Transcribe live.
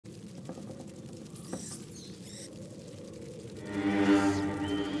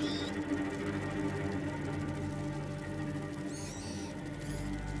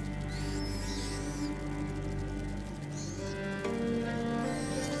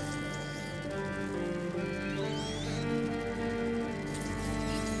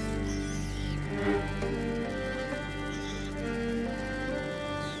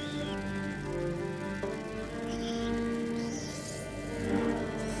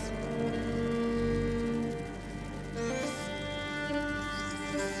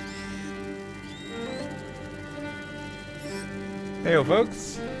Hey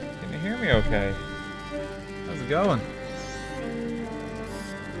folks, can you hear me okay? How's it going?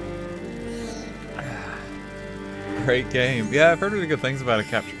 Great game. Yeah, I've heard really good things about it,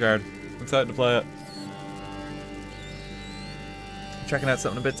 Capture Card. I'm excited to play it. I'm checking out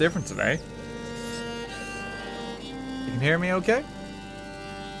something a bit different today. You can hear me okay?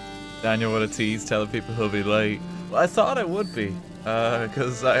 Daniel, what a tease, telling people he'll be late. Well, I thought I would be,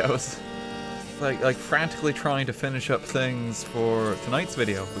 because I was like frantically trying to finish up things for tonight's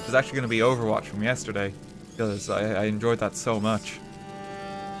video, which is actually going to be Overwatch from yesterday, because I enjoyed that so much.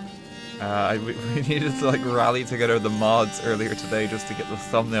 We needed to like rally together the mods earlier today just to get the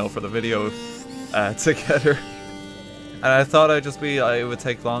thumbnail for the video together. And I thought it would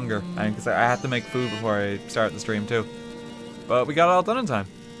take longer, and because I had to make food before I started the stream too. But we got it all done in time.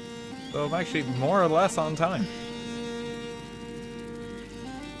 So I'm actually more or less on time.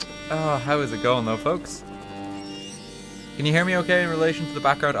 Oh, how is it going though, folks? Can you hear me okay in relation to the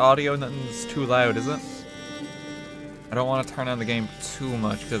background audio? Nothing's too loud, is it? I don't want to turn on the game too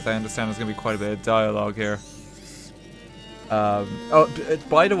much because I understand there's going to be quite a bit of dialogue here. Oh,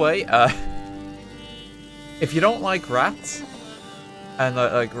 by the way, if you don't like rats, and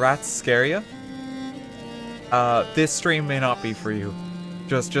like rats scare you, this stream may not be for you.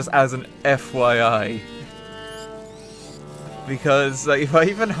 Just as an FYI. Because like, if I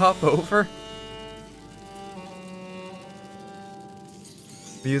even hop over,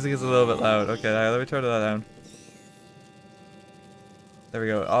 music is a little bit loud. Okay, let me turn that down. There we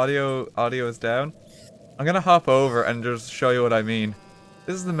go. Audio is down. I'm gonna hop over and just show you what I mean.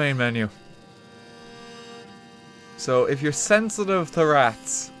 This is the main menu. So if you're sensitive to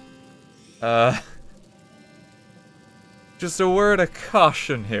rats, just a word of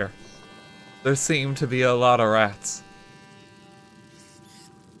caution here. There seem to be a lot of rats.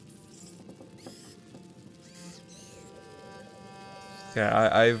 Okay,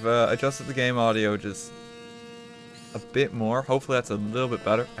 I've adjusted the game audio just a bit more. Hopefully that's a little bit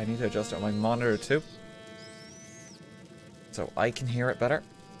better. I need to adjust it on my monitor too, so I can hear it better.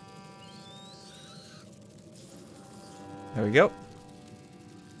 There we go.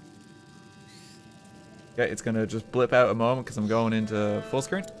 Okay, it's gonna just blip out a moment because I'm going into full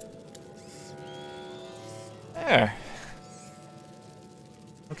screen. There.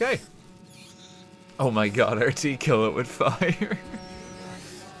 Okay. Oh my god, RT, kill it with fire.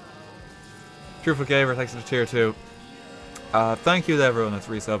 Truthful Gamer, thanks for the tier 2. Thank you to everyone that's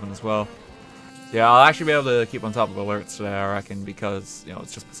resubbing as well. Yeah, I'll actually be able to keep on top of alerts today, I reckon, because, you know,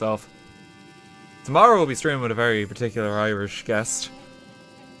 it's just myself. Tomorrow we'll be streaming with a very particular Irish guest.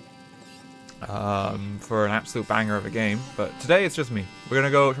 For an absolute banger of a game, but today it's just me. We're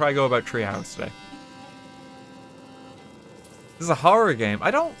gonna try to go about 3 hours today. This is a horror game.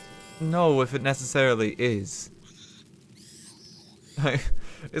 I don't know if it necessarily is.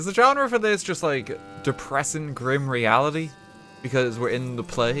 Is the genre for this just like depressing, grim reality? Because we're in the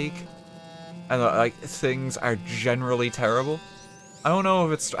plague, and like things are generally terrible. I don't know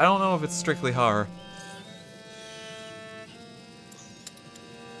if it's strictly horror.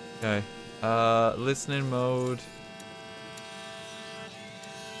 Okay. Listening mode.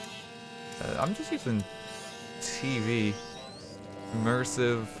 I'm just using TV.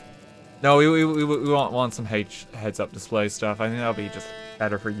 Immersive. No, we want some heads-up display stuff. I think that'll be just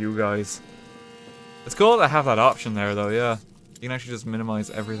better for you guys. It's cool to have that option there, though. Yeah, you can actually just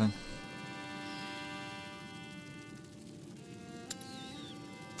minimize everything.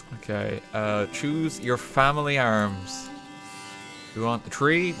 Okay. Choose your family arms. We want the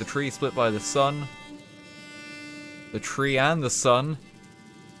tree split by the sun, the tree and the sun,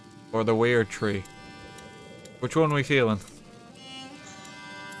 or the weird tree. Which one are we feeling?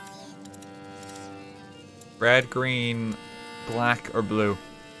 Red, green, black, or blue?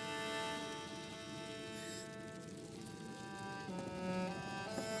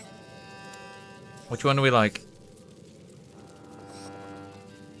 Which one do we like?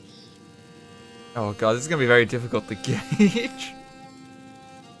 Oh god, this is gonna be very difficult to gauge.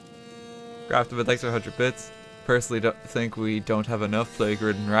 Crafted, thanks for 100 bits. Personally, think we don't have enough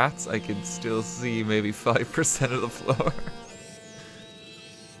plague-ridden rats. I can still see maybe 5% of the floor.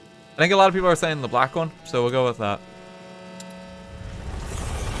 I think a lot of people are saying the black one, so we'll go with that.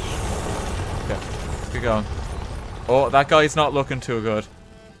 Okay, let's get going. Oh, that guy's not looking too good.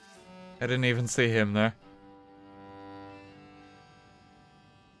 I didn't even see him there.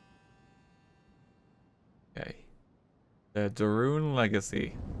 Okay. The Darun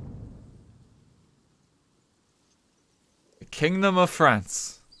Legacy. The Kingdom of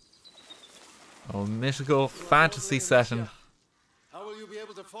France. A mythical fantasy setting. How will you be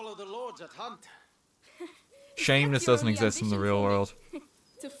able to follow the lords at hunt? Shameless doesn't exist in the real world.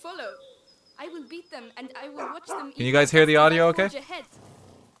 To follow. I will beat them and I will watch them. Can you guys hear the audio okay?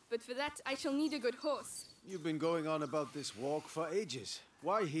 But for that, I shall need a good horse. You've been going on about this walk for ages.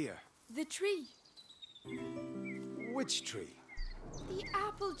 Why here? The tree. Which tree? The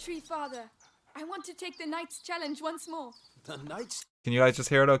apple tree, Father. I want to take the Knight's challenge once more. The Knight's? Can you guys just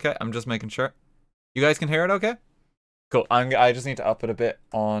hear it okay? I'm just making sure. You guys can hear it okay? Cool. I just need to up it a bit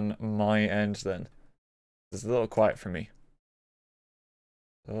on my end then. It's a little quiet for me.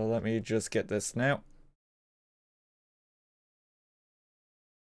 So let me just get this now.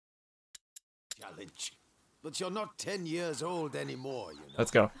 Challenge. But you're not 10 years old anymore, you know.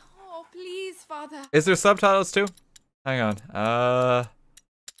 Let's go. Oh, please, Father. Is there subtitles too? Hang on.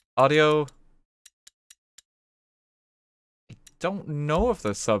 Audio. I don't know if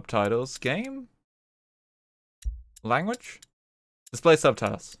there's subtitles. Game? Language? Display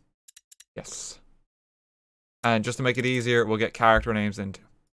subtitles. Yes. And just to make it easier, we'll get character names into.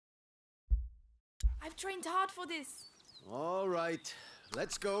 I've trained hard for this. All right,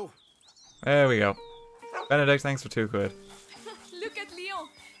 let's go. There we go. Benedict, thanks for £2. Look at Leon.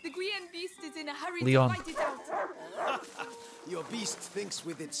 The Guian beast is in a hurry Leon. to fight it out. Your beast thinks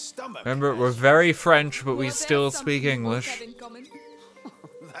with its stomach. Remember, we're very French, but we Well, still there's speak something we both English. have in common.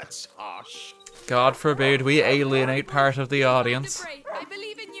 That's harsh. God forbid we alienate part of the audience. I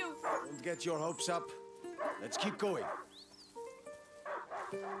believe in you. Don't get your hopes up. Let's keep going.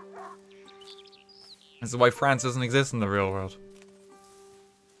 This is why France doesn't exist in the real world.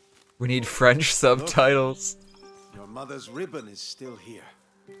 We need French subtitles. Your mother's ribbon is still here.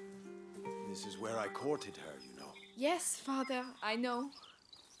 This is where I courted her, you know. Yes, Father, I know.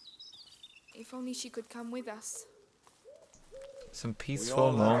 If only she could come with us. Some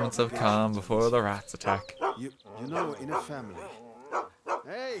peaceful moments of calm before the rats attack. You know, in a family.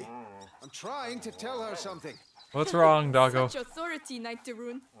 Hey, I'm trying to tell her something. What's wrong, doggo? Such authority, Knight de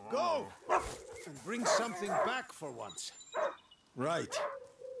Rune. Go! And bring something back for once. Right.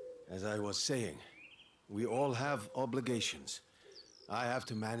 As I was saying, we all have obligations. I have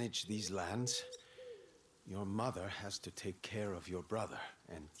to manage these lands. Your mother has to take care of your brother.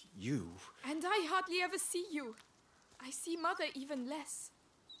 And you... And I hardly ever see you. I see Mother even less.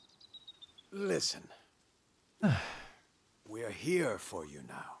 Listen. We're here for you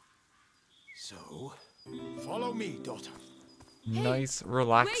now. So, follow me, daughter. Nice,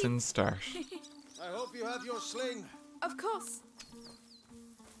 relaxing start. I hope you have your sling. Of course.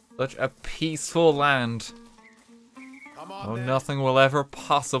 Such a peaceful land. Come on, Oh, then. nothing will ever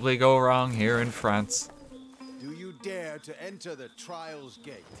possibly go wrong here in France. Do you dare to enter the Trials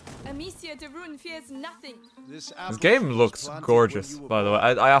Gate? Amicia de Rune fears nothing. This game looks gorgeous, by the way.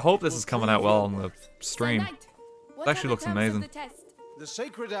 I hope this is coming out well on the stream. Knight, what It actually are looks the terms of amazing. the test? The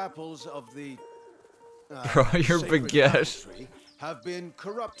sacred apples of the Bro, your sacred baguette. apple tree have been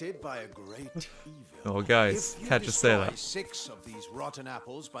corrupted by a great evil. Oh, guys, If you can't just say destroy that. 6 of these rotten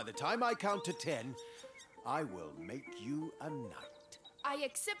apples by the time I count to 10, I will make you a knight. I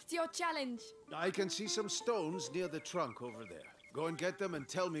accept your challenge. I can see some stones near the trunk over there. Go and get them and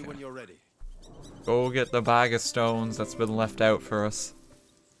tell me when you're ready. Go get the bag of stones that's been left out for us.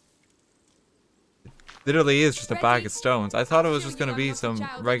 It literally is just a bag of stones. I thought it was just going to be some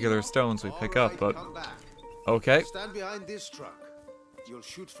regular stones we pick up, but... Come back. Okay. Stand behind this truck. You'll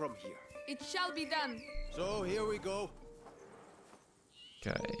shoot from here. It shall be done. So here we go.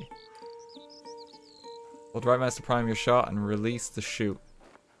 Okay. Hold right mouse to prime your shot and release the shoot.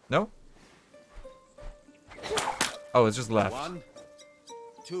 No? Oh, it's just left. 1,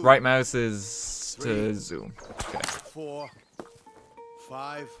 2, Right mouse is to 3, zoom. Okay. 4,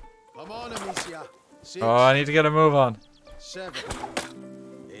 5. Come on, Amicia. 6, Oh, I need to get a move on. 7,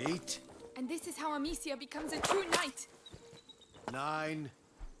 8, And this is how Amicia becomes a true knight. 9.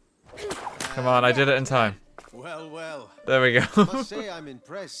 Come on, I did it in time. Well, well. There we I go. must say I'm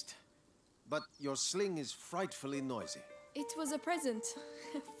impressed. But your sling is frightfully noisy. It was a present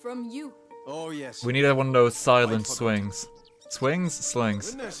from you. Oh, yes. We need one of those silent swings. Swings?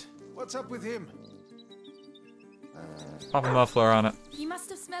 Slings. Goodness, what's up with him? Pop a muffler on it. He must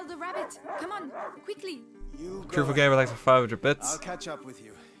have smelled the rabbit. Come on, quickly. You go Truthful ahead. Gamer likes for 500 I'll bits. catch up with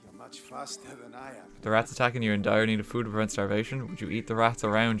you. You're much faster than I am. The rats attacking you in dire need of food to prevent starvation. Would you eat the rats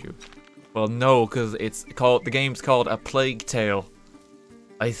around you? Well, no, because the game's called A Plague Tale.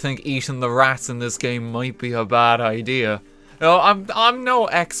 I think eating the rats in this game might be a bad idea. No, I'm no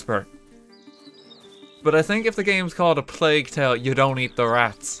expert. But I think if the game's called A Plague Tale, you don't eat the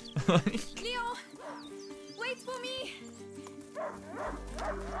rats. Leo, wait for me.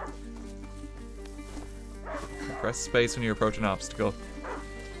 Press space when you approach an obstacle.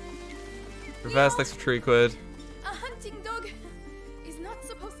 Reverse, thanks for £3.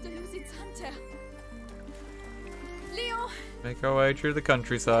 Make our way through the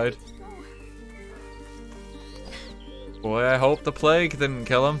countryside. Go. Boy, I hope the plague didn't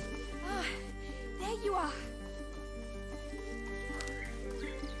kill him. Ah, there you are.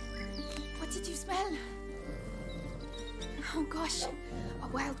 What did you smell? Oh gosh, a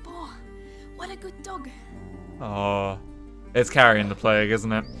wild boar. What a good dog. Oh, it's carrying the plague,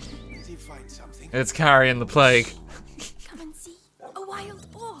 isn't it? Did he find something? It's carrying the plague. Come and see. A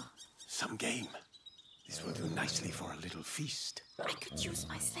wild boar. Some game. This will do nicely for a little feast. I could use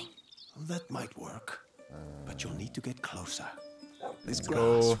my sling. That might work. But you'll need to get closer. This Let's grass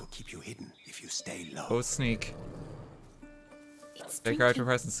go. will keep you hidden if you stay low. Go sneak. It's Take out your drinking.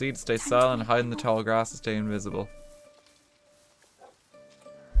 press and seed, stay Time silent, to hide in the make tall grass and stay invisible.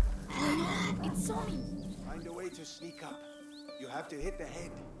 It saw me. Find a way to sneak up. You have to hit the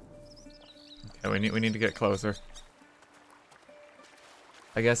head. Okay, we need to get closer.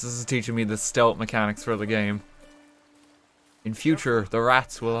 I guess this is teaching me the stealth mechanics for the game. In future, the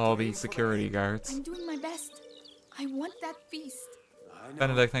rats will all be security guards. I'm doing my best. I want that feast. I know.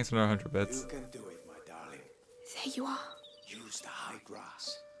 Benedict, thanks for another 100 You bits. can do it, my darling. There you are. Use the high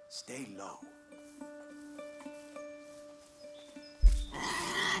grass. Stay low.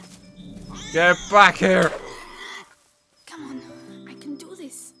 Get back here! Come on, I can do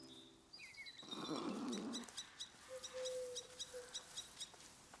this.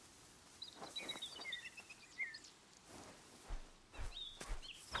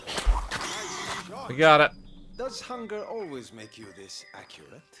 We got it. Does hunger always make you this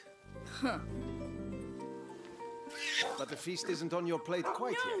accurate? Huh. But the feast isn't on your plate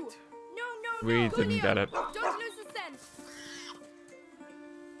quite yet. No, We didn't get it. Don't lose the scent.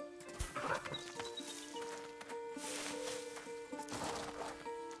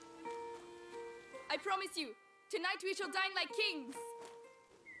 I promise you, tonight we shall dine like kings.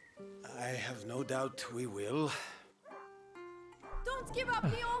 I have no doubt we will. Don't give up,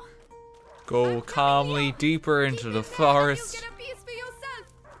 Leon. Go calmly deeper into the forest. You'll get a piece for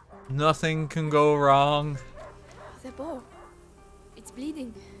yourself. Nothing can go wrong. The bow. It's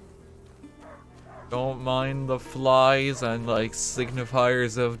bleeding. Don't mind the flies and like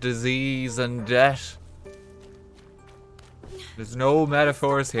signifiers of disease and death. There's no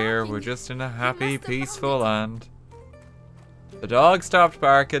metaphors here, we're just in a happy, peaceful land. The dog stopped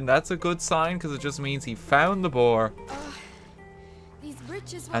barking, that's a good sign because it just means he found the boar. These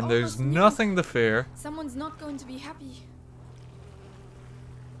bridges were And there's almost new. nothing to fear. Someone's not going to be happy.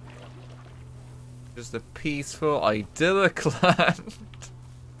 Just a peaceful, idyllic land.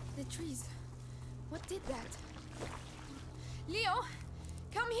 The trees. What did that? Leo,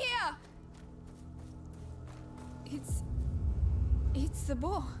 come here. It's the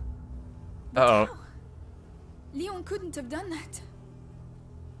boar. But Uh-oh. how? Leon couldn't have done that.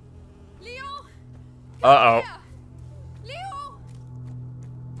 Leo! Uh-oh. Leo!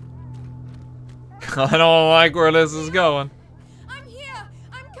 I don't like where this is going. I'm here!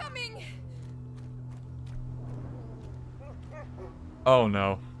 I'm coming! Oh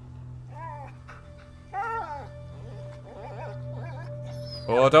no.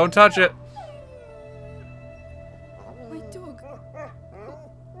 Oh, don't touch it. My dog.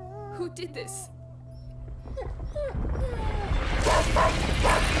 Who did this?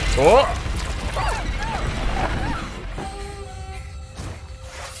 Oh!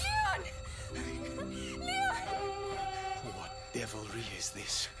 What devilry is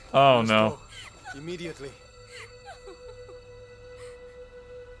this? Oh no. Immediately.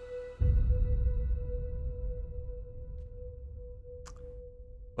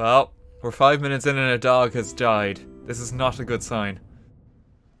 Well, we're 5 minutes in and a dog has died. This is not a good sign.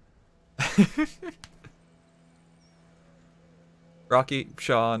 Rocky,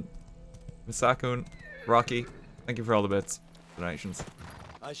 Sean, Misakun, Rocky, thank you for all the bits. Donations.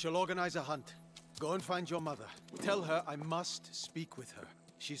 I shall organize a hunt. Go and find your mother. Tell her I must speak with her.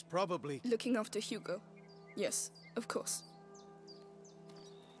 She's probably... Looking after Hugo. Yes, of course.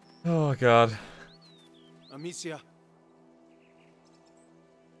 Oh god. Amicia.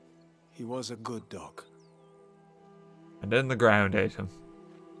 He was a good dog. And then the ground ate him.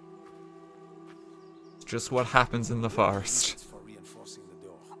 It's just what happens in the forest. For reinforcing the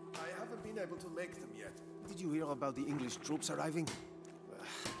door. I haven't been able to make them yet. Did you hear about the English troops arriving?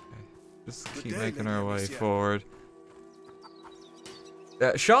 Just Good keep day, making Lady our way Amicia. forward.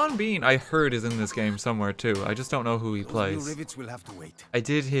 Sean Bean, I heard, is in this game somewhere too. I just don't know who he Those new plays. rivets will have to wait. I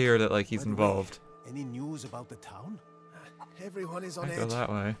did hear that like he's By the way, involved. Any news about the town? Everyone is on I go edge. that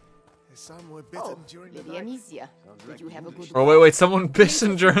way. Some were bitten Oh, during the Lady night. Amicia, did you have a good Oh wait, someone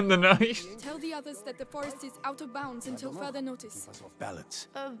bitten during the night? Tell the others that the forest is out of bounds until further notice. Because of balance.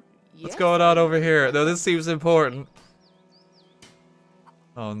 What's going on over here? No, this seems important.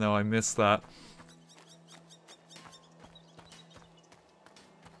 Oh no, I missed that.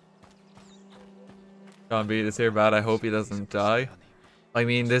 John Beat is here bad. I hope he doesn't die. I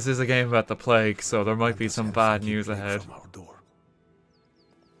mean, this is a game about the plague, so there might be some bad news ahead.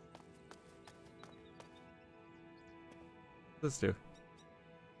 Let's do.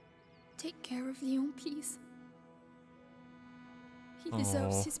 Take care of Leon, please. He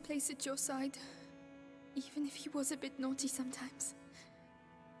deserves his place at your side, even if he was a bit naughty sometimes.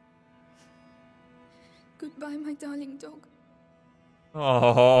 Goodbye, my darling dog.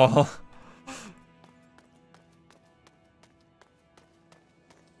 Oh.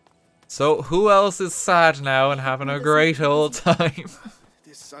 So, who else is sad now and having a great old time?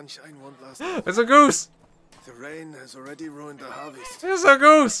 This sunshine won't last. It's a goose! The rain has already ruined the harvest. It's a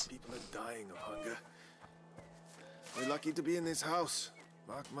goose! People are dying of hunger. We're lucky to be in this house.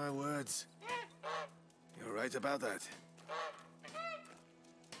 Mark my words. You're right about that.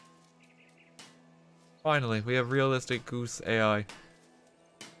 Finally, we have realistic goose AI.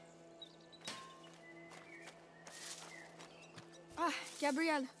 Ah,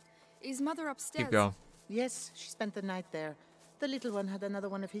 Gabrielle. Is Mother upstairs? Keep going. Yes, she spent the night there. The little one had another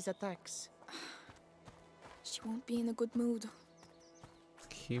one of his attacks. She won't be in a good mood.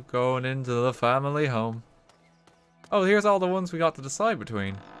 Keep going into the family home. Oh, here's all the ones we got to decide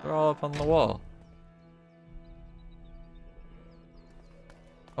between. They're all up on the wall.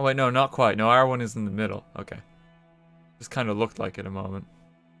 Oh wait, no, not quite. No, our one is in the middle. Okay. Just kind of looked like it a moment.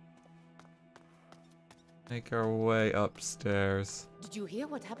 Make our way upstairs. Did you hear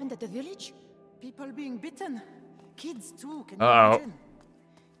what happened at the village? People being bitten. Kids too, can you Uh-oh. imagine?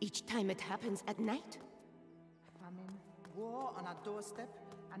 Each time it happens at night? Famine, war on our doorstep,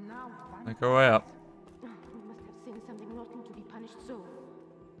 and now... Make our way up. Oh, we must have seen something rotten to be punished so.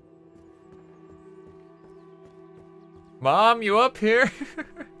 Mom, you up here?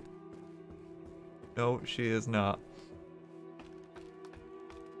 No, she is not.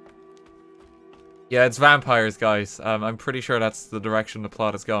 Yeah, it's vampires, guys. I'm pretty sure that's the direction the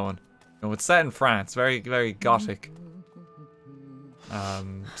plot is going. No, it's set in France. Very, very gothic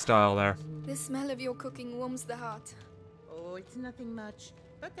style there. The smell of your cooking warms the heart. Oh, it's nothing much,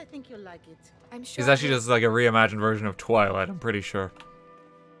 but I think you'll like it. I'm sure. He's actually just like a reimagined version of Twilight, I'm pretty sure.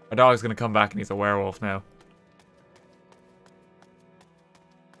 My dog's gonna come back and he's a werewolf now.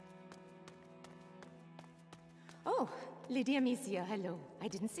 Oh, Lady Amicia, hello. I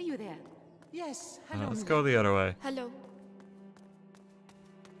didn't see you there. Yes, hello. Let's go the other way. Hello.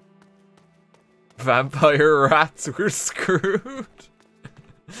 Vampire rats, we're screwed.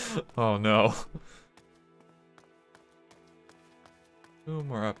 Oh no. Boom,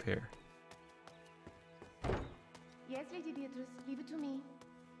 we're up here. Yes, Lady Beatrice, leave it to me.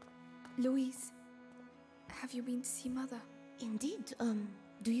 Louise, have you been to see Mother? Indeed,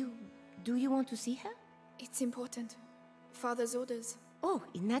 do you want to see her? It's important. Father's orders. Oh,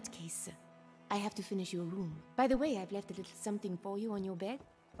 in that case, I have to finish your room. By the way, I've left a little something for you on your bed.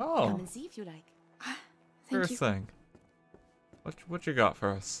 Come Oh, and see if you like. Thank sure you. thing. What you got for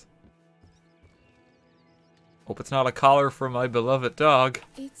us? Hope it's not a collar for my beloved dog.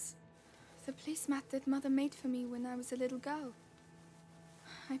 It's the placemat that Mother made for me when I was a little girl.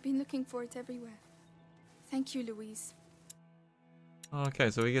 I've been looking for it everywhere. Thank you, Louise.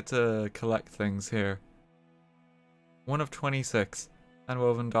 Okay, so we get to collect things here. 1 of 26.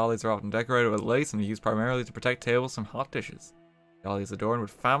 Handwoven dollies are often decorated with lace and are used primarily to protect tables from hot dishes. Dollies adorned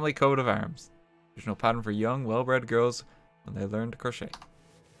with family coat of arms. Traditional pattern for young, well-bred girls when they learn to crochet.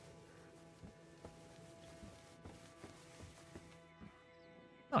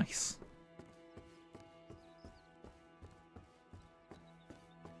 Nice.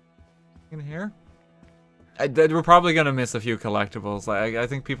 In here? We're probably gonna miss a few collectibles. I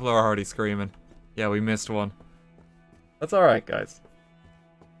think people are already screaming. Yeah, we missed one. That's alright, guys.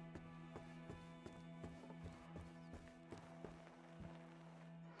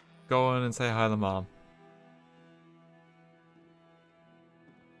 Go in and say hi to Mom.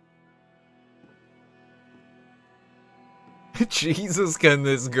 Jesus, can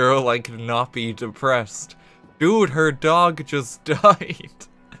this girl, like, not be depressed? Dude, her dog just died.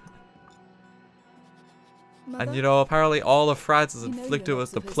 Mother? And you know, apparently all of France is You know inflicted you're not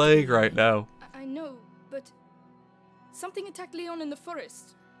with the supposed to plague be right now. I know, but something attacked Leon in the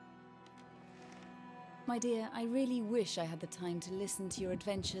forest. My dear, I really wish I had the time to listen to your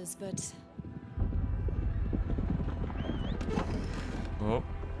adventures, but... Oh.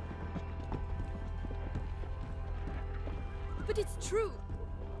 But it's true.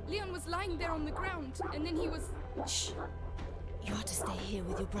 Leon was lying there on the ground, and then he was... Shh! You ought to stay here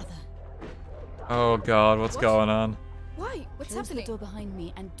with your brother. Oh god, what's What? going on? Why? What's Close happening? the door behind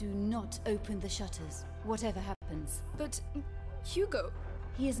me and do not open the shutters, whatever happens. But Hugo.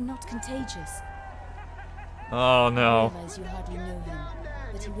 He is not contagious. Oh I no. realize you hardly know him,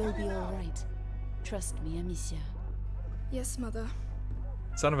 but he will be all right. Trust me, Amicia. Yes, Mother.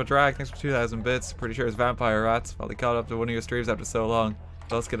 Son of a drag, thanks for 2,000 bits. Pretty sure it's vampire rats. Probably caught up to one of your streams after so long.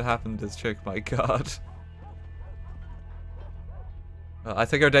 What else could happen to this chick? My god. Well, I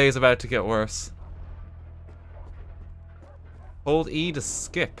think our day is about to get worse. Hold E to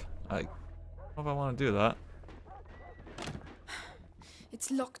skip. I don't know if I want to do that.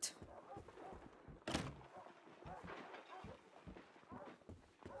 It's locked.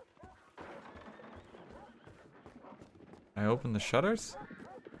 Can I open the shutters?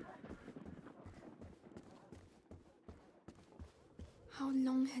 How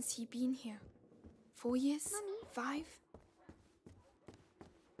long has he been here? 4 years? 5?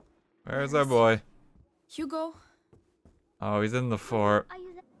 Where's our boy? Hugo? Oh, he's in the fort.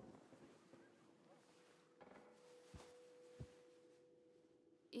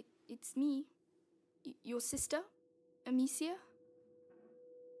 It's me. Your sister? Amicia?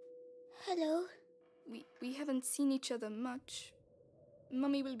 Hello. We haven't seen each other much.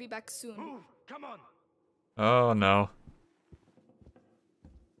 Mummy will be back soon. Move! Come on! Oh no.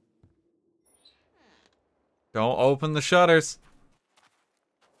 Don't open the shutters.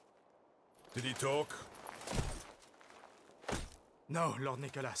 Did he talk? No, Lord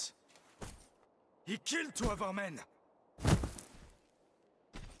Nicholas. He killed 2 of our men.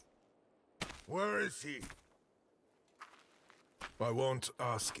 Where is he? I won't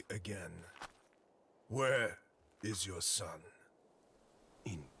ask again. Where is your son?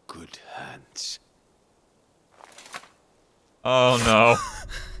 In good hands. Oh no.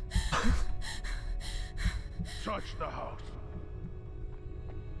 Search the house.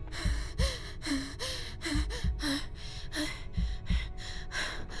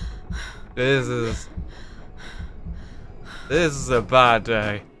 This is a bad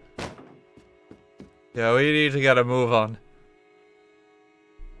day. Yeah, we need to get a move on.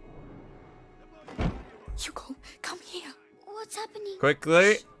 Hugo, come here. What's happening?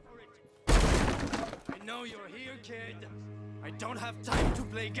 Quickly. I know you're here, kid. I don't have time to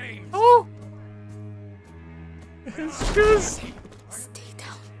play games. Oh! It's just... Stay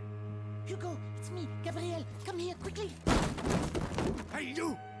down. Hugo, it's me, Gabrielle. Come here, quickly. Hey,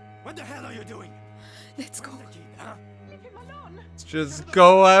 you! What the hell are you doing? Let's go. The kid, huh? Let's just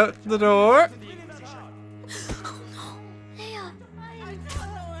go out the door. Leia.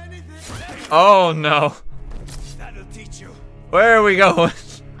 Oh no. That'll teach you. Where are we going?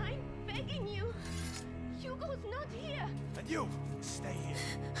 I'm begging you. Hugo's not here. And you, stay here.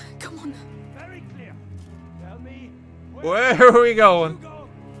 Come on. Very clear. Tell me. Where are we going? Hugo,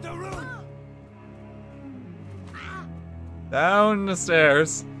 the room. Down the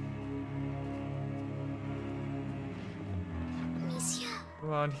stairs. Amicia.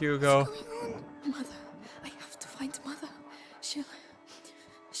 Come on, Hugo. What's going on? Mother. I have to find Mother.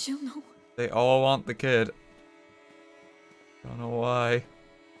 She'll know. They all want the kid. Don't know why.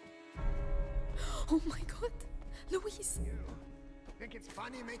 Oh my god. Louise. Think it's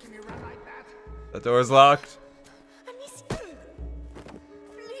funny making me run like that? The door's locked. Amicia.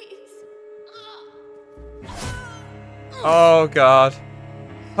 Please. Oh god.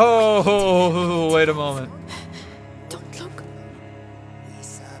 Oh, wait a moment. Don't look. We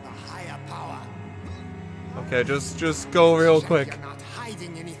serve a higher power. Okay, just go real quick. You're not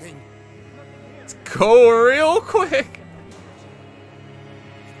hiding anything. Go real quick.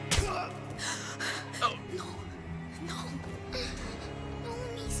 No. No. No,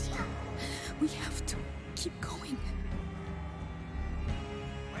 Amicia. We have to keep going.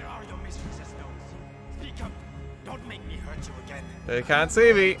 Where are your mistresses, those? Speak up. Don't make me hurt you again. They can't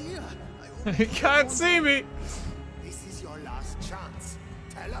see me. They can't see me. This is your last chance.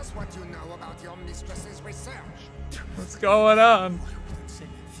 Tell us what you know about your mistress's research. What's going on? I wouldn't say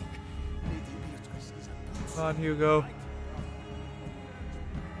anything. Lady Beatrice is a Come on, Hugo.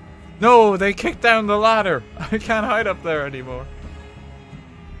 No, they kicked down the ladder. I can't hide up there anymore.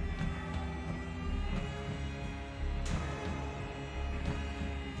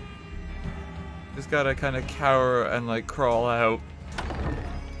 Just gotta kind of cower and like crawl out.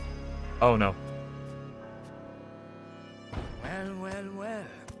 Oh no. Well, well, well.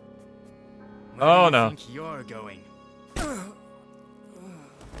 Oh, Where do you no. think you're going?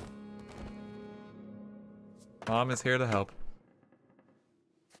 Mom is here to help.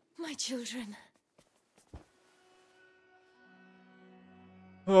 My children.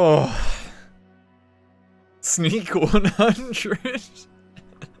 Oh. Sneak 100.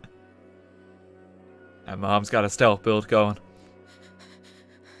 Mom's got a stealth build going.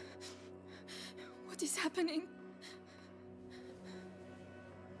 What is happening?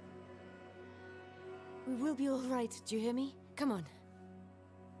 We will be all right. Do you hear me? Come on.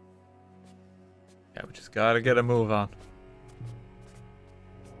 Yeah, we just gotta get a move on.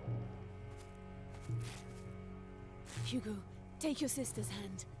 Hugo, take your sister's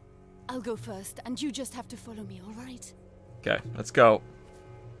hand. I'll go first, and you just have to follow me, all right? Okay, let's go.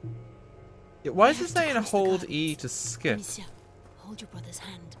 Yeah, why We is it have to saying cross the hold gardens. E to skip? Monsieur, hold your brother's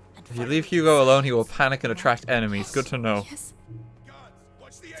hand and If you follow leave me. Hugo alone, he will panic and attract enemies. Good to know. Yes, Guards,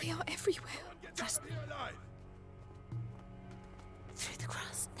 watch the they are everywhere. Get out of here alive. Through the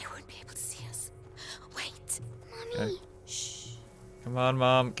grass. They won't be able to see us. Wait. Okay. Shh. Come on,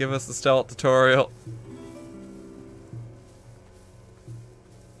 Mom. Give us the stealth tutorial.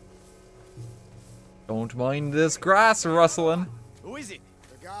 Don't mind this grass rustling. Who is it?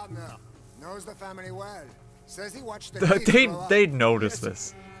 The gardener knows the family well. Says he watched the kids grow up. They'd notice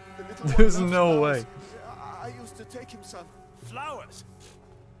this. The little boy There's loves no flowers. way. I used to take him some flowers.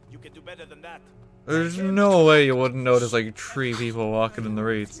 You can do better than that. There's no way you wouldn't notice like 3 people walking in the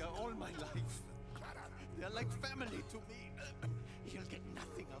reeds. All my life. They're like family to me. He'll get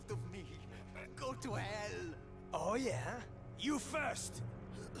nothing out of me. Go to hell. Oh yeah? You first.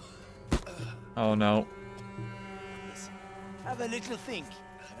 Oh no. Listen, have a little think,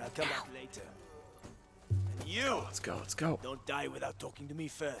 and I'll come back later. And you, Let's go, let's go. don't die without talking to me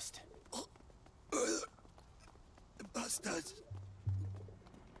first. Bastards.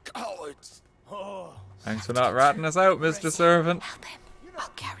 Cowards. Oh, Thanks for not ratting us out, Mr. Servant. Help him. I'll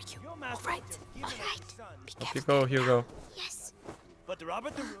carry you. your All master right. will All give him right. his son. Be Up you careful. go, Hugo. Yes. But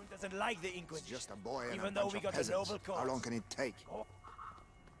Robert the Rune doesn't like the Inquisition. Just a boy and Even a though bunch we of got a peasants. noble cause. How long can it take?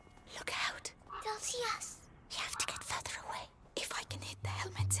 Look out. They'll see us. You have to get further away. If I can hit the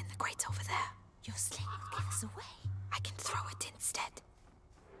helmets in the crates over there, your sling will give us away. I can throw it instead.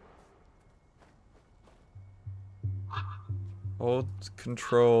 Hold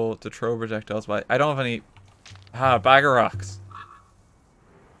control to throw projectiles by. I don't have any. Ah, bag of rocks.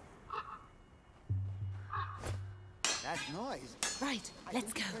 That noise. Right,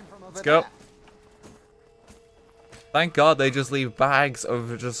 let's go. Let's go. Thank God they just leave bags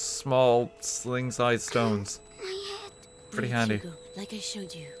of just small sling-sized stones. Pretty Wait, handy. Hugo, like I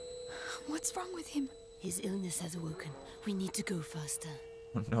showed you. What's wrong with him? His illness has awoken. We need to go faster.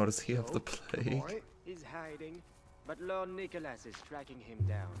 No, does he have the plague? Boy, He's hiding, but Lord Nicholas is tracking him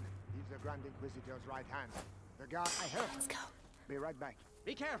down. he's the Grand Inquisitor's right hand. The guard. I heard. Let's go. Be right back.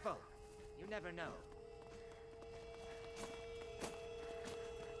 Be careful! You never know.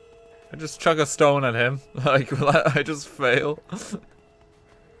 I just chuck a stone at him. Like, I just fail. We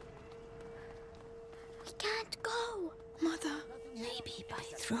can't go. Mother, Maybe by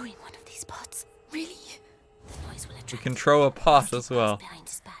throwing one of these pots, really? the noise will attract We can throw a pot as well. behind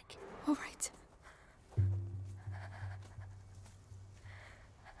his back. All right.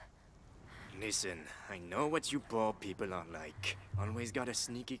 Listen, I know what you poor people are like. Always got a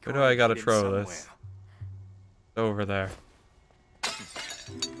sneaky Where coin do I gotta hidden throw somewhere. this? Over there.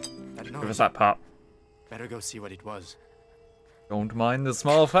 That Give us noise. that pop. Better go see what it was. Don't mind the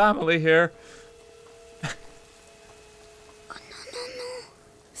small family here.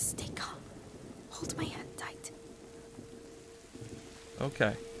 Stay calm. Hold my hand tight.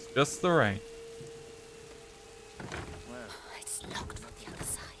 Okay, it's just the rain. It's locked from the other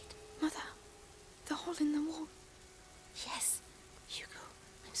side. Mother, the hole in the wall. Yes, Hugo,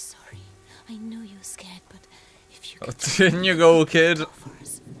 I'm sorry. I know you're scared, but if you Oh, can in you go, kid. go for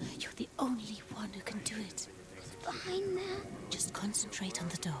us, you're the only one who can do it. Behind there. Just concentrate on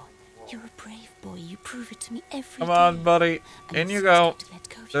the door. You're a brave boy. You prove it to me every Come day. on, buddy. And In you it's go. time to let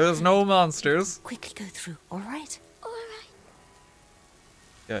go of your There's hand. no monsters. Quickly go through, all right? All right.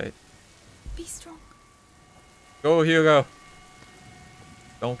 Okay, Be strong. go, Hugo.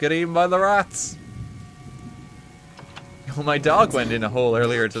 Don't get eaten by the rats. Oh, my dog went in a hole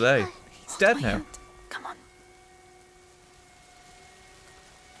earlier today. He's Hold dead my now. hand. Come on.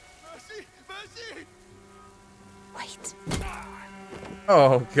 Mercy! Mercy! Wait.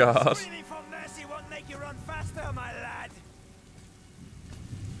 Oh, God. Screaming for mercy won't make you run faster, my lad.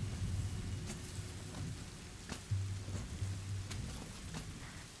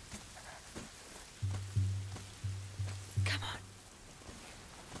 Come on.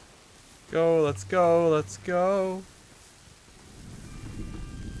 Go, let's go, let's go.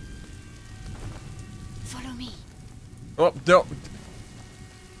 Follow me. Oh, no.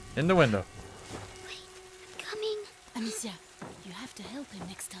 In the window. Coming. Amicia, you have to help him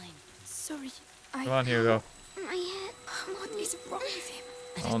next time. Sorry. Come on, Hugo. My head. What is wrong with him?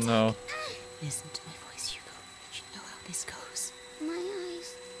 Oh, no. Listen to my voice, Hugo. this goes. My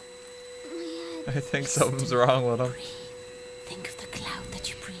eyes. My head. I think something's wrong with him. Think of the cloud that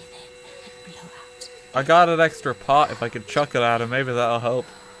you breathe in and blow out. I got an extra pot. If I could chuck it at him, maybe that'll help.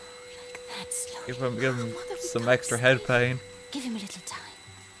 Like that, slowly. Give him some extra head pain. Give him a little time.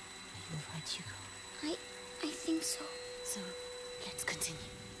 Are you alright, Hugo? I think so. So, let's continue.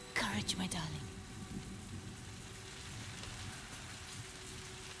 Courage, my darling.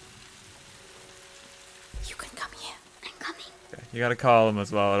 You can come here. I'm coming. Okay, you gotta call him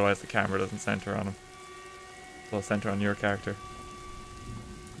as well, otherwise the camera doesn't center on him. It'll center on your character.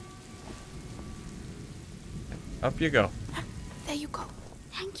 Up you go. There you go.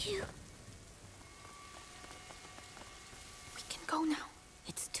 Thank you. We can go now.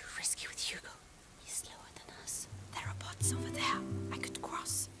 It's too risky with Hugo. He's slower than us. There are pots over there. I could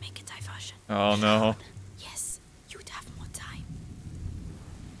cross, make a diversion. Oh no. Yes, you'd have more time.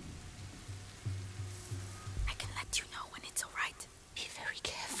 I can let you know when it's alright. Be very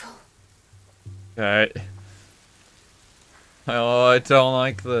careful. Okay. Oh, I don't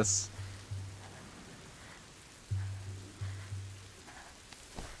like this.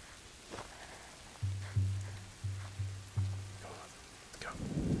 Let's go.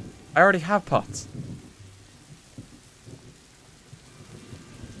 I already have pots.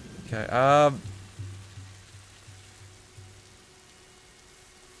 Okay,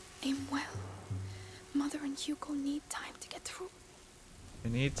 Aim well. Mother and Hugo need time to get through. we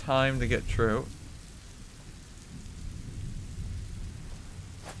need time to get through.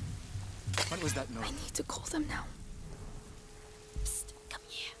 What was that noise? I need to call them now. Psst, come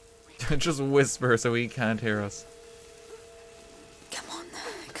here. Just whisper so he can't hear us. Come on,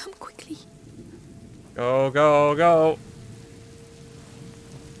 come quickly. Go, go, go.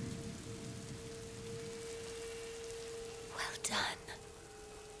 Well done.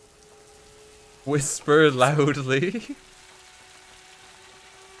 Whisper loudly.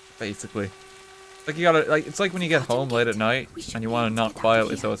 Basically. Like you gotta, like, it's like when you get home late at night and you want to knock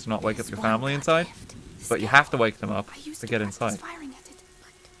quietly so as to not wake up your family inside. But you have to wake them up to get inside.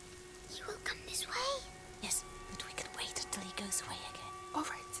 He will come this way. Yes, but we can wait until he goes away again.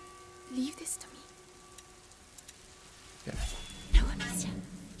 Alright, leave this to me. Yeah. No, Amicia.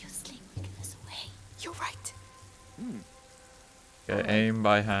 Your sling will give us away. You're right. Okay, aim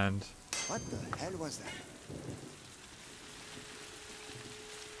by hand. What the hell was that?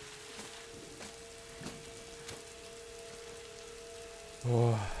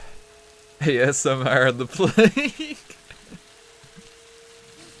 Oh. ASMR the plague.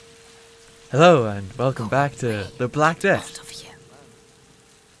 Hello and welcome back to the Black Death.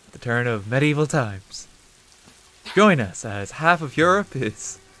 The turn of medieval times. Join us as half of Europe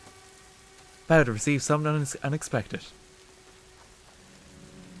is about to receive something unexpected.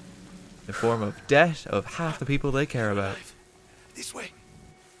 In the form of death of half the people they care about. This way.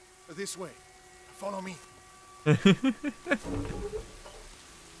 This way. Follow me. Let's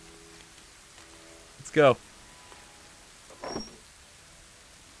go.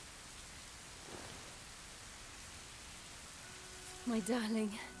 My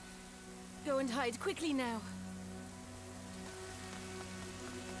darling. Go and hide quickly now.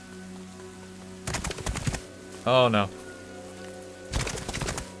 Oh no.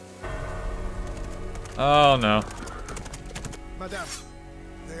 Oh no. Madame,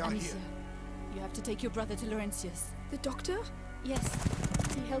 they are Amicia, here. you have to take your brother to Laurentius. The doctor? Yes.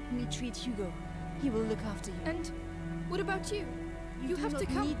 He helped me treat Hugo. He will look after you. And what about you? You have to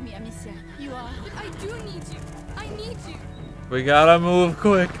come. You need me, Amicia. You are. But I do need you. I need you. We gotta move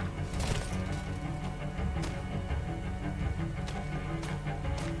quick.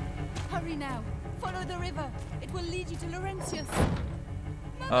 Hurry now. Follow the river. It will lead you to Laurentius.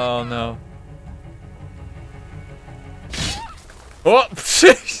 Oh no. Oh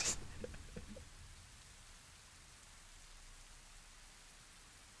shit.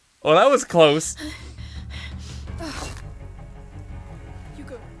 Oh, that was close.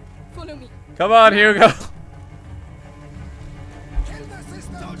 Hugo, follow me. Come on, Hugo.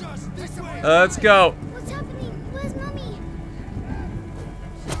 Let's go. What's happening? Where's Mommy?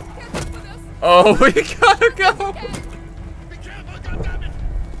 Oh, we gotta go. Be careful, goddammit!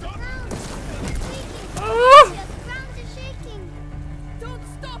 Oh. The ground is shaking. Don't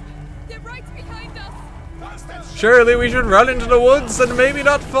stop. They're right behind us. Surely we should run into the woods and maybe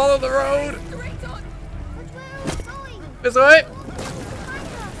not follow the road. Straight on. But where are we going? This way.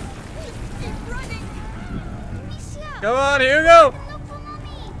 Keep running. Amicia, Come on, Hugo. look for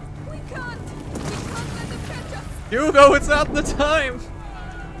Mommy. We can't. We can't let them catch us. Hugo, it's not the time.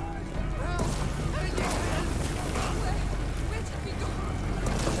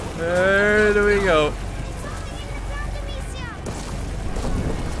 Where did we go? Where do we go? Something in the ground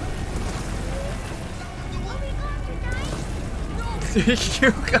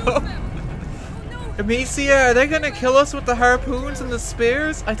Hugo. Amicia, are they gonna kill us with the harpoons and the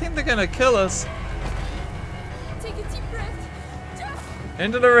spears? I think they're gonna kill us. Take a deep breath.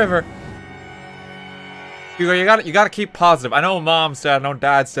 Into the river. Hugo, you gotta keep positive. I know Mom's dead, I know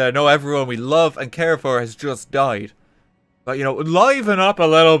Dad's dead, I know everyone we love and care for has just died. But you know, liven up a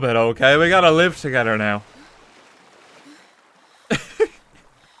little bit, okay? We gotta live together now.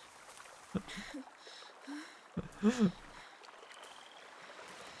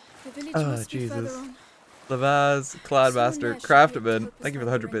 Oh, Jesus. Lavaz, Cladmaster, Crafterman, thank you for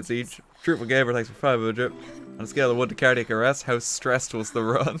the 100 bits each. Truthful Gamer, thanks for 500. On a scale of 1 to cardiac arrest, how stressed was the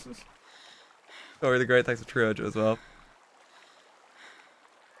run? Corey the Great, thanks for 300 as well.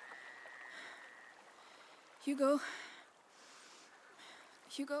 Hugo.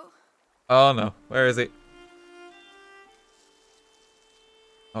 Hugo? Oh no, where is he?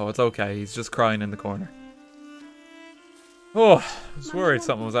 Oh, it's okay, he's just crying in the corner. Oh, I was worried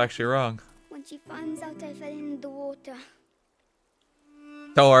something was actually wrong. When she finds out I fell in the water.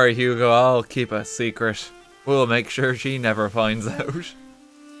 Don't worry, Hugo, I'll keep a secret. We'll make sure she never finds out.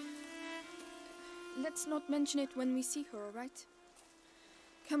 Let's not mention it when we see her, alright?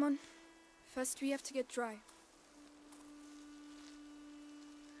 Come on. First we have to get dry.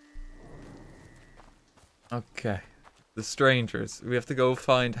 Okay. The strangers. We have to go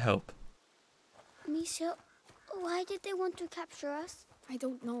find help. Amicia, why did they want to capture us? I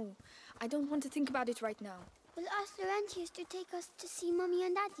don't know. I don't want to think about it right now. We'll ask the ranchers to take us to see Mommy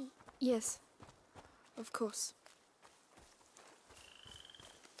and Daddy. Yes. Of course.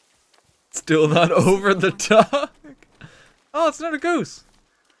 Still not over the top. Oh, it's not a goose.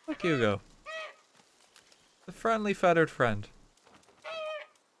 Look, Hugo. The friendly feathered friend.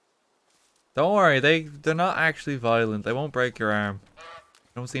 Don't worry, they're not actually violent. They won't break your arm.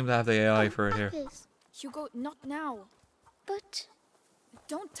 Don't seem to have the AI for it here. Hugo, not now. But...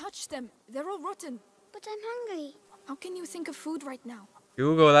 Don't touch them. They're all rotten. But I'm hungry. How can you think of food right now?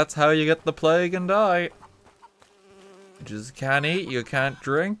 Hugo, that's how you get the plague and die. You just can't eat, you can't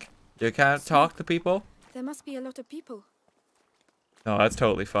drink, you can't talk to people. There must be a lot of people. No, that's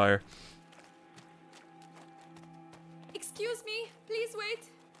totally fire. Excuse me, please wait.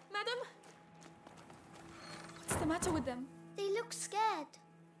 Madam? What's the matter with them? They look scared.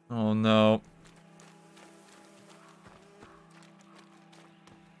 Oh no.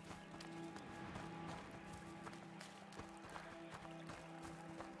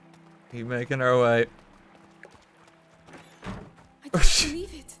 Keep making our way. I can't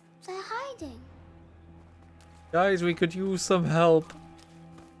believe it. They're hiding. Guys, we could use some help.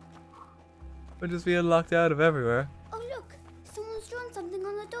 We're just being locked out of everywhere. Oh look, someone's drawn something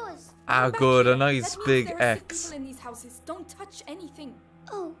on the doors. Ah, good, a nice big there are sick X. people in these houses. Don't touch anything.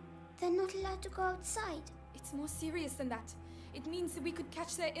 Oh, they're not allowed to go outside. It's more serious than that. It means that we could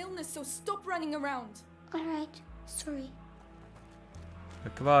catch their illness, so stop running around. Alright, sorry.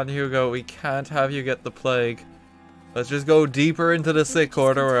 Come on, Hugo, we can't have you get the plague. Let's just go deeper into the sick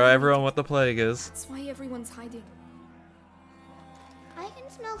quarter where everyone with the plague is. That's why everyone's hiding. I can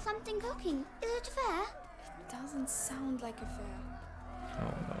smell something cooking. Is it fair? It doesn't sound like a fair.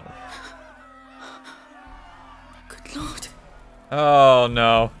 Oh no. Good lord. Oh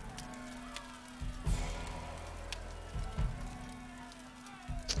no.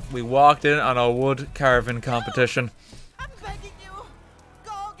 We walked in on a wood carving competition. I'm begging you.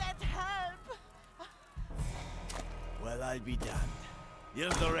 Go get help. Well, I'll be damned.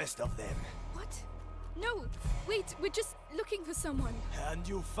 Here's the rest of them. What? No, wait, we're just looking for someone. And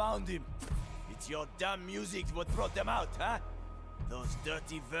you found him. It's your damn music what brought them out, huh? Those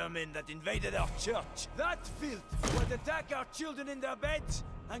dirty vermin that invaded our church. That filth would attack our children in their beds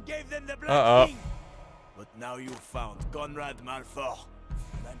and gave them the black thing. But now you found Conrad Malfour.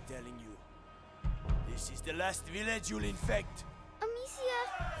 And I'm telling you, this is the last village you'll infect. Amicia!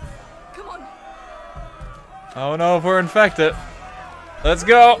 Come on. Oh no, if we're infected. Let's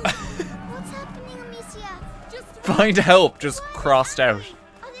go. What's happening, Amicia? Find help, just crossed out.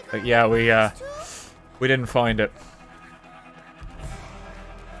 But yeah, we didn't find it.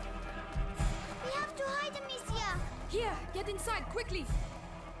 We have to hide, Amicia. Here, get inside quickly.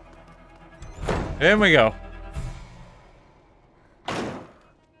 In we go.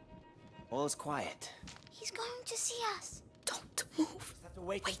 All's quiet. He's going to see us. Don't move. Just have to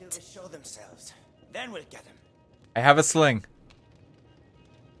wait until they show themselves. Then we'll get them. I have a sling.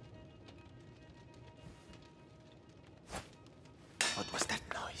 What was that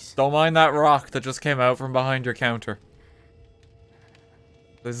noise? Don't mind that rock that just came out from behind your counter.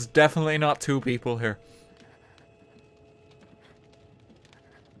 There's definitely not two people here.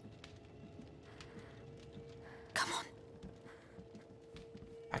 Come on.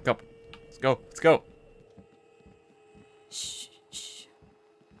 Back up. Let's go. Let's go. Shh, shh.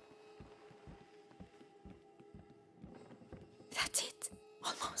 That's it.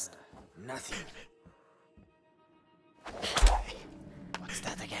 Almost. Nothing. What's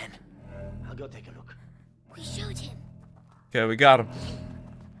that again? I'll go take a look. We showed him. Okay, we got him.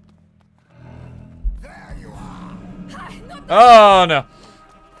 There you are. Oh no.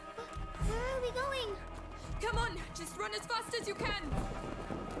 Where are we going? Come on, just run as fast as you can.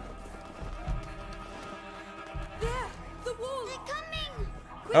 There, the wall. They're coming.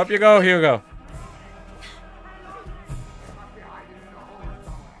 Up you go, Hugo.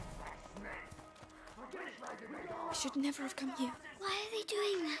 I should never have come here. Why are they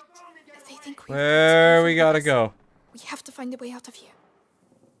doing that? They think we. Where we gotta go? We have to find a way out of here.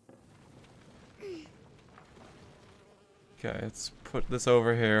 Okay, let's put this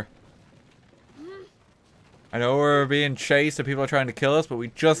over here. I know we're being chased and people are trying to kill us, but we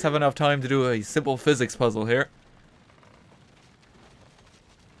just have enough time to do a simple physics puzzle here.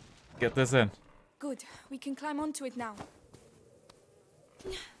 Get this in. Good. We can climb onto it now.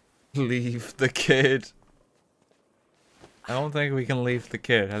 Leave the kid. I don't think we can leave the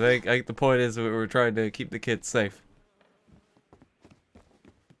kid. I think the point is we're trying to keep the kid safe.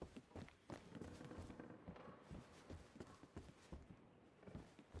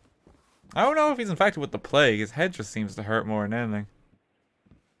 I don't know if he's infected with the plague. His head just seems to hurt more than anything.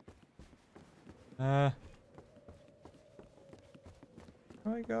 Can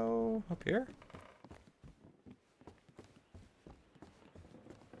I go up here?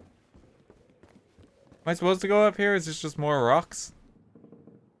 Am I supposed to go up here? Is this just more rocks?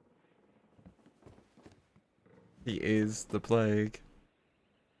 He is the plague.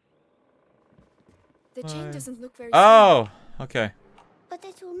 The chain doesn't look very Oh! Okay. But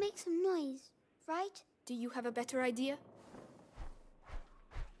it will make some noise, right? Do you have a better idea?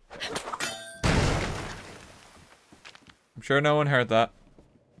 I'm sure no one heard that.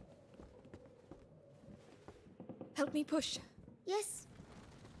 Help me push. Yes.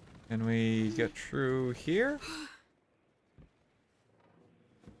 Can we get through here?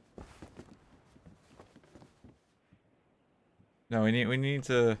 No, we need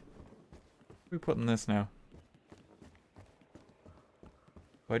to... Where are we putting this now?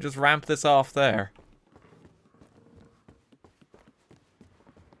 Do I just ramp this off there?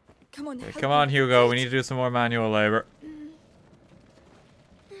 Come on. Okay, come on, Hugo. We need to do some more manual labor.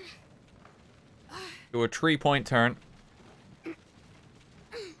 Do a 3-point turn.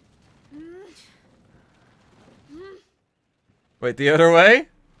 Wait, the other way?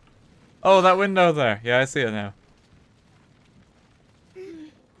 Oh, that window there. Yeah, I see it now.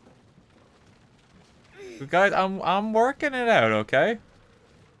 Guys, I'm working it out, okay?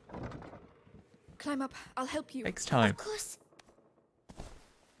 Climb up. I'll help you. Takes time. Of course. There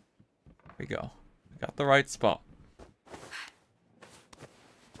we go. We got the right spot.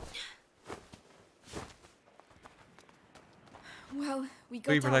 Well, we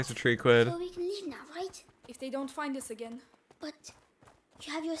got We out. protect the tree quid. So we can leave now, right? If they don't find us again. But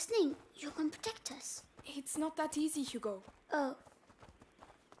you have your sling. You can protect us. It's not that easy, Hugo. Oh.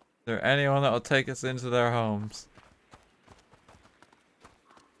 Is there anyone that will take us into their homes?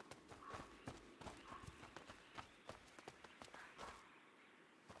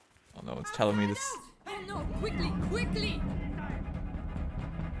 Oh no, it's telling me this. No, quickly, quickly!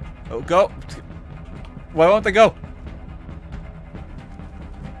 Oh, go! Why won't they go?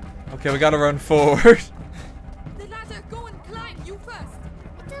 Okay, we gotta run forward. The ladder, go and climb, you first!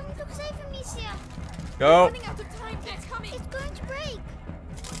 It doesn't look safe, Amicia. Go! We're running out of time, it's coming! It's going to break!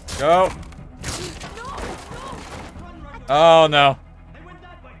 Go! No, no! Oh no.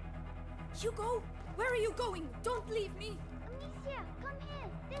 Hugo, where are you going? Don't leave me! Amicia, come here,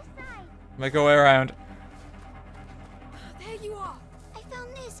 this side. Make our way around. There you are! I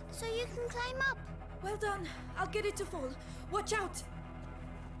found this, so you can climb up. Well done. I'll get it to fall. Watch out!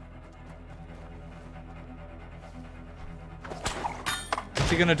 What's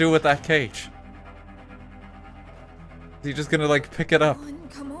he gonna do with that cage? Is he just gonna like pick it up?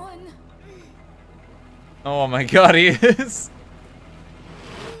 Come on. Oh my god, he is!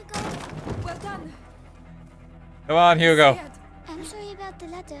 Well done. Come on, Hugo. I'm sorry about the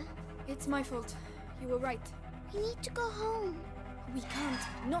ladder. It's my fault. You were right. We need to go home. We can't.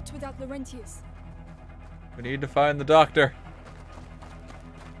 Not without Laurentius. We need to find the doctor.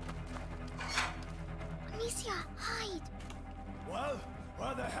 Amicia, hide. Well,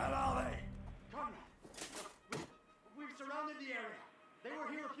 where the hell are they? Come. We've surrounded the area. They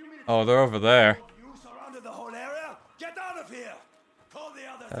were here a few minutes Oh, they're over there. You surrounded the whole area? Get out of here! Call the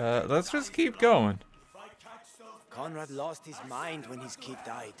others. Let's just keep going. If I catch those Conrad lost his mind when his kid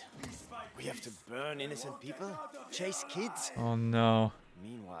died. We have to burn innocent people? Chase kids? Oh no.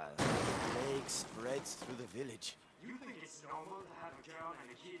 Meanwhile, the plague spreads through the village. You think it's normal to have a girl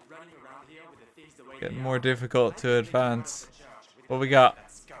and a kid running around here with the things the way Getting they more are? difficult to advance. What we got?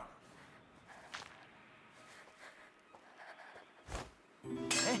 Let's go.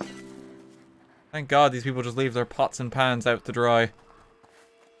 Thank God these people just leave their pots and pans out to dry.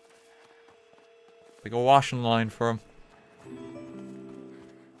 Like a washing line for them.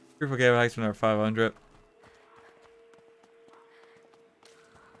 People gave a another 500.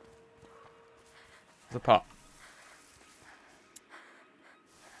 There's a pot.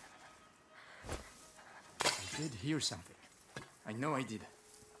 I did hear something. I know I did.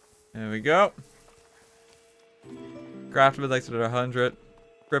 There we go. Grafted thanks to 100.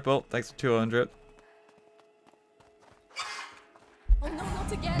 Cripple thanks to 200. Oh no,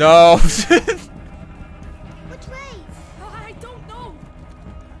 not again! No! Which way? Oh, I don't know.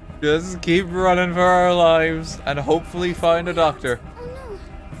 Just keep running for our lives and hopefully find a doctor. Oh no.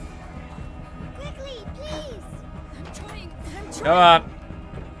 Quickly, please. I'm trying. Come on.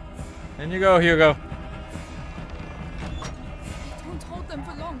 In you go, Hugo. Don't hold them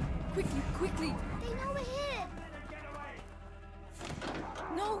for long. Quickly, quickly. They know we're here.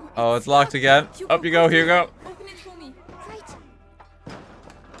 No. Oh, it's locked again. Hugo, Up you go, Hugo. Open it for me. Right. They've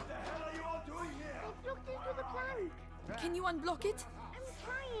looked into the plank. Can you unblock it? I'm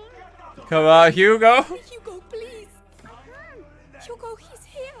trying. Come on, Hugo. Hugo, please. I can't. Hugo, he's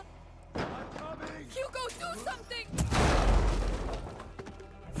here. Hugo, do something.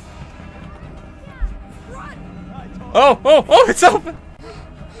 Run. Oh, it's open.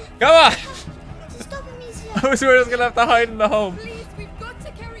 Come on. Stop him, Amicia. I was just gonna have to hide in the home. Please, we've got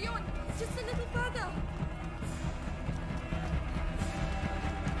to carry on. Just a little further.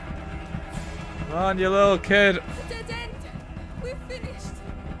 Come on, you little kid. Dead end. We're finished.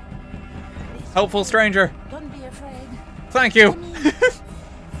 Helpful stranger. Don't be afraid. Thank you.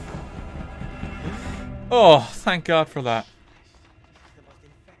 Oh, thank God for that. The most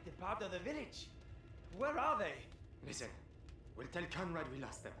infected part of the village. Where are they? Listen, we'll tell Conrad we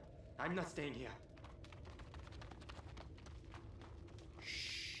lost them. I'm not staying here.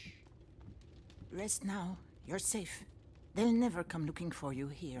 Rest now. You're safe. They'll never come looking for you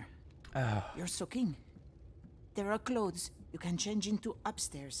here. Oh. You're soaking. There are clothes you can change into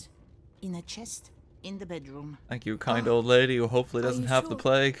upstairs. In a chest in the bedroom. Thank you, kind old lady who hopefully doesn't have the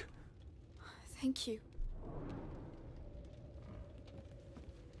plague. Thank you.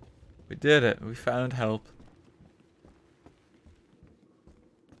 We did it. We found help.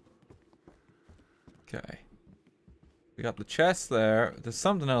 Okay. We got the chest there. There's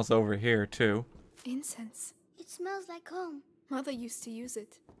something else over here, too. Incense. It smells like home. Mother used to use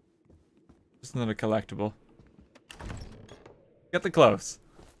it. Just another collectible. Get the clothes.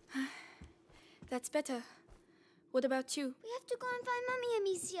 That's better. What about you? We have to go and find Mummy,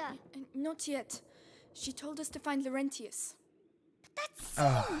 Amicia. Not yet. She told us to find Laurentius. But that's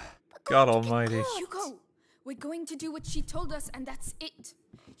Oh, God almighty. Hugo, we're going to do what she told us and that's it.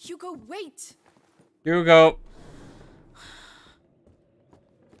 Hugo, wait. Hugo.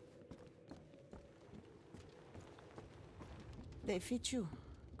 They fit you.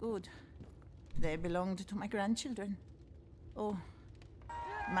 Good. They belonged to my grandchildren. Oh,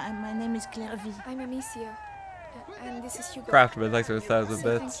 my name is Clairvy. I'm Amicia. And this is Hugo. Craftsman, thanks for 1,000 So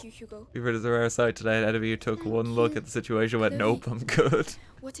bits. thank you, Hugo. We've is a rare sight today. An enemy who took one look at the situation went, nope, I'm good.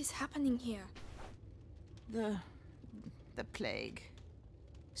 What is happening here? The plague.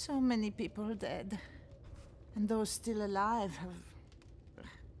 So many people dead. And those still alive have...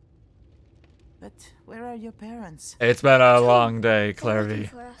 But where are your parents? It's been a long day, They're looking Clairvy.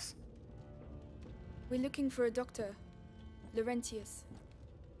 for us. We're looking for a doctor. Laurentius.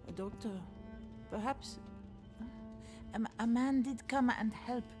 A doctor? Perhaps... A man did come and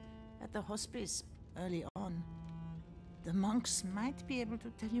help at the hospice early on. The monks might be able to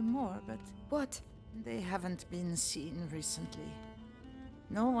tell you more, but... What? They haven't been seen recently.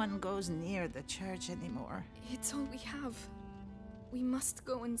 No one goes near the church anymore. It's all we have. We must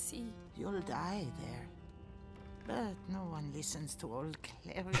go and see. You'll die there. But no one listens to old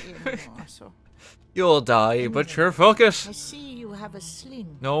Clary anymore, so... You'll die, but sure, fuck it. I see you have a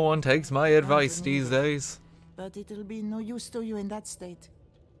sling. No one takes my advice these days. But it'll be no use to you in that state.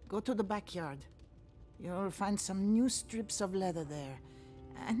 Go to the backyard. You'll find some new strips of leather there.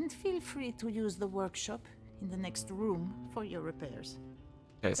 And feel free to use the workshop in the next room for your repairs.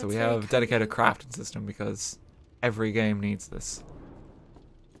 Okay, so we have a dedicated crafting system because every game needs this.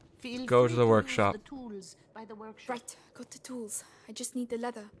 Go to the workshop. The tools by the workshop. Right, got the tools. I just need the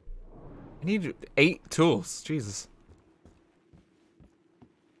leather. I need 8 tools. Jesus.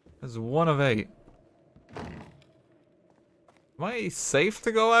 That's 1 of 8. Am I safe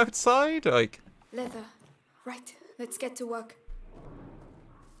to go outside? Like... Leather. Right, let's get to work.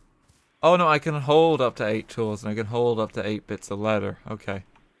 Oh no, I can hold up to 8 tools and I can hold up to 8 bits of leather. Okay.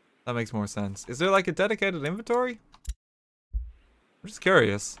 That makes more sense. Is there like a dedicated inventory? I'm just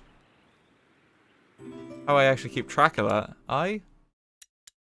curious. How I actually keep track of that.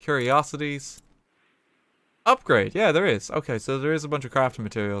 Curiosities. Upgrade. Yeah, there is. Okay, so there is a bunch of crafting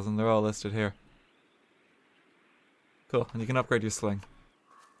materials and they're all listed here. Cool. And you can upgrade your sling.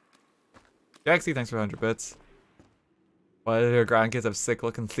 Jaxie, thanks for 100 bits. Why did your grandkids have sick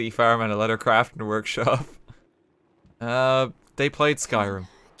looking thief arm and a leather crafting workshop? They played Skyrim.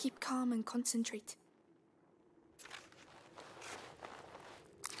 Keep calm and concentrate.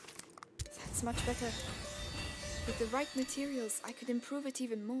 That's much better. With the right materials, I could improve it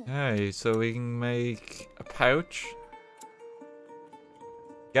even more. Hey, so we can make a pouch.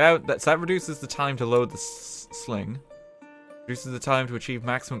 Get out. That reduces the time to load the sling. Reduces the time to achieve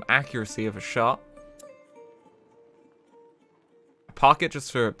maximum accuracy of a shot. A pocket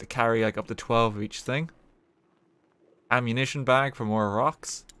just to carry like up to 12 of each thing. Ammunition bag for more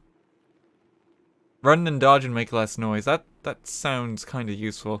rocks. Run and dodge and make less noise. That sounds kind of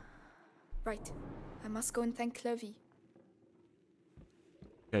useful. Right. I must go and thank Clovey.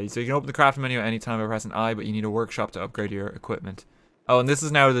 Okay, so you can open the crafting menu at any time by pressing I, but you need a workshop to upgrade your equipment. Oh, and this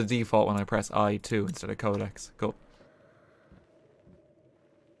is now the default when I press I too instead of codex. Cool.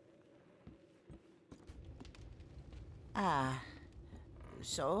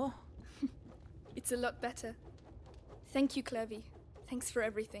 So? It's a lot better. Thank you, Clovey. Thanks for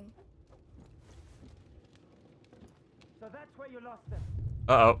everything. So that's where you lost them.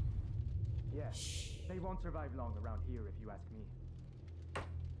 Uh-oh. Yeah, they won't survive long around here if you ask me.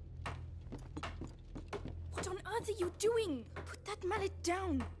 What on earth are you doing? Put that mallet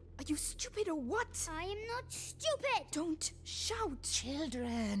down. Are you stupid or what? I am not stupid. Don't shout.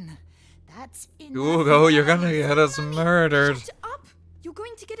 Children, that's enough. Hugo, you're gonna get us murdered. Shut up. You're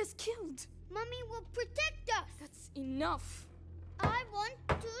going to get us killed. Mommy will protect us. That's enough. I want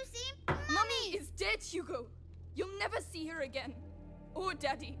to see Mommy. Is dead, Hugo. You'll never see her again. Or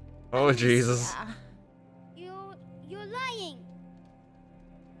Daddy. Oh, Jesus. You're lying.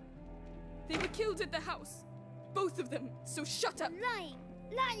 They were killed at the house. Both of them. So shut up.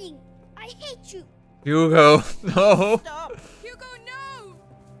 Lying. I hate you. Hugo, no. Stop. Hugo, no.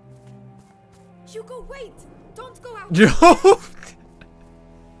 Hugo, wait. Don't go out. No.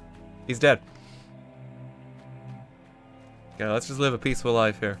 He's dead. Okay, let's just live a peaceful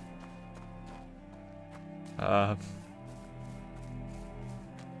life here.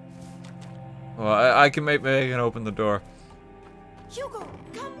 Well, I can make Megan open the door. Hugo,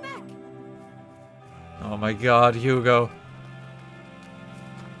 come back. Oh my God, Hugo.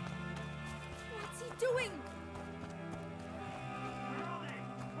 What's he doing?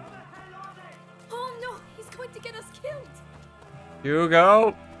 Oh no, he's going to get us killed.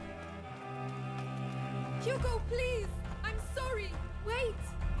 Hugo. Hugo, please. I'm sorry. Wait.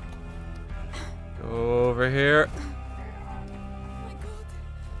 Go over here.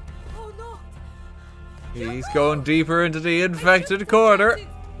 He's going deeper into the infected corner.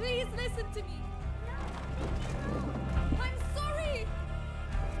 Please listen to me. I'm sorry.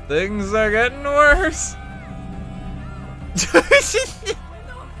 Things are getting worse.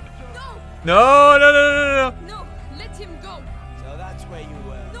 No. No, let him go. So that's where you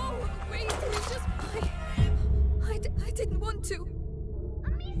were. No, wait. It's just I didn't want to.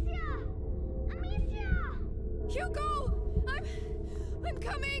 Amicia! Hugo, I'm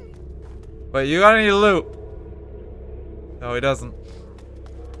coming. Wait, you got any loot? No, he doesn't.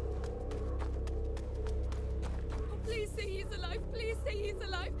 Oh, please say he's alive. Please say he's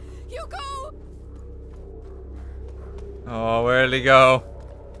alive. Hugo! Oh, where'd he go?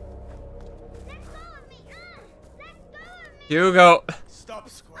 Let go of me. Let go of me. Hugo. Stop,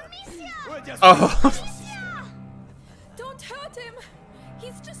 Squad. Amicia! We're just Amicia! Don't hurt him.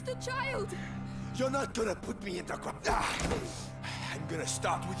 He's just a child. You're not gonna put me in the ground. I'm gonna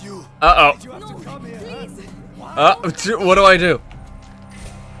start with you. Uh-oh. You have to come here, please. What do I do?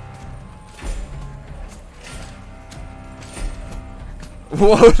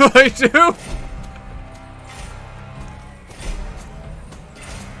 What do I do?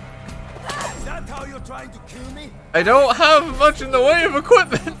 Is that how you're trying to kill me? I don't have much in the way of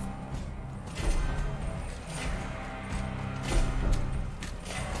equipment.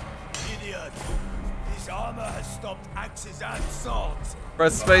 Idiot. This armor has stopped axes and swords.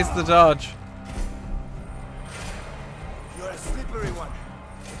 Press space to dodge. You're a slippery one.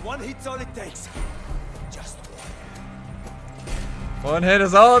 One hit's all it takes. Just One hit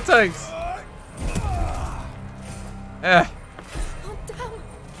is all it takes. Eh. Oh, damn.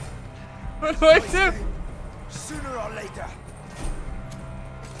 What do I do? sooner or later.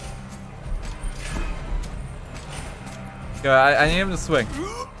 Go, I need him to swing.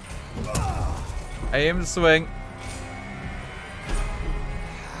 I need him to swing.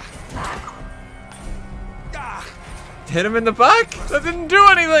 Hit him in the back? That didn't do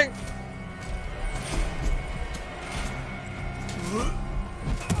anything!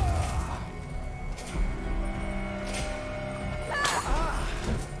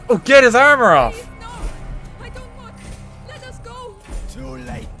 Oh, get his armor off! Please, no! I don't want. Let us go! Too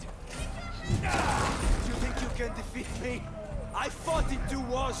late. You think you can defeat me? I fought in 2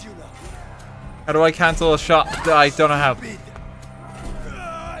 wars, you know. How do I cancel a shot? I don't know how.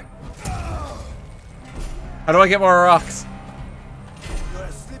 How do I get more rocks? You're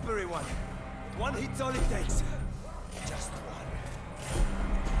a slippery one. One hit's all it takes. Just one.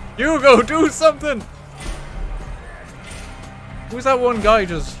 Hugo, do something! Who's that one guy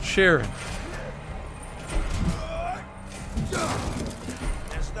just cheering?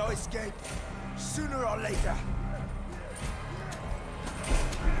 There's no escape. Sooner or later.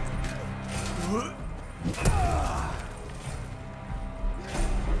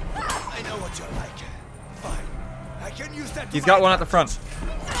 I know what you're like. Fine. I can use that. He's got one at the front.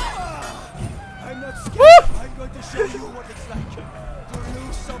 I'm not scared. Woo! I'm going to show you what it's like to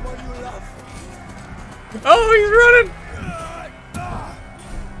lose someone you love. Oh, he's running!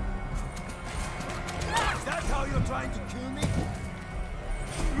 Is that how you're trying to kill me?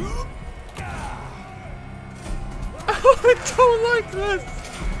 Oh, I don't like this!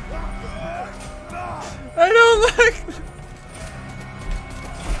 I don't like this!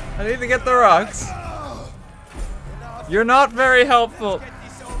 I need to get the rocks. You're not very helpful.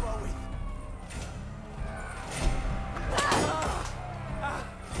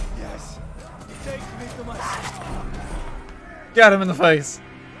 Yes. Take me to my sister. Get him in the face.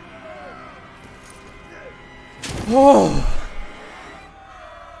 Oh.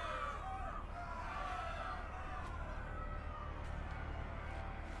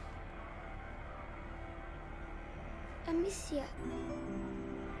 Amicia.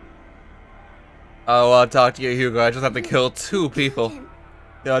 Oh, I'll talk to you, Hugo. I just have to kill 2 people.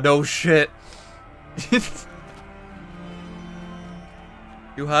 Yeah, no shit.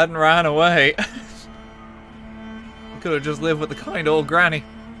 You hadn't ran away. You could have just lived with the kind old granny.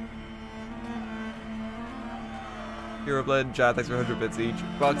 Hero Blade and Jad, thanks for 100 bits each.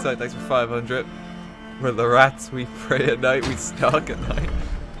 Boxite, thanks for 500. We're the rats, we pray at night, we stalk at night.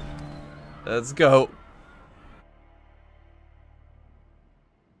 Let's go.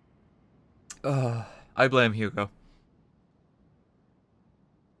 I blame Hugo.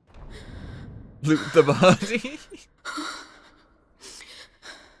 Loot the body.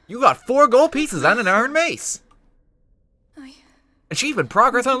 You got 4 gold pieces and an iron mace. Achievement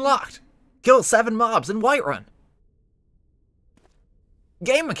progress unlocked. Kill 7 mobs in Whiterun.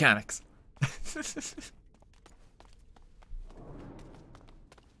 Game mechanics.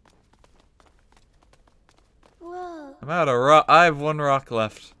 Whoa. I'm out of rock. I have 1 rock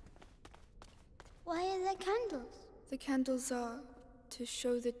left. Why are there candles? The candles are to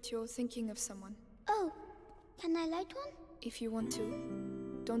show that you're thinking of someone. Oh, can I light one? If you want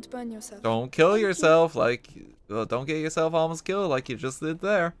to. Don't burn yourself. Don't kill yourself like... Well, don't get yourself almost killed like you just did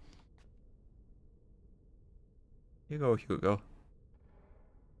there. Hugo.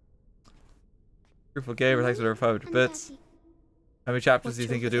 Fruitful Gamer, thanks for the 500 bits. How many chapters do you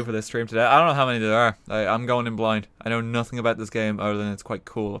think you'll do for this stream today? I don't know how many there are. I'm going in blind. I know nothing about this game other than it's quite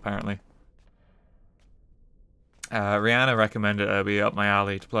cool, apparently. Rihanna recommended it be up my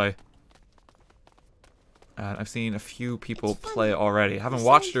alley to play. I've seen a few people play it already. I haven't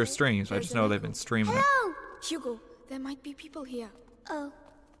watched their streams, I just know they've been streaming it. Hugo, there might be people here. Oh.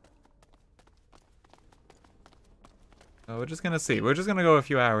 So we're just gonna see. We're just gonna go a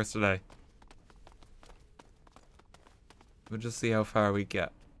few hours today. We'll just see how far we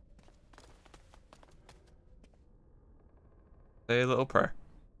get. Say a little prayer.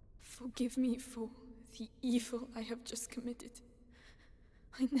 Forgive me for the evil I have just committed.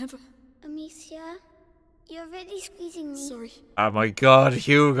 I never... Amicia, you're really squeezing me. Sorry. Oh my god,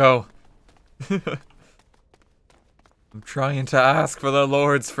 Hugo. I'm trying to ask for the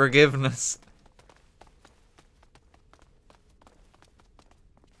Lord's forgiveness.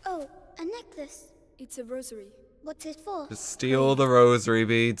 Oh, a necklace. It's a rosary. What's it for? Just steal the rosary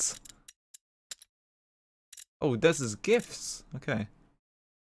beads. Oh, this is gifts. Okay.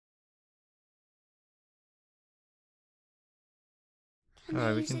 And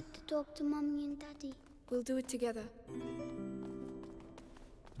Alright, we use can... it to talk to Mommy and Daddy. We'll do it together.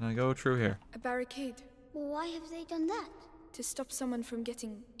 Can I go through here? A barricade. Well, why have they done that? To stop someone from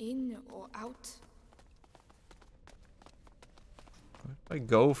getting in or out. Where do I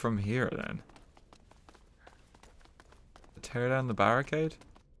go from here then? To tear down the barricade?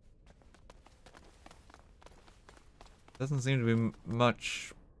 Doesn't seem to be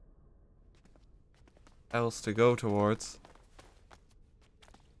much else to go towards.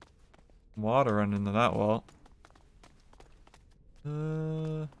 Water running into that wall.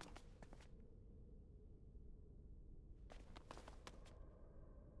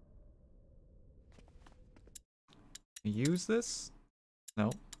 Use this?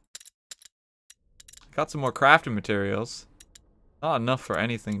 No. Got some more crafting materials. Not enough for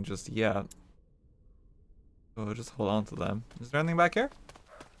anything just yet. So we'll just hold on to them. Is there anything back here?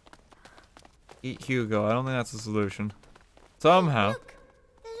 Eat Hugo. I don't think that's the solution. Somehow. Look,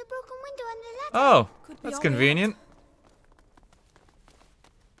 there's a broken window under the ladder. Oh, Could be that's all the way convenient.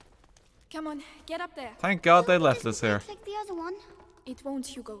 Come on, get up there. Thank God they left us here. Like the other one. It won't,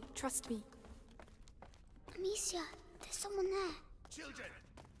 Hugo. Trust me. Amicia, there's someone there. Children,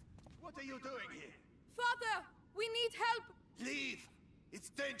 what are you doing here? Father, we need help. Leave. It's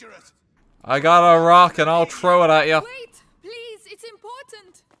dangerous. I got a rock and I'll throw it at you. Wait, please. It's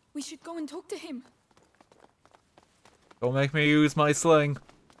important. We should go and talk to him. Don't make me use my sling.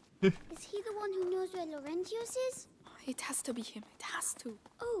 Is he the one who knows where Laurentius is? It has to be him. It has to.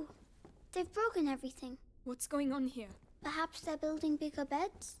 Oh, they've broken everything. What's going on here? Perhaps they're building bigger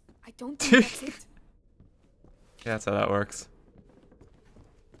beds? I don't think that's it. Yeah, that's how that works.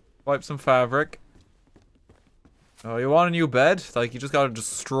 Wipe some fabric. Oh, you want a new bed? Like, you just gotta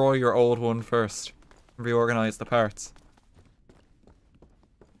destroy your old one first. And reorganize the parts.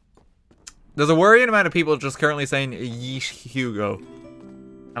 There's a worrying amount of people just currently saying yeesh Hugo.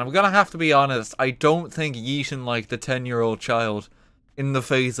 And I'm gonna have to be honest, I don't think yeeting like the 10-year-old child in the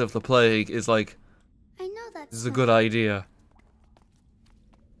face of the plague is like... I know that's is a good idea.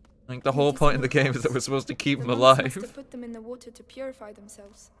 I think the whole point of the game is that we're supposed to keep them alive. Must have put them in the water to purify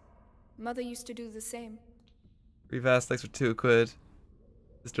themselves. Mother used to do the same. Revast, thanks for £2.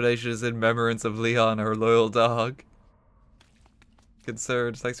 This donation is in remembrance of Leon, our loyal dog.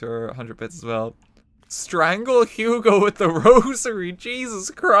 Concerned, thanks for 100 bits as well. Strangle Hugo with the rosary,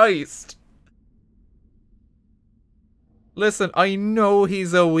 Jesus Christ. Listen, I know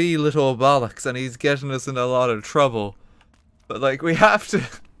he's a wee little bollocks and he's getting us in a lot of trouble. But like, we have to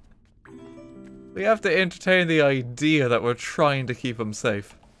entertain the idea that we're trying to keep him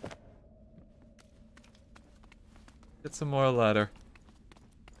safe. Get some more leather.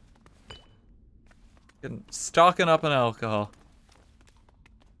 Getting stocking up on alcohol.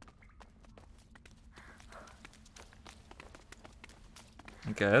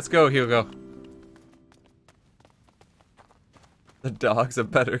 Okay, let's go, Hugo. The dog's a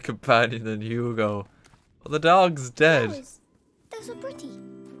better companion than Hugo. Well, the dog's dead. Flowers. They're so pretty.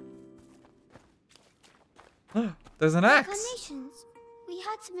 There's an axe. Carnations. We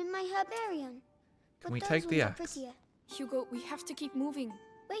had some in my herbarium. Can we take the axe? Prettier. Hugo, we have to keep moving.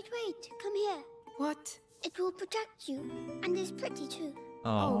 Wait, come here. What? It will protect you, and it's pretty too.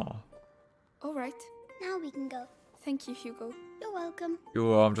 Oh. All right. Now we can go. Thank you, Hugo. You're welcome.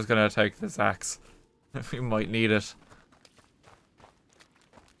 Hugo, I'm just gonna take this axe. We might need it.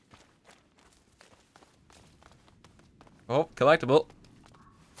 Oh, collectible.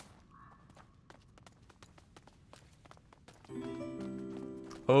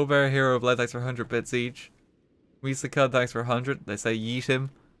 Bear Hero of Light, thanks for 100 bits each. Misakun, thanks for 100. They say yeet him.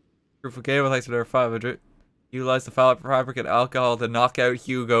 Proof of Gable, thanks for their 500. Utilize the fabric and alcohol to knock out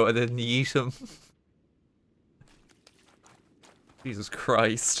Hugo and then yeet him. Jesus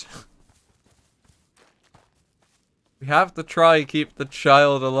Christ. We have to try keep the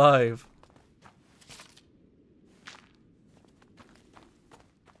child alive.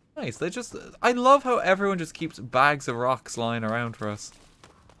 Nice, I love how everyone just keeps bags of rocks lying around for us.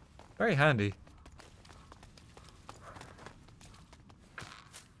 Very handy.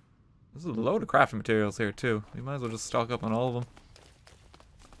 There's a load of crafting materials here too. We might as well just stock up on all of them.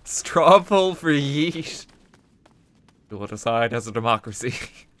 Straw poll for yeet. We'll decide as a democracy.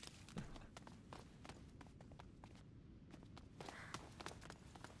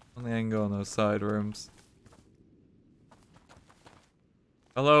 Only I can go in those side rooms.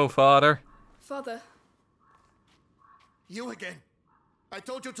 Hello, Father. Father. You again. I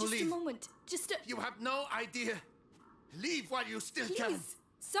told you to leave. Just a moment. You have no idea. Leave while you still can. Please.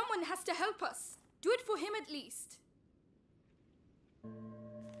 Someone has to help us. Do it for him at least.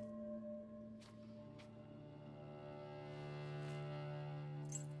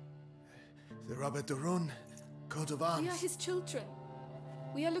 The Robert de Rune, coat of arms. We are his children.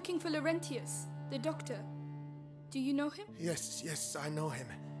 We are looking for Laurentius, the doctor. Do you know him? Yes, yes, I know him.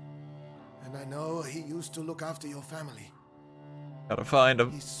 And I know he used to look after your family. Gotta find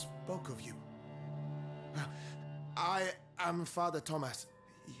him. He spoke of you. I am Father Thomas.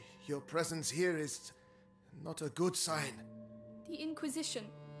 Your presence here is not a good sign. The Inquisition.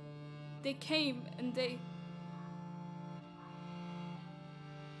 They came and they...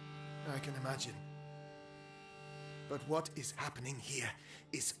 I can imagine. But what is happening here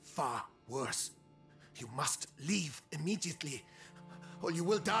is far worse. You must leave immediately, or you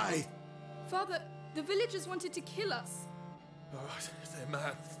will die. Father, the villagers wanted to kill us. Oh, they're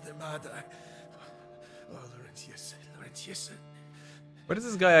mad. They're mad. Oh, Laurentius. Where does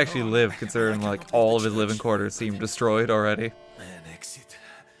this guy actually live, considering like all of his living quarters seem destroyed already? An exit.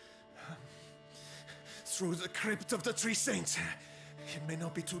 Through the crypt of the Three Saints. It may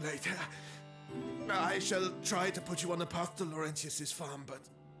not be too late. I shall try to put you on the path to Laurentius's farm, but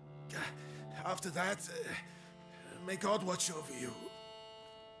after that, may God watch over you.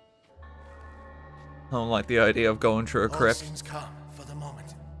 I don't like the idea of going through a crypt. All seems calm for the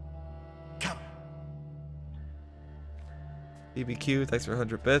moment. Come. BBQ, thanks for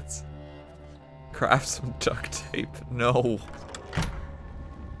 100 bits. Craft some duct tape. No.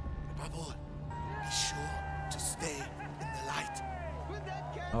 Above all, be sure to stay in the light.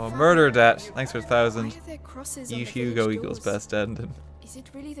 Oh, murder debt. Thanks for 1,000. Why are there crosses on Eat the Hugo village equals doors? best ending. Is it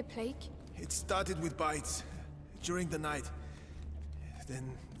really the plague? It started with bites during the night.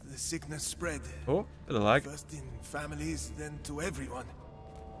 Then the sickness spread. Oh, bit of lag. First in families, then to everyone.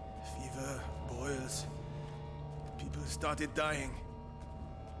 Fever, boils. People started dying.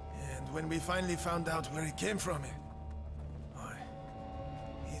 And when we finally found out where it came from,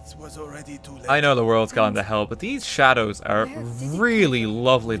 it was already too late. I know the world's gone to hell, but these shadows are really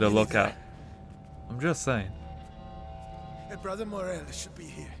lovely to look at. I'm just saying. Brother Morel should be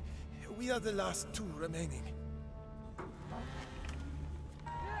here. We are the last two remaining.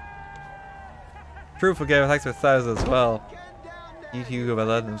 Truthful Gamer, thanks for 1,000 as well. Eat Hugo by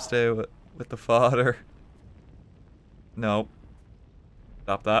letting him stay with the father. No.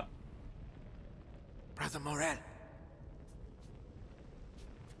 Stop that. Brother Morel.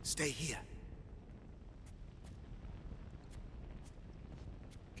 Stay here.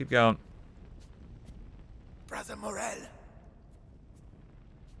 Keep going. Brother Morel.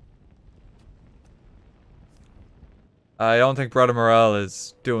 I don't think Brother Morel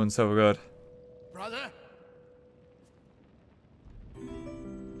is doing so good. Brother?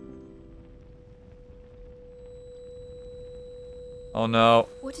 Oh no.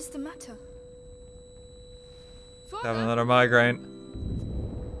 What is the matter? Having another migraine.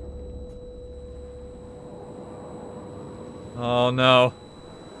 Oh no.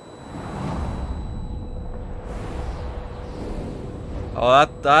 Oh,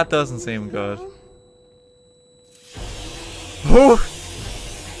 that doesn't seem good. Oh!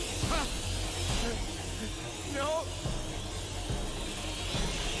 No.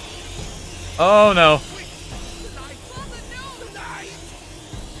 Oh no.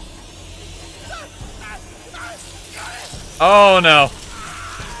 Oh no.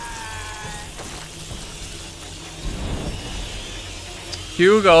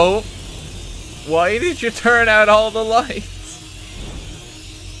 Hugo, why did you turn out all the lights?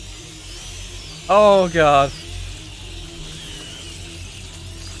 Oh god.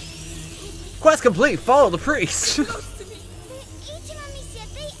 Quest complete, follow the priest. They ate him, Amicia.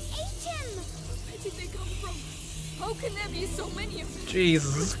 They ate him. Where did they come from? How can there be so many of them?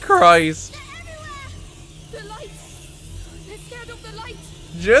 Jesus Christ. The lights. They're scared of the light.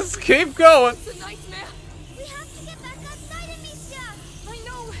 Just keep going. It's a nightmare. We have to get back outside, Amicia. I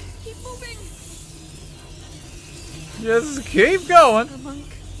know. Keep moving. Just keep going. The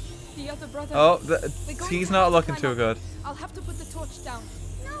monk. The other brother. Oh, he's not looking too good. I'll have to put the torch down.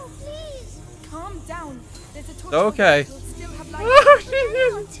 No, please. Calm down. There's a torch. Okay. We'll still have light.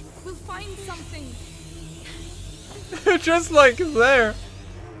 Oh, we'll find something. Just like there.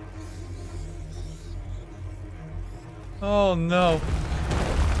 Oh no. I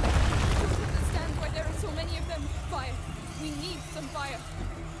don't understand why there are so many of them. Fire. We need some fire.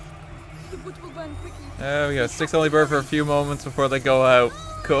 The wood will burn quickly. There we go. Sticks only burn for a few moments before they go out.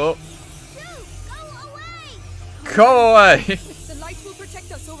 Cool. Go away. The light will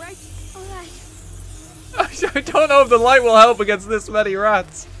protect us, alright? Alright. I don't know if the light will help against this many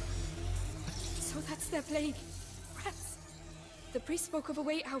rats. So that's their plague. Rats. The priest spoke of a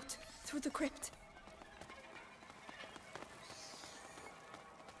way out through the crypt.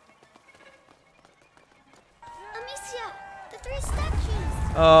 Amicia, the three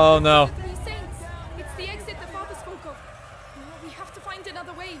statues. Oh no. The three saints.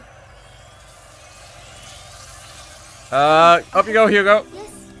 Up you go, Hugo.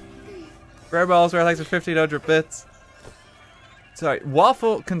 Yes. Rare balls, rare thanks for 1,500 bits. Sorry,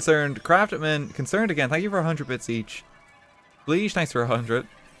 Waffle concerned, Crafted Man concerned again. Thank you for 100 bits each. Bleach, thanks for 100.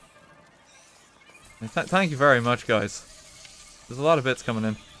 Thank you very much, guys. There's a lot of bits coming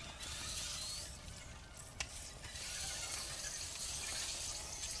in.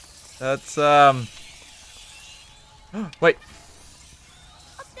 That's wait.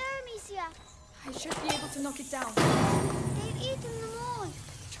 Up there, Amicia. I should be able to knock it down. They've eaten them all.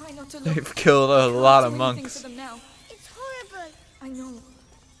 Try not to look. They've killed a lot of For monks. them now. It's horrible. I know.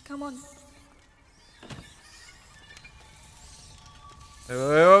 Come on.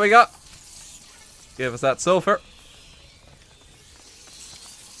 What we got? Give us that sulfur.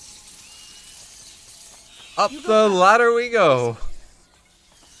 Up the ladder we go.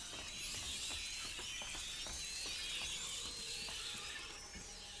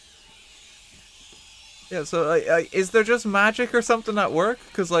 Yeah, so is there just magic or something at work?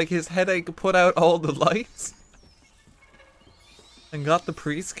 Because like his headache put out all the lights and got the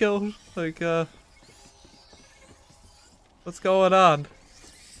priest killed. Like, what's going on?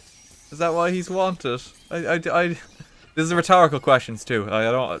 Is that why he's wanted? This is rhetorical questions too. I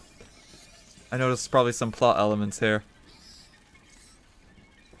know there's probably some plot elements here.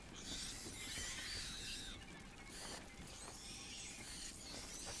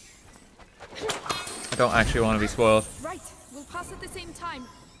 I don't actually want to be spoiled. Right, we'll pass at the same time.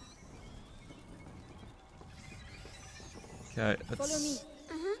 Okay, Follow me.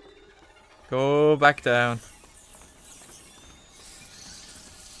 let's go back down.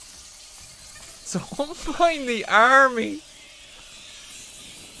 Don't find the army.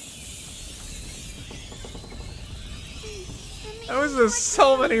 How is there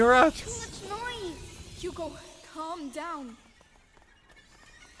so many rats? Too much noise. Hugo, calm down.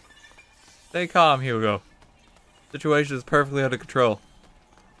 Stay calm, Hugo. Situation is perfectly under control.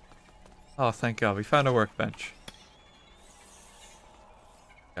 Oh, thank God, we found a workbench.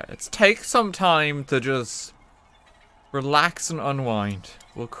 Okay, let's take some time to just relax and unwind.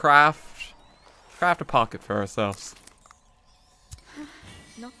 We'll craft a pocket for ourselves.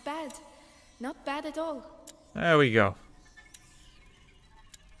 Not bad. Not bad at all. There we go.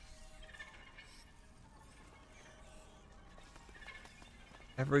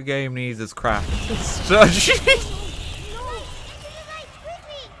 Every game needs its craft. No! Into the light,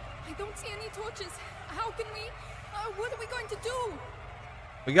 quickly! I don't see any torches. How can we? What are we going to do?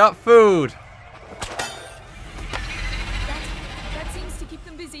 We got food. That seems to keep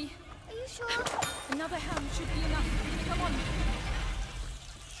them busy. Are you sure? Another ham should be enough. Come on.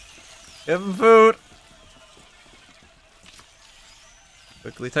 Give them food.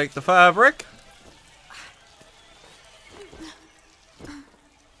 Quickly take the fabric.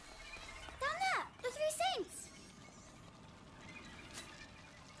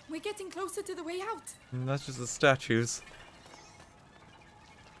 We're getting closer to the way out. That's just the statues.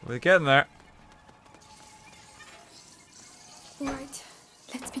 We're getting there. All right,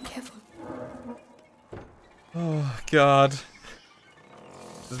 let's be careful. Oh God,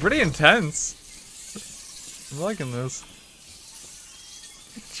 it's pretty intense. I'm liking this.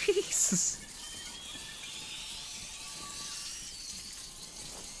 Jesus.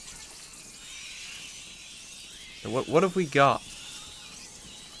 What have we got?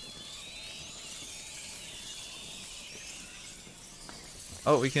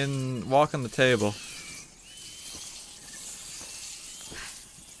 Oh, we can walk on the table.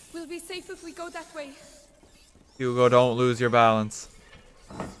 We'll be safe if we go that way. Hugo, don't lose your balance.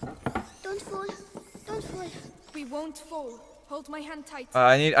 Don't fall. Don't fall. We won't fall. Hold my hand tight.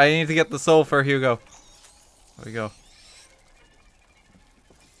 I need to get the sulfur, Hugo. There we go.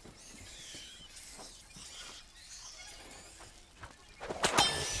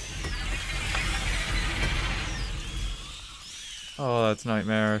 Oh, that's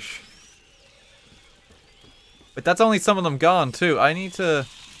nightmarish. But that's only some of them gone, too. I need to...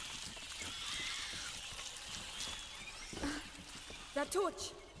 That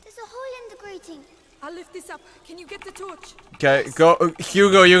torch. There's a hole in the grating. I'll lift this up. Can you get the torch? Okay, go.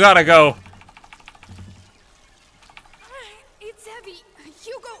 Hugo, you gotta go. It's heavy.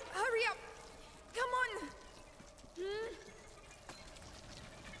 Hugo, hurry up. Come on.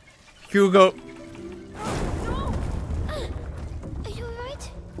 Hugo. Are you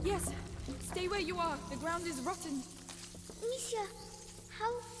alright? Yes. Stay where you are. The ground is rotten. Misha,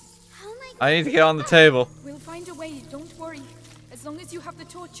 how am I? I need to get on the table. We'll find a way. Don't worry. As long as you have the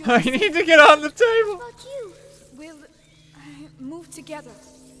torch, I need to get on the table. What about you? We'll move together.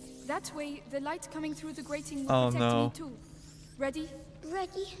 That way, the light coming through the grating will Oh, protect no. me too. Ready?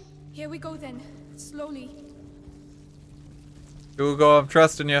 Ready. Here we go then. Slowly. Hugo, I'm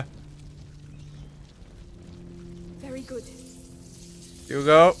trusting you. Very good.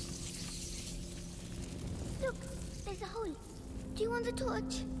 Hugo. Look, there's a hole. Do you want the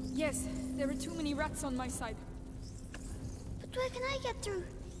torch? Yes, there are too many rats on my side. But where can I get through?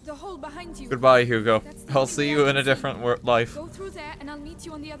 The hole behind you. Goodbye, Hugo. I'll see you in a different life. Go through there and I'll meet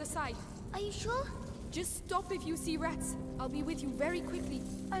you on the other side. Are you sure? Just stop if you see rats. I'll be with you very quickly.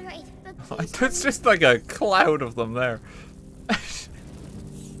 Alright, but please It's just like a cloud of them there.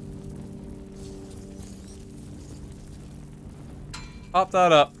 Pop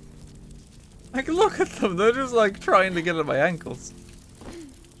that up. Like, look at them. They're just like trying to get at my ankles.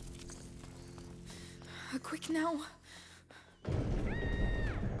 Quick now.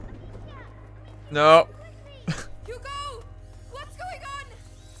 No. Hugo! What's going on?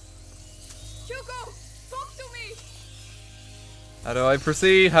 Hugo! Talk to me! How do I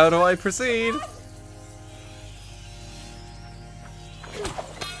proceed? How do I proceed?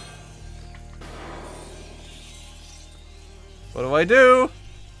 What do I do?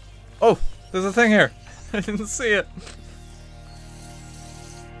 Oh, there's a thing here. I didn't see it.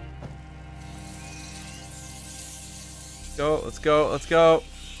 Go, let's go, let's go.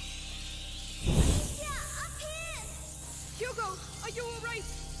 Hugo, are you alright?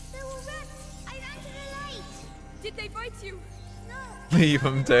 There were rats. I ran to the light. Did they bite you? No. Leave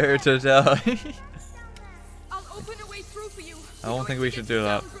him there to die. I'll open a way through for you. I don't think we should do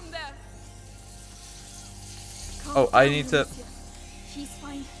that. Calm I down, need to... Alicia. He's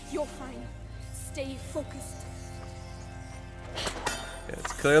fine. You're fine. Stay focused. Okay,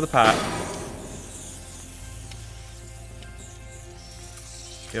 let's clear the path.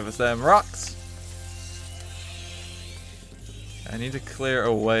 Give us them rocks. I need to clear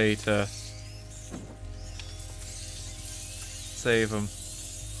a way to save him.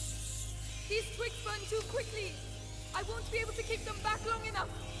 These twigs burn too quickly. I won't be able to keep them back long enough.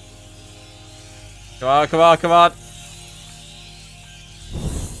 Come on, come on, come on.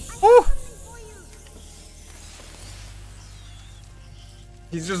 Woo!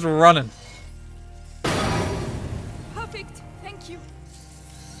 He's just running. Perfect. Thank you.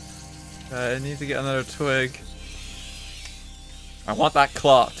 I need to get another twig. I want that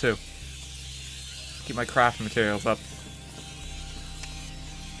claw too. Keep my crafting materials up.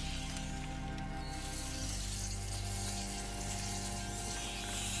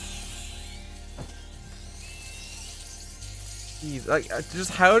 Jeez, like,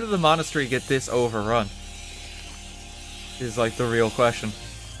 just how did the monastery get this overrun? Is like the real question.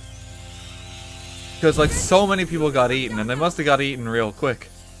 Because like so many people got eaten, and they must have got eaten real quick.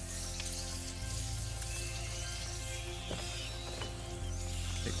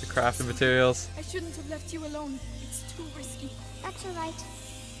 Take the crafting materials. I shouldn't have left you alone. It's too risky. That's alright.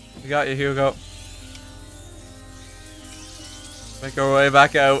 We got you, Hugo. Make our way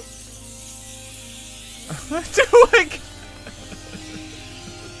back out. Twig!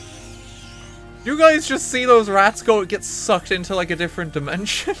 You guys just see those rats get sucked into like a different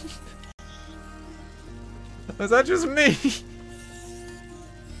dimension? Is that just me?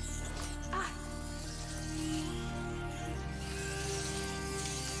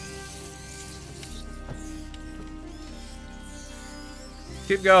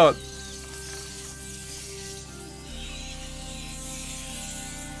 Keep going.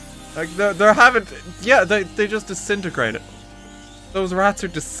 Like they're having, yeah, they just disintegrated. Those rats are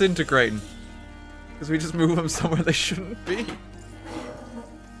disintegrating. Because we just move them somewhere they shouldn't be.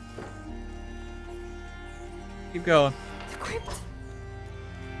 Keep going. The crypt.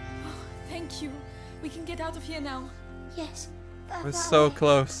 Oh, thank you. We can get out of here now. Yes. We're so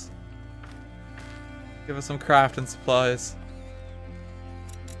close. Give us some crafting supplies.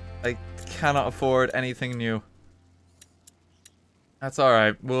 I cannot afford anything new. That's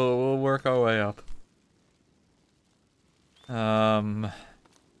alright. We'll work our way up.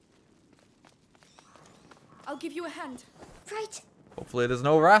 I'll give you a hand. Right. Hopefully there's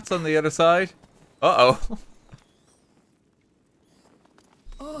no rats on the other side. Uh-oh.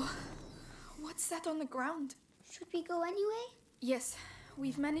 Oh, what's that on the ground? Should we go anyway? Yes,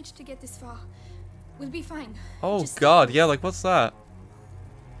 we've managed to get this far. We'll be fine. Oh god, yeah, like what's that?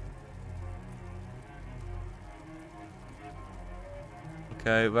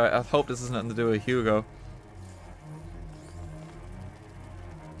 Okay, but I hope this has nothing to do with Hugo.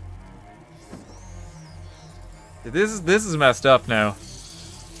 This is messed up now.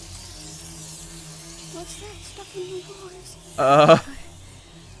 What's that stuff in the walls?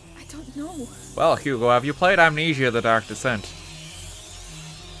 I don't know. Well, Hugo, have you played Amnesia: The Dark Descent?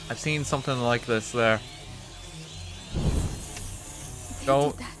 I've seen something like this there.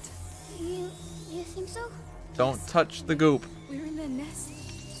 You think so? Don't touch the goop. We're in nest.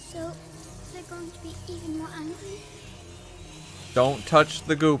 So, they're going to be even more angry? Don't touch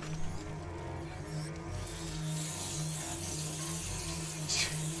the goop.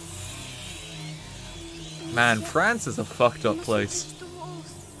 Man, France is a fucked up place.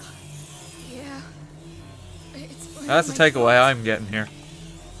 Yeah. That's the takeaway I'm getting here.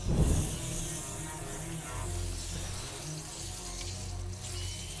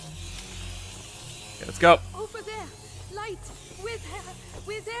 Okay, let's go. Over there. Light.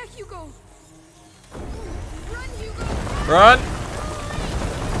 We're there, Hugo. Run, Hugo. Run!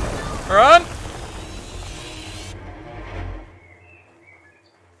 Run!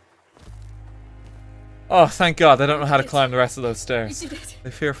 Oh, thank God. They don't know how to climb the rest of those stairs. We did it.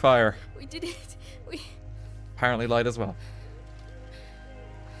 They fear fire. We did it. Apparently light as well.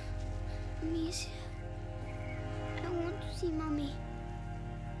 Amicia. I want to see Mommy.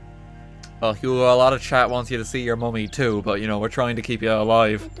 Well, Hugo, a lot of chat wants you to see your mummy too, but you know, we're trying to keep you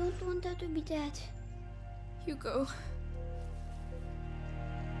alive. I don't want her to be dead. Hugo.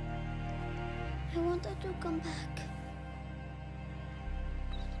 I want her to come back.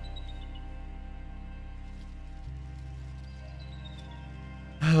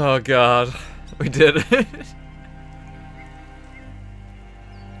 Oh God, we did it.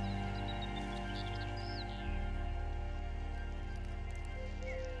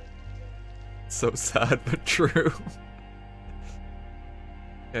 So sad, but true.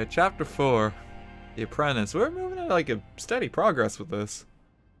 Okay, chapter 4, The Apprentice. We're moving at like a steady progress with this.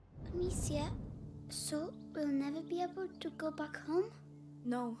 Amicia, so we'll never be able to go back home?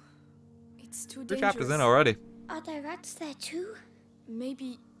 No. It's too 3 dangerous. chapters in already. Are there rats there too?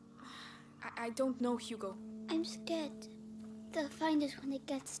 Maybe... I don't know, Hugo. I'm scared. They'll find us when it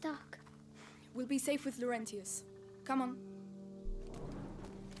gets dark. We'll be safe with Laurentius. Come on.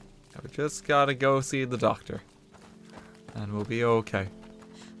 We just gotta go see the doctor. And we'll be okay.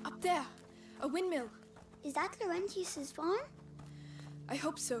 Up there! A windmill! Is that Laurentius's farm? I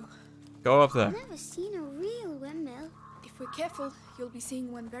hope so. Go up there. I've never seen a real windmill. If we're careful, you'll be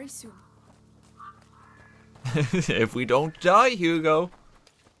seeing one very soon. If we don't die, Hugo,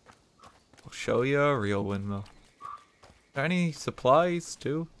 I'll show you a real windmill. Are there any supplies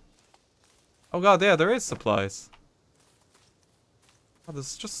too? Oh God, yeah, there is supplies. Oh,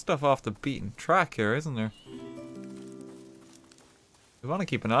 there's just stuff off the beaten track here, isn't there? We want to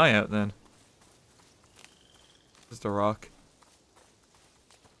keep an eye out then. Just a rock.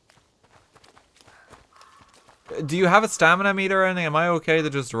 Do you have a stamina meter or anything? Am I okay to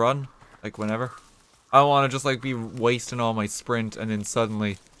just run? Like whenever? I don't want to just like be wasting all my sprint and then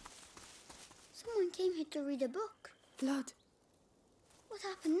suddenly... Someone came here to read a book. Blood. What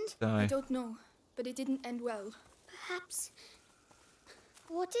happened? Die. I don't know, but it didn't end well. Perhaps...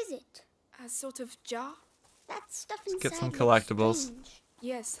 What is it? A sort of jar? That stuff inside. Get some looks collectibles. strange.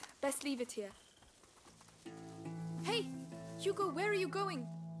 Yes, best leave it here. Hey! Hugo, where are you going?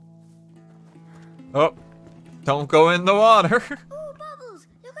 Oh! Don't go in the water! Oh, bubbles!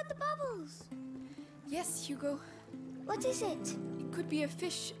 Look at the bubbles! Yes, Hugo. What is it? It could be a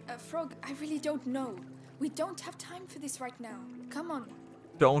fish, a frog, I really don't know. We don't have time for this right now. Come on.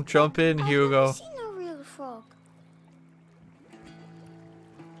 Don't jump in, Hugo. I've never seen a real frog.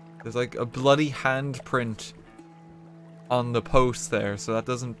 There's like a bloody handprint on the post there, so that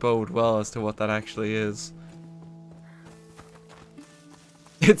doesn't bode well as to what that actually is.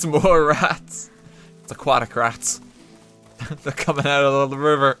 It's more rats. It's aquatic rats. They're coming out of the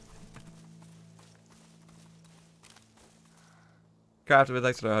river. Crafted with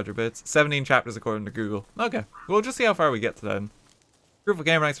extra 100 bits. 17 chapters according to Google. Okay, we'll just see how far we get to then. Proof of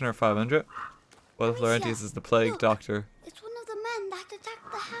game ranks under 500. Well, if Laurentius is the plague doctor. It's one of the men that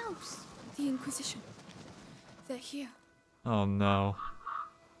attacked the house. The Inquisition. They're here. Oh no.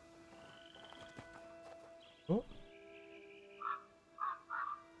 Oh.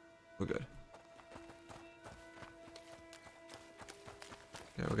 We're good.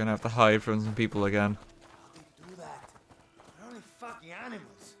 Okay, we're gonna have to hide from some people again. How do you do that? They're only fucking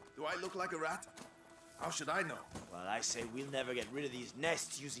animals. Do I look like a rat? How should I know? Well, I say we'll never get rid of these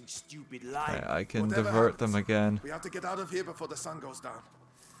nests using stupid lime. Okay, I can Whatever divert happens, them again. We have to get out of here before the sun goes down.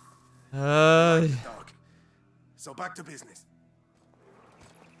 Uh, Dog. So back to business.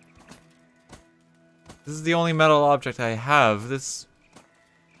 This is the only metal object I have. This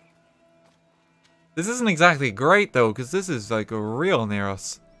isn't exactly great though, because this is like a real near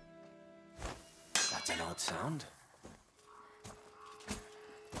us. That's an odd sound.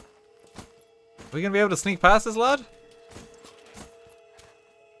 Are we gonna be able to sneak past this lad?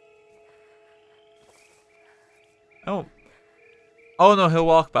 Oh. Oh no, he'll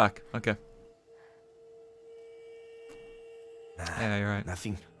walk back. Okay. Yeah, you're right.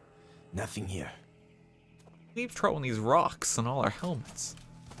 Nothing here. Keep throwing these rocks on all our helmets.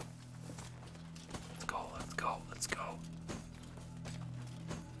 Let's go, let's go, let's go.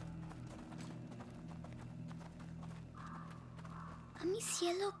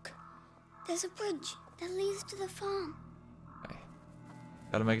 Amicia, look. There's a bridge that leads to the farm. Okay.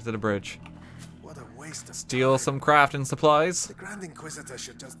 Gotta make it to the bridge. What a waste of Steal some crafting supplies. The Grand Inquisitor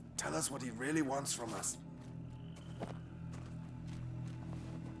should just tell us what he really wants from us.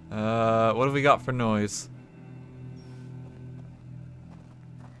 What have we got for noise?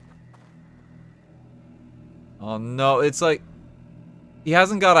 Oh no, it's like he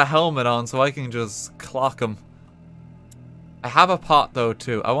hasn't got a helmet on, so I can just clock him. I have a pot though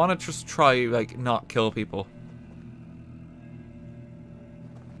too. I want to just try like not kill people.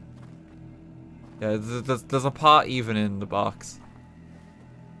 Yeah, there's a pot even in the box.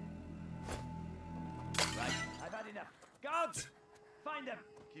 Right, I've had enough. Guards, find them.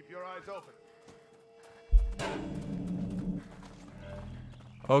 Keep your eyes open.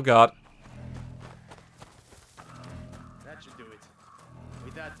 Oh god. That should do it.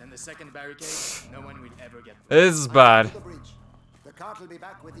 With that and the second barricade, no one will ever get through. This is bad. The bridge. The cart will be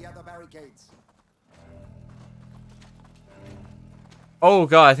back with the other barricades. Oh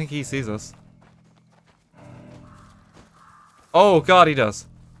god, I think he sees us. Oh god, he does.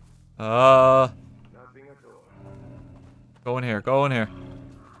 Go in here, go in here.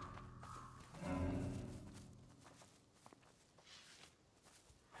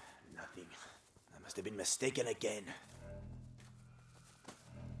 Nothing. I must have been mistaken again.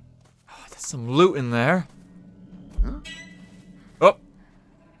 Oh, there's some loot in there. Huh? Oh.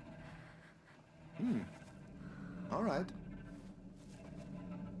 All right.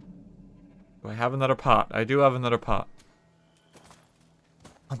 Do I have another pot? I do have another pot.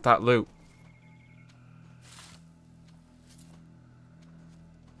 Want that loot.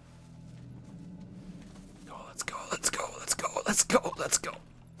 Go, let's go, let's go, let's go, let's go, let's go.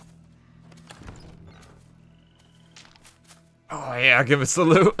 Oh yeah, give us the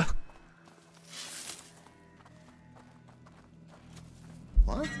loot.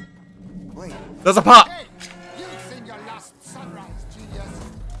 What? Wait. There's a pot! Hey, you've seen your last sunrise,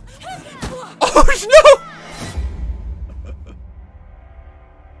 genius. Oh no!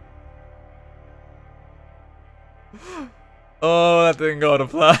 Oh, that didn't go to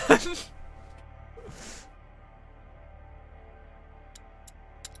plan.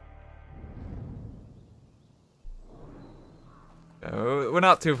 We're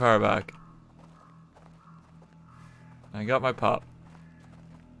not too far back. I got my pop.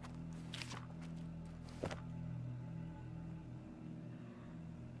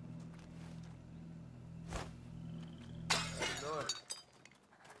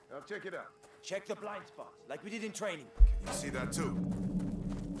 I'll check it out. Check the blind spots, like we did in training. You see that too?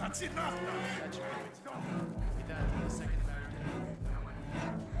 That's enough now. That should do it. With that and the second barricade,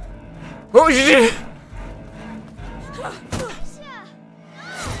 Oh shit!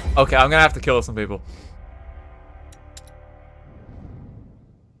 Okay, I'm gonna have to kill some people.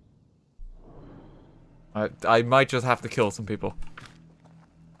 I might just have to kill some people.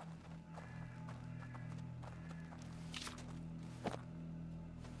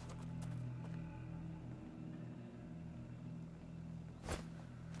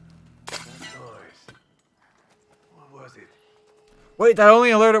 Wait, that only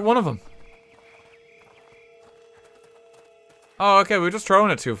alerted one of them. Oh, okay, we were just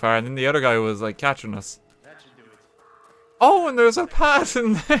throwing it too far, and then the other guy was like catching us. that should do it. Oh, and there's a path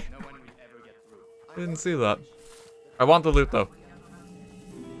in there. No one will ever get through. Didn't see that. I want the loot though.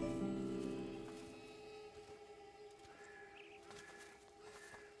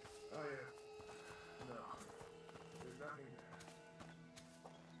 Oh yeah. No. There's nothing there.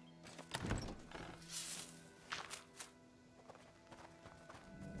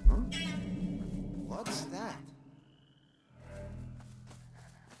 What's that?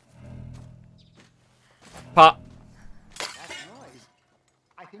 Pot. That noise.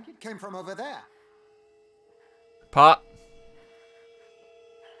 I think it came from over there. Pot.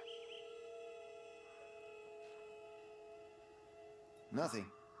 Nothing.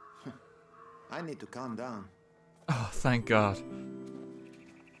 I need to calm down. Oh, thank God.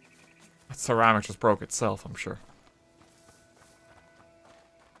 That ceramic just broke itself, I'm sure.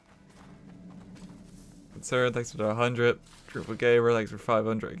 Concern, thanks for the 100. Triple Gamer, thanks for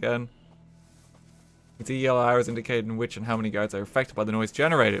 500 again. You can see yellow arrows indicating which and how many guards are affected by the noise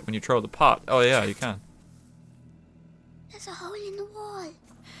generated when you throw the pot. Oh yeah, you can. There's a hole in the wall.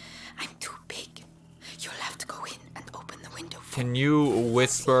 I'm too big. You'll have to go in and open the window for Can you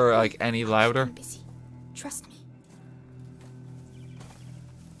whisper like any louder? I'm busy. Trust me.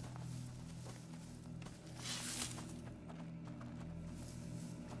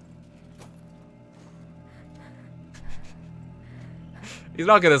 He's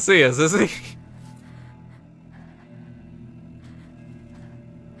not gonna see us, is he?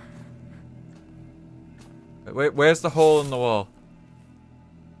 Wait, where's the hole in the wall?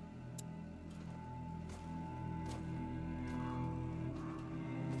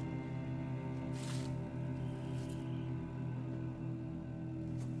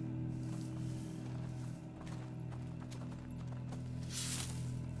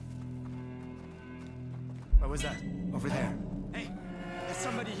 What was that? Over there. Hey, there's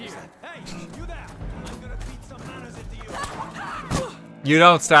somebody here. Hey, you there! I'm gonna beat some manners into you. You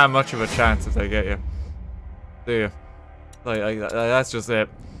don't stand much of a chance if they get you. Do you? Like that's just it.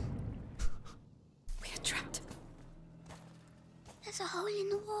 We're trapped. There's a hole in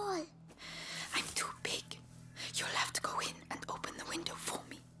the wall. I'm too big. You'll have to go in and open the window for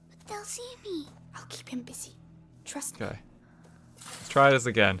me. But they'll see me. I'll keep him busy. Trust me. Okay. Let's try this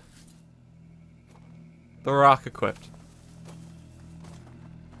again. The rock equipped.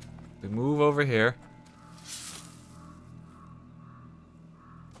 We move over here.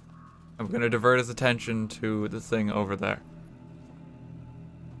 I'm gonna divert his attention to the thing over there.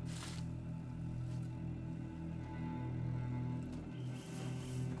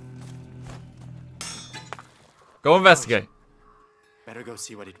 Go investigate. Better go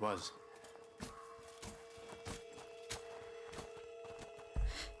see what it was.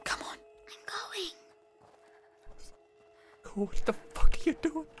 Come on. I'm going. What the fuck are you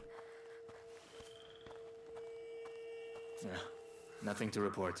doing? Yeah, nothing to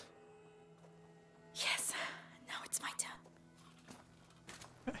report. Yes, now it's my turn.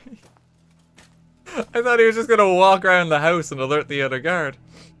 I thought he was just gonna walk around the house and alert the other guard.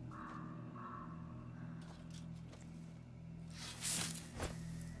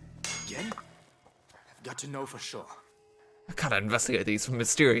 Again? I've got to know for sure. I gotta investigate these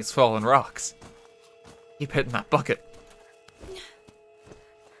mysterious fallen rocks. Keep hitting that bucket.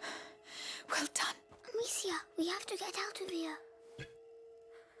 Well done. Amicia, we have to get out of here.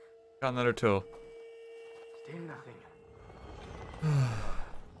 Got another tool. Still nothing.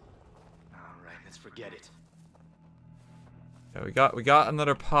 Alright, let's forget it. Yeah, we got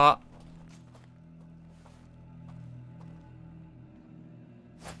another pot.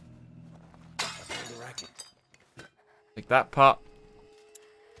 Take that pot.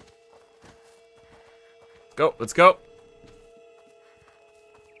 Go, let's go.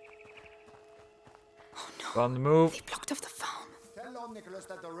 Oh no. We're on the move. They blocked off the farm. Tell Lord Nicholas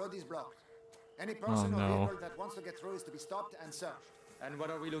that the road is blocked. Any person or vehicle that wants to get through is to be stopped and searched. And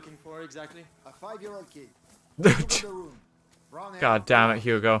what are we looking for exactly? A 5-year-old kid. Open the room. God damn it,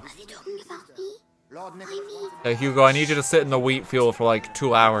 Hugo. Are they talking about me? Lord Nicholas. Hey, Hugo, I need you to sit in the wheat field for like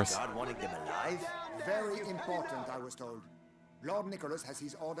 2 hours. God wanting them alive? Very important, I was told. Lord Nicholas has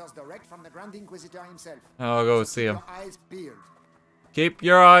his orders direct from the Grand Inquisitor himself. I'll go see him. Keep your eyes peeled. Keep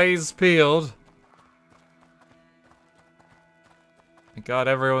your eyes peeled. Thank God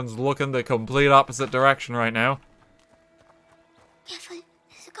everyone's looking the complete opposite direction right now. Careful,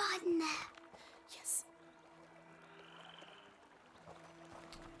 there's a garden there. Yes.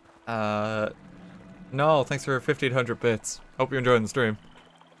 No, thanks for 1,500 bits. Hope you're enjoying the stream.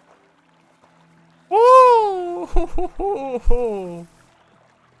 Woo!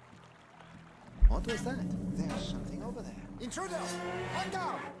 What was that? There's something over there. Intruder! Hang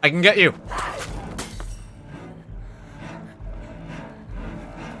down! I can get you.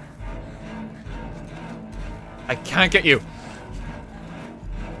 I can't get you.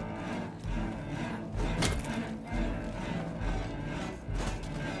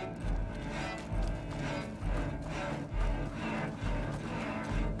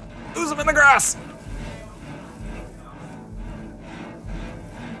 Lose him in the grass.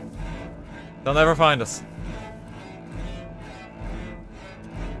 They'll never find us.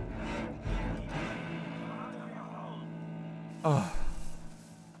 Oh.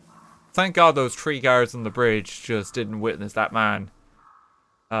 Thank God those tree guards on the bridge just didn't witness that man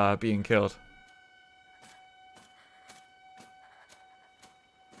being killed.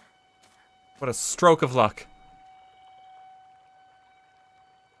 What a stroke of luck.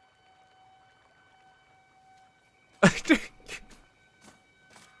 I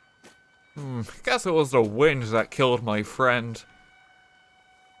guess it was the wind that killed my friend.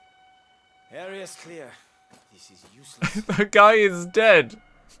 Area's clear. This is useless. The guy is dead.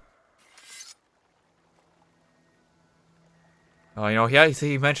 Oh, you know,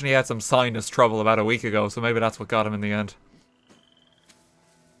 he mentioned he had some sinus trouble about a week ago, so maybe that's what got him in the end.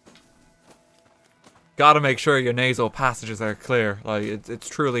 Gotta make sure your nasal passages are clear. Like, it's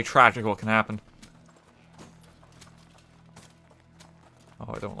truly tragic what can happen.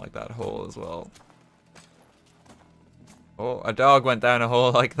 Oh, I don't like that hole as well. Oh, a dog went down a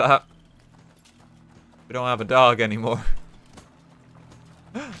hole like that. We don't have a dog anymore.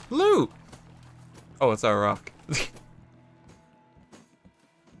 Loot! Oh, it's our rock.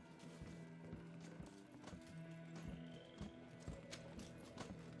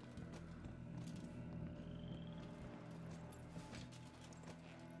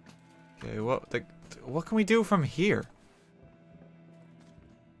 Okay, what can we do from here?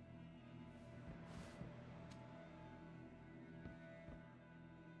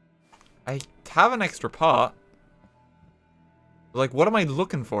 I have an extra pot. Like, what am I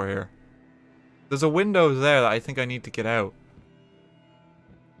looking for here? There's a window there that I think I need to get out.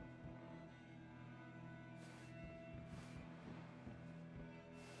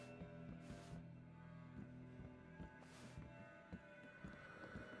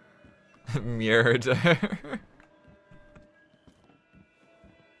 Murder.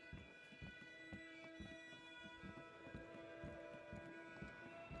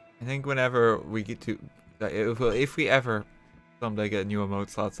 I think whenever we get to, if we ever someday get new emote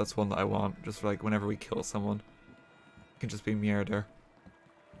slots, that's one that I want. Just like whenever we kill someone, it can just be murder.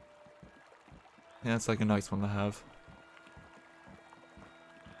 Yeah, it's like a nice one to have.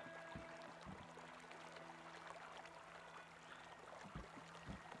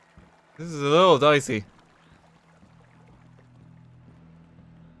 This is a little dicey.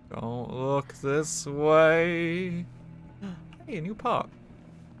 Don't look this way. Hey, a new pot.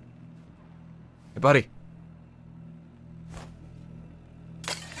 Hey, buddy.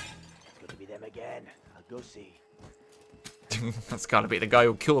 It's gonna be them again. I'll go see. That's gotta be the guy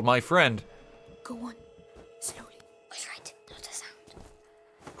who killed my friend. Go on. Slowly. Wait, right. Not a sound.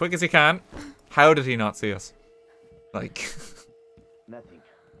 Quick as he can. How did he not see us? Like... Nothing.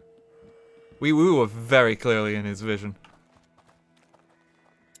 We were very clearly in his vision.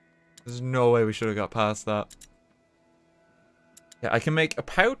 There's no way we should have got past that. Yeah, I can make a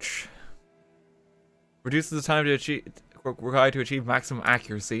pouch. Reduces the time to achieve required to achieve maximum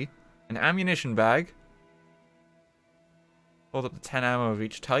accuracy. An ammunition bag. Hold up to 10 ammo of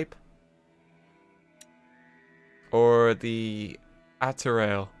each type. Or the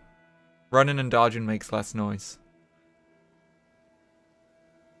Atarail. Running and dodging makes less noise.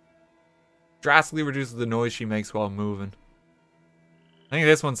 Drastically reduces the noise she makes while moving. I think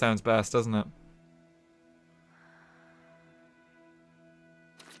this one sounds best, doesn't it?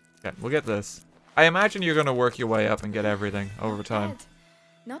 Okay, we'll get this. I imagine you're gonna work your way up and get everything over time.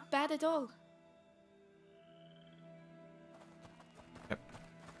 Not bad at all. Yep.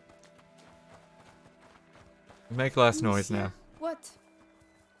 Make less noise now. What?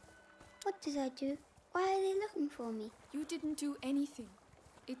 What did I do? Why are they looking for me? You didn't do anything.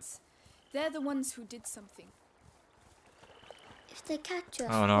 They're the ones who did something. If they catch us...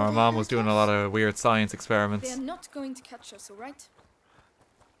 Oh no, our mom was doing a lot of weird science experiments. They're not going to catch us, alright?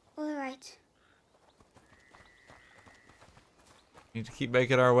 Alright. Need to keep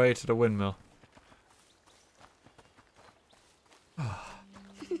making our way to the windmill.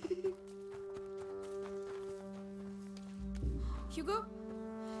 Hugo?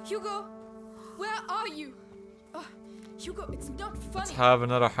 Hugo? Where are you? Oh, Hugo, it's not funny. Let's have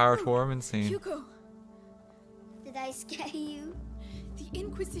another heartwarming scene. Hugo. Did I scare you? The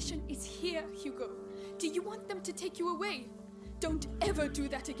Inquisition is here, Hugo. Do you want them to take you away? Don't ever do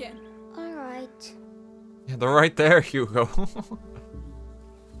that again. Alright. Yeah, they're right there, Hugo.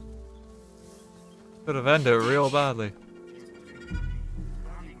 Could have ended real badly.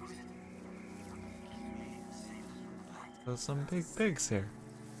 There's some big pigs here.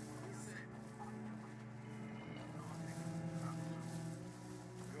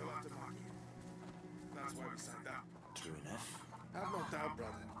 True enough. Have no doubt,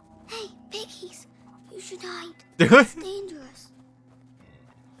 brother. Hey, piggies! You should hide. It's It's dangerous.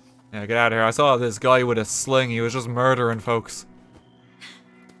 Yeah, get out of here. I saw this guy with a sling. He was just murdering folks.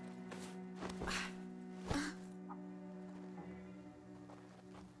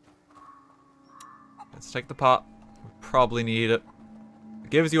 Let's take the pot. We probably need it. It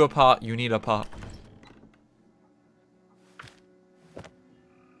gives you a pot. You need a pot.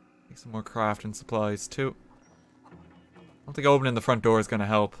 Take some more crafting supplies too. I don't think opening the front door is going to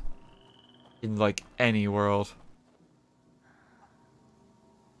help. In like any world.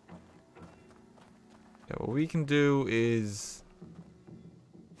 Yeah, what we can do is...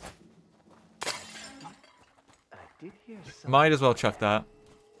 Might as well chuck that.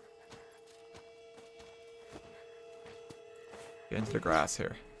 Get into the grass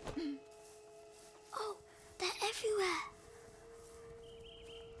here. Oh, they're everywhere.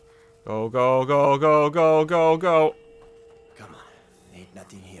 Go, go, go, go, go, go, go. Come on, ain't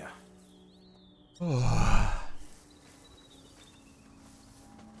nothing here.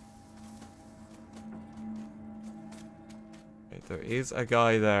 There is a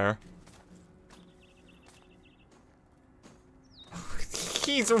guy there.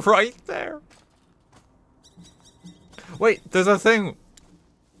 He's right there. Wait, there's a thing.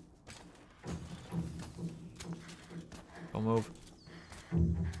 Don't move.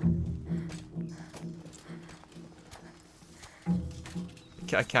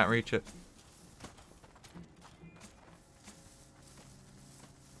 I can't reach it.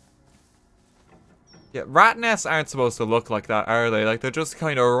 Yeah, rat nests aren't supposed to look like that, are they? Like, they're just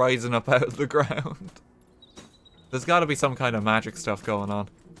kind of rising up out of the ground. There's got to be some kind of magic stuff going on.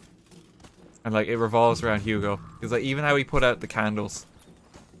 And, like, it revolves around Hugo. Because, like, even how he put out the candles.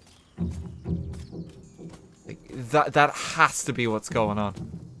 Like, that has to be what's going on.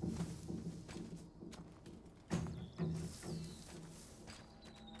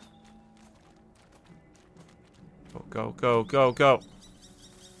 Go, go, go, go.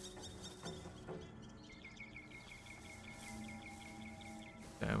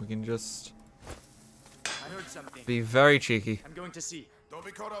 Yeah, we can just I heard something. be very cheeky. I'm going to see. Don't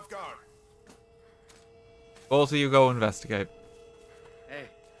be caught off guard. Both of you go investigate. Hey,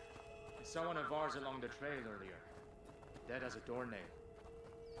 I saw one of ours along the trail earlier. Dead as a doornail.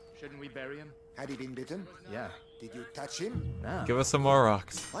 Shouldn't we bury him? Had he been bitten? Yeah. Did you touch him? No. Give us some more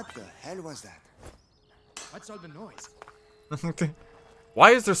rocks. What the hell was that? What's all the noise?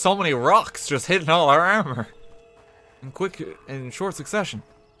 Why is there so many rocks just hitting all our armor? In short succession.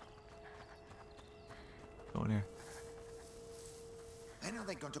 Go in here. When are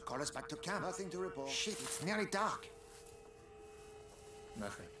they going to call us back to camp? Nothing to report. Shit, it's nearly dark.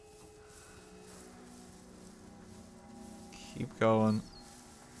 Nothing. Keep going.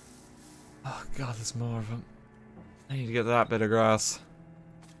 Oh god, there's more of them. I need to get that bit of grass.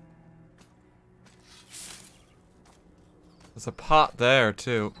 There's a pot there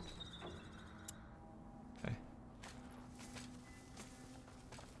too. Okay.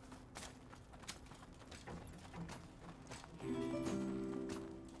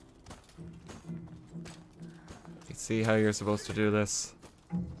 You see how you're supposed to do this.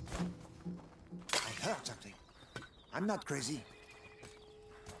 I heard something. I'm not crazy.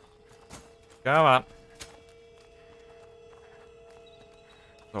 Come on.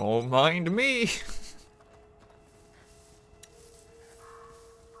 Don't mind me.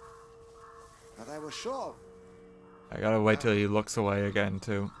 But I was sure. I gotta wait till he looks away again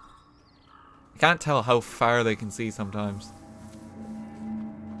too. I can't tell how far they can see sometimes.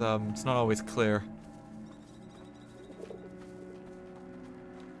 It's not always clear.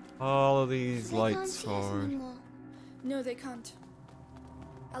 All of these lights for... No, they can't.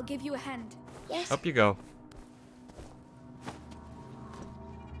 I'll give you a hand. Yes. Up you go.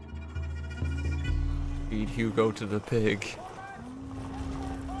 Feed Hugo to the pig.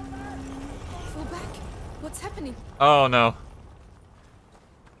 Fall back. What's happening? Oh no.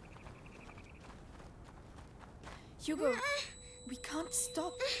 Hugo, we can't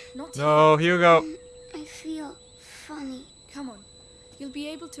stop. Not No, here. Hugo. I feel funny. Come on. You'll be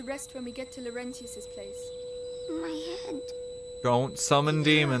able to rest when we get to Laurentius's place. My head. Don't summon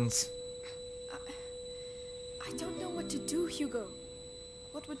demons. I don't know what to do, Hugo.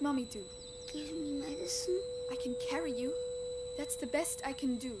 What would Mommy do? Give me medicine. I can carry you. That's the best I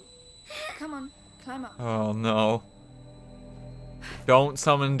can do. Come on, climb up. Oh no. Don't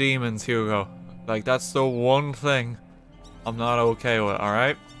summon demons, Hugo. Like, that's the one thing I'm not okay with,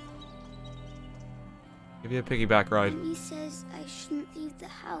 alright? Give you a piggyback ride. Mommy says I shouldn't leave the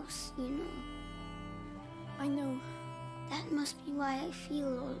house, you know. I know. That must be why I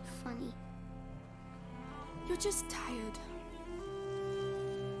feel all funny. You're just tired.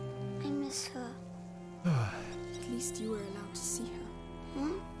 I miss her. At least you were allowed to see her.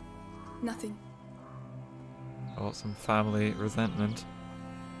 Huh? Nothing. Oh, some family resentment.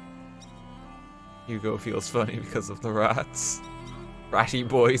 Hugo feels funny because of the rats. Ratty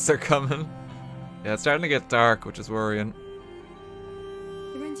boys are coming. Yeah, it's starting to get dark, which is worrying.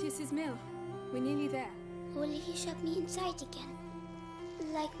 Laurentius's mill. We're nearly there. Will he shut me inside again?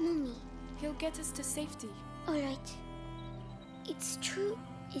 Like Mommy? He'll get us to safety. Alright. It's true.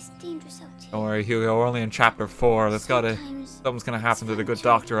 It's dangerous out here. Don't worry, Hugo, we're only in chapter 4. There's gotta... Something's gonna happen to the good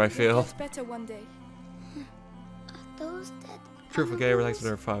doctor, I feel. We'll get better one day. Are those dead? Truthful Gamer, thanks for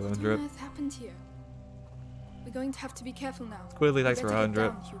their What 500. on earth happened here? We're going to have to be careful now. Squiddly, thanks for Better get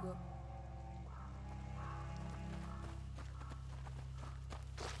 100. down, Hugo.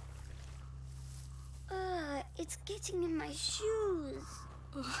 It's getting in my shoes.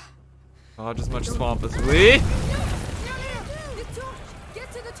 Dodge as much swamp as we... The torch!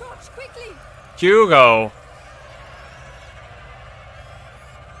 Get to the torch, quickly! Hugo!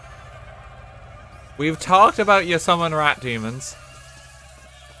 We've talked about you summon rat demons.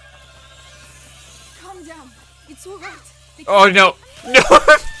 Calm down. It's all right. Oh no!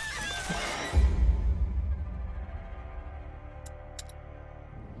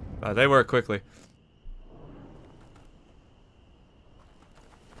 No! They work quickly.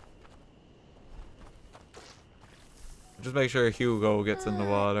 Just make sure Hugo gets in the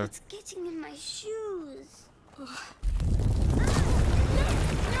water. It's getting in my shoes.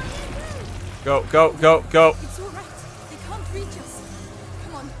 Go, go, go, go! It's all right. They can't reach us.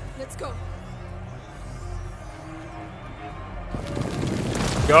 Come on, let's go.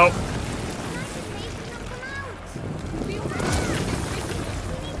 Go!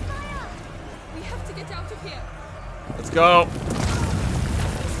 We have to get out of here. Let's go!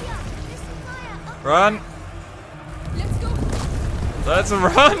 Run! Let's go. Let's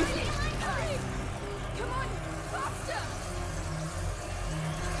run! Come on, faster.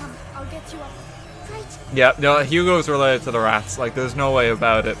 Come, I'll get you up. Right. Yeah, no, Hugo's related to the rats. Like, there's no way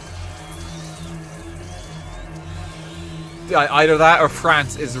about it. Either that or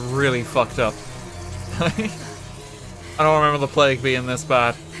France is really fucked up. I don't remember the plague being this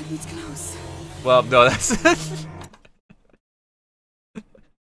bad. That means close. Well, no, that's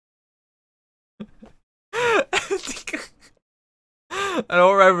I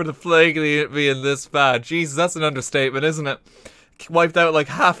don't remember the plague being this bad. Jesus, that's an understatement, isn't it? Wiped out like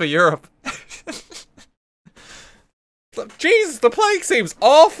half of Europe. Jesus, the plague seems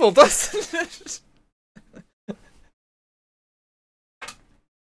awful, doesn't it?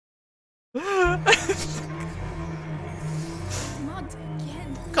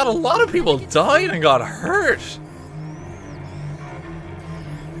 God, a lot of people died and got hurt.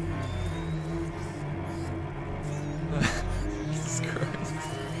 Jesus Christ.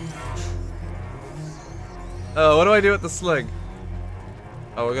 Oh, what do I do with the sling?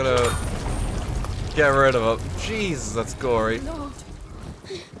 Oh, we're gonna get rid of him. Jesus, that's gory. Lord. Are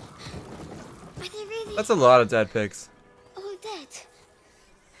they really That's a lot of dead pigs. all dead?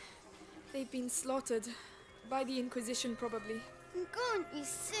 They've been slaughtered. By the Inquisition, probably. I'm going to be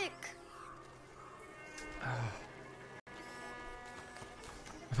sick. I'm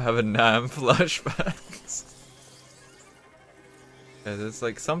having Nam flashbacks. Okay, there's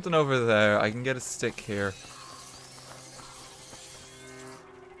like something over there. I can get a stick here.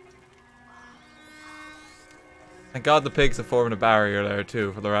 Thank God the pigs are forming a barrier there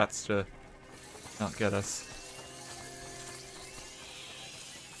too for the rats to not get us.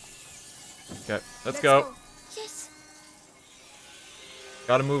 Okay, let's go. Yes.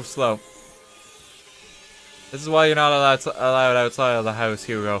 Gotta move slow. This is why you're not allowed outside of the house,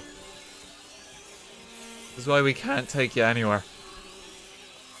 Hugo. This is why we can't take you anywhere.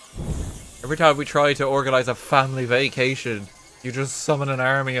 Every time we try to organize a family vacation, you just summon an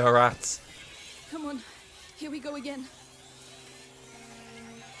army of rats. Come on, here we go again.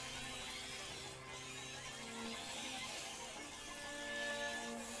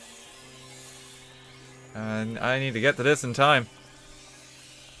 And I need to get to this in time.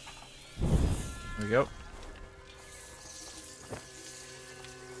 There we go.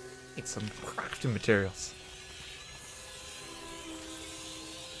 Need some crafting materials.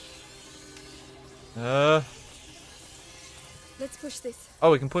 Let's push this.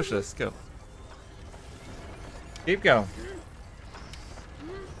 Oh, we can push this. Go. Keep going.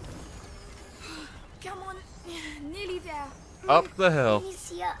 Come on, nearly there. Up the hill.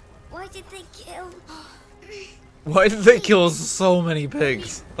 Amicia, why did they kill? Why did they kill so many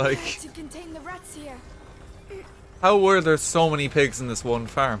pigs? Like, To contain the rats here. how were there so many pigs in this one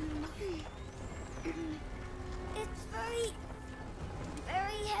farm? It's very,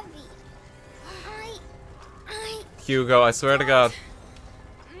 very heavy. Hugo, I swear to God.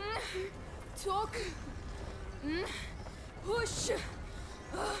 Talk. Push.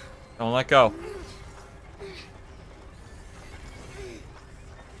 Don't let go.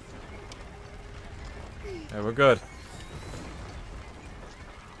 Yeah, we're good.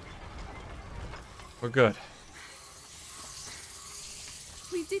 We're good.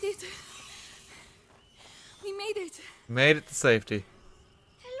 We did it. We made it. Made it to safety.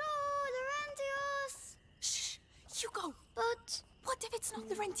 Hello, Laurentius. Shh, Hugo. But what if it's not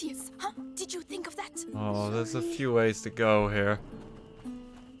Laurentius? Huh? Did you think of that? Oh, there's a few ways to go here.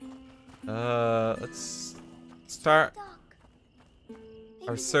 Let's start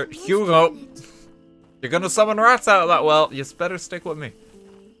our search. Hugo! You're gonna summon rats out of that well. You better stick with me.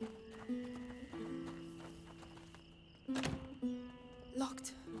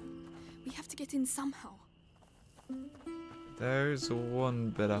 Locked. We have to get in somehow. There's one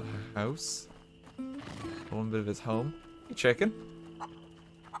bit of house. One bit of his home. You chicken?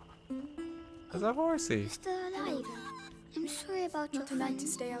 There's a horsey. You're still alive. I'm sorry about your Not a night to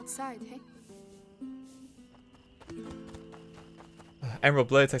friends. stay outside, hey? Emerald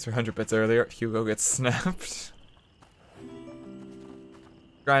Blade takes for 100 bits earlier. Hugo gets snapped.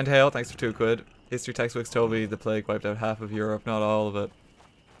 Grand Hail, thanks for 2 quid. History textbooks told me the plague wiped out half of Europe, not all of it.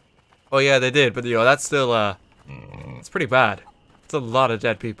 Oh yeah, they did, but that's still, it's pretty bad. It's a lot of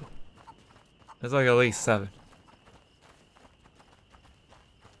dead people. There's like at least 7.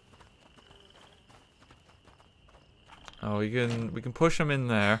 Oh, we can push them in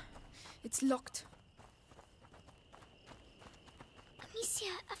there. It's locked. Amicia,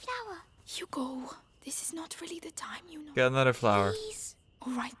 a flower. Hugo, this is not really the time, you know. Get another flower. Please.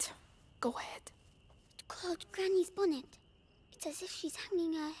 All right, go ahead. It's called Granny's bonnet. It's as if she's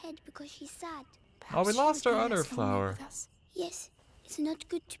hanging her head because she's sad. Oh, we lost our other flower. Yes, it's not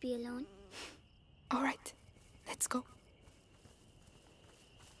good to be alone. All right, let's go.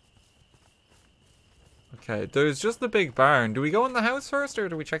 Okay, there's just the big barn. Do we go in the house first, or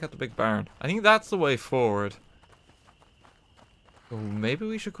do we check out the big barn? I think that's the way forward. Oh, maybe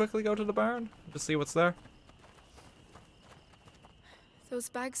we should quickly go to the barn? Just see what's there? Those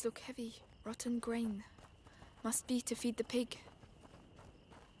bags look heavy. Rotten grain. Must be to feed the pig.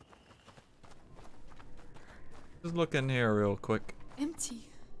 Just look in here real quick. Empty.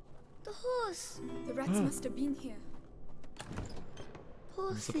 The horse. The rats must have been here. Poor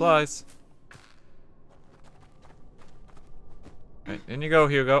And thing. supplies. Right, in you go,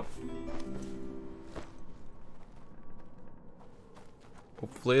 Hugo.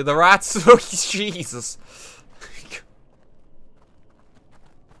 Hopefully the rats. Oh, Jesus.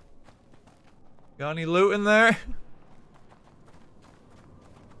 Got any loot in there?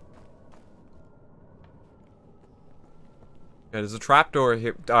 Okay, there's a trapdoor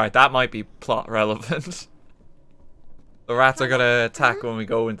here. Alright, that might be plot relevant. The rats are gonna attack when we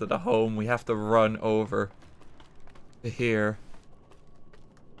go into the home. We have to run over to here.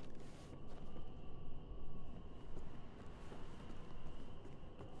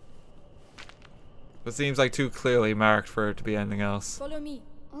 It seems like too clearly marked for it to be anything else. Follow me.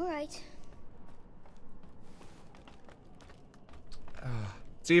 All right.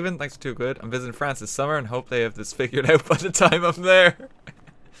 Steven, thanks for 2 quid. I'm visiting France this summer and hope they have this figured out by the time I'm there.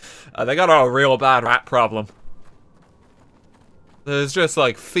 They got a real bad rat problem. There's just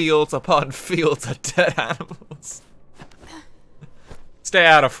like fields upon fields of dead animals. Stay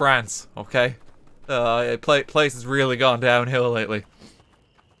out of France, okay? Place has really gone downhill lately.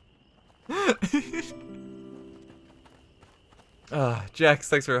 Jax,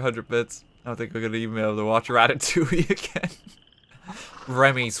 thanks for 100 bits. I don't think we're gonna even be able to watch Ratatouille again.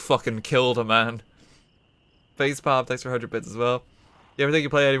 Remy's fucking killed a man. Facepop, thanks for 100 bits as well. You ever think you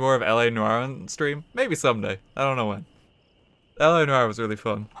play any more of LA Noir on stream? Maybe someday. I don't know when. LA Noir was really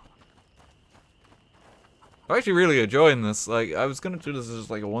fun. I'm actually really enjoying this. Like, I was gonna do this as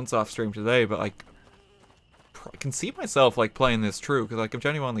like a once-off stream today, but like, I can see myself like playing this through because like I'm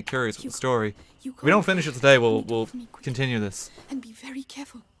genuinely curious with the story. If we don't finish it today, we'll continue this. And be very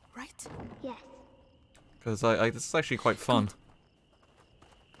careful, right? Yes. Because this is actually quite fun.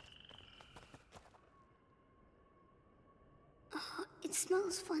 It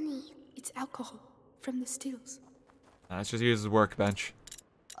smells funny. It's alcohol from the stills. It's just used as a workbench.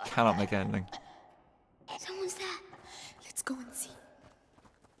 Cannot make anything. Someone's there. Let's go and see.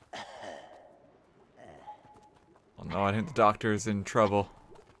 Oh no, I think the doctor is in trouble.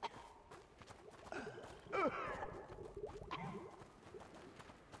 I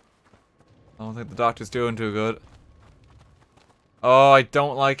don't think the doctor's doing too good. Oh, I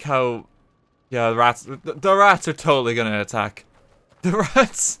don't like how... Yeah, the rats are totally gonna attack. The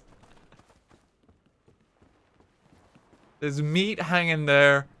rats! There's meat hanging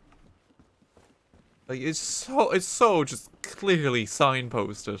there. Like, it's so just clearly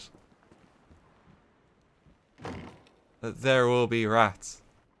signposted that there will be rats.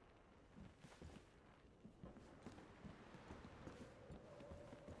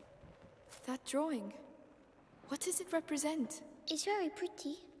 That drawing. What does it represent? It's very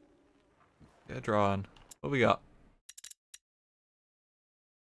pretty. Get drawn. What we got?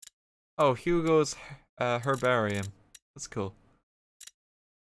 Oh, Hugo's herbarium. That's cool.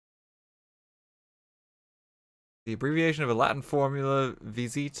 The abbreviation of a Latin formula,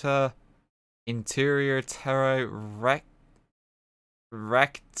 Visita Interior Terra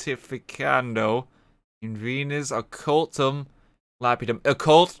Rectificando in Venus Occultum Lapidum.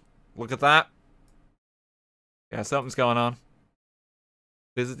 Occult! Look at that. Yeah, something's going on.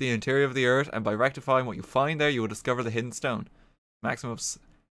 Visit the interior of the earth, and by rectifying what you find there, you will discover the hidden stone. Maxim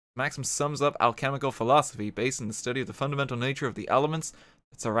sums up alchemical philosophy based on the study of the fundamental nature of the elements,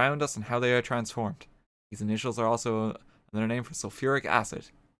 that surround us and how they are transformed. These initials are also another name for sulfuric acid,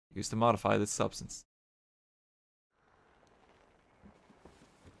 used to modify this substance.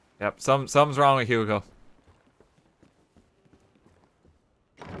 Yep, something's wrong with Hugo.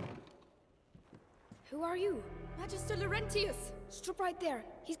 Who are you? Magister Laurentius. Stop right there.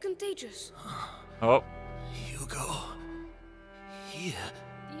 He's contagious. Oh. Hugo. Here.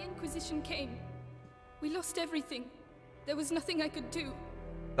 The Inquisition came. We lost everything. There was nothing I could do.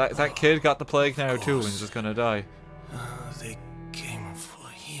 That kid got the plague now too and is just gonna die. They came for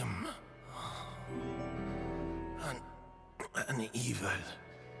him. An evil.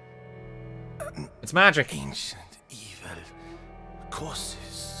 It's magic. Ancient evil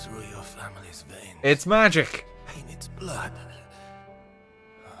courses through your family's veins. It's magic. In its blood.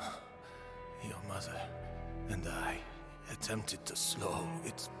 Your mother and I attempted to slow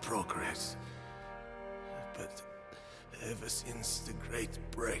its progress. But ever since the Great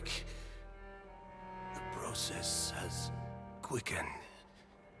Break, the process has quickened.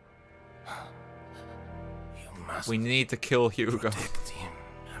 You must We need to kill Hugo. protect him,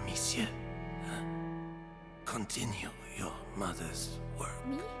 Amicia. Continue your mother's work.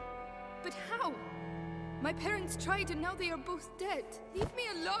 Me? But how? My parents tried and now they are both dead. Leave me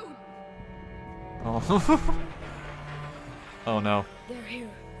alone. Oh. Oh no. They're here.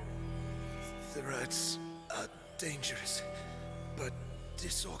 The rats are dangerous, but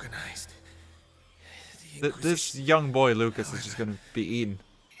disorganized. This young boy, Lucas, is just gonna be eaten.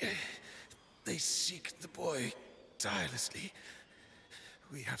 They seek the boy tirelessly.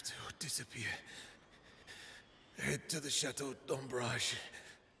 We have to disappear. Head to the Chateau d'Ombrage.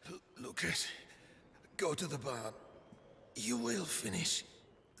 Lucas, go to the barn. You will finish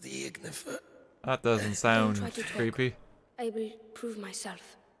the Ignifer. That doesn't sound Don't try to talk. creepy. I will prove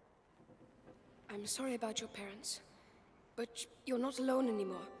myself. I'm sorry about your parents, but you're not alone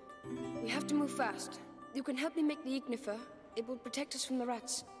anymore. We have to move fast. You can help me make the Ignifer. It will protect us from the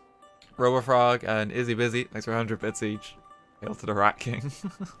rats. Robofrog and Izzy Busy, thanks for 100 bits each. Hail to the Rat King.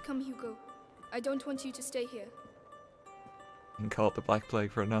 Come, Hugo. I don't want you to stay here. And call it the Black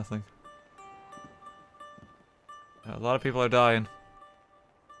Plague for nothing. A lot of people are dying.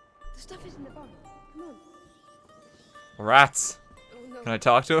 The stuff is in the barn. Come on. Rats! Oh, no. Can I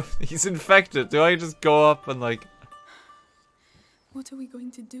talk to him? He's infected. Do I just go up and like... What are we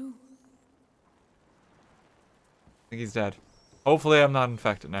going to do? I think he's dead. Hopefully I'm not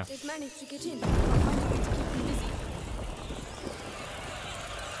infected now. They've managed to get in. I'll find a way to keep them busy.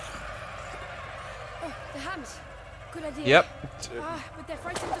 Oh, the hams. Good idea. Yep. But they're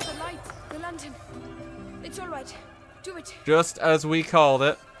frightened of the light. The lantern. It's all right. Do it. Just as we called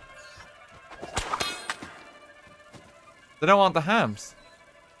it. They don't want the hams.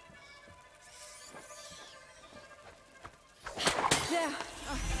 There.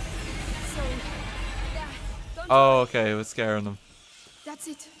 Sorry. There. Don't Oh, okay, it was scaring them. That's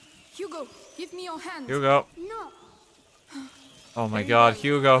it. Hugo, give me your hand. Hugo. No. Oh my Very god, well,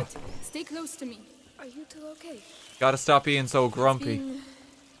 Hugo. but stay close to me. Are you two okay? Gotta stop being so grumpy. It's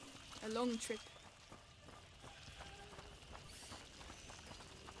been a long trip.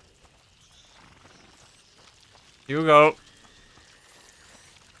 Hugo.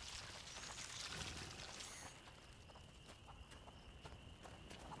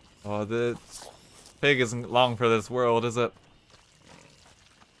 Oh, the pig isn't long for this world, is it?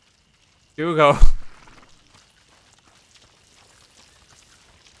 Hugo.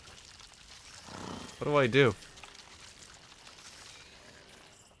 What do I do?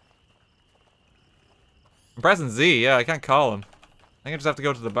 I'm pressing Z, yeah, I can't call him. I think I just have to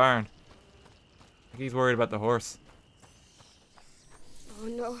go to the barn. I think he's worried about the horse. Oh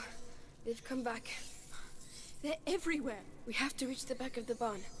no. They've come back. They're everywhere. We have to reach the back of the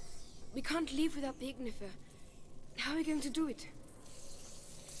barn. We can't leave without the Ignifer. How are we going to do it?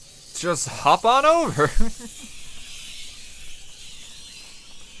 Just hop on over.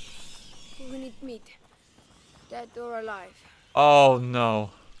 We need meat. Dead or alive. Oh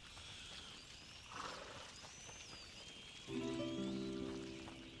no.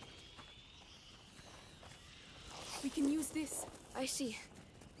 We can use this. I see.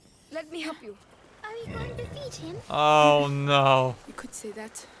 Let me help you. Are we going to feed him? Oh no. You could say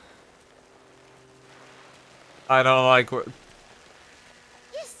that. I don't like what.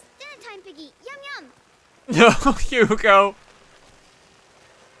 Yes, dinner time, Piggy. Yum yum. No, Hugo.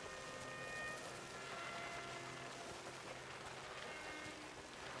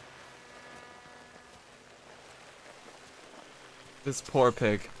 This poor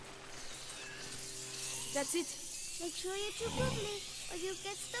pig. That's it. Make sure you chew quickly, or you'll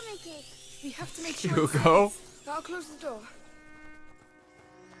get stomachache. We have to make sure. Hugo. I'll close the door.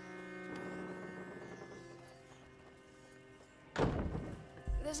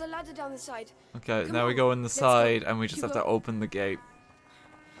 a ladder down the side. Okay, Come now we on, go in the let's side go. and we just have to Hugo. open the gate.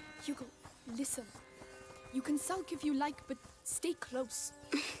 Hugo, listen. You can sulk if you like, but stay close.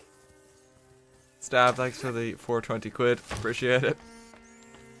 Stab, thanks for the 420 quid. Appreciate it.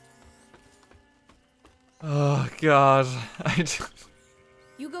 Oh, God.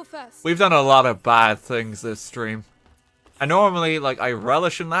 You go first. We've done a lot of bad things this stream. And normally, like, I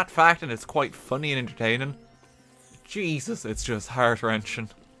relish in that fact and it's quite funny and entertaining. Jesus, it's just heart-wrenching.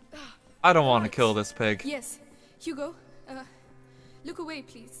 I don't want to kill this pig. Yes. Hugo, look away,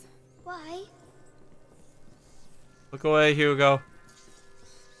 please. Why? Look away, Hugo.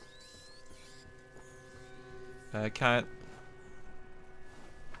 I can't.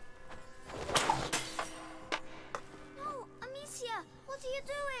 No, Amicia, what are you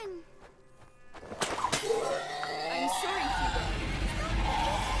doing? I'm sorry, Hugo.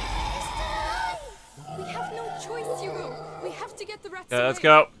 We have no choice, Hugo. We have to get the rats away. Yeah, let's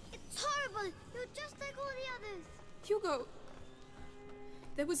go. It's horrible. You're just like all the others. Hugo,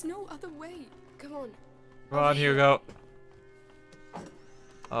 there was no other way. Come on. Come on, Hugo.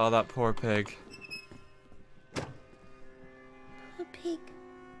 Oh, that poor pig. A pig.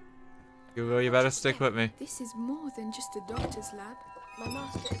 Hugo, you better stick with me. This is more than just a doctor's lab. My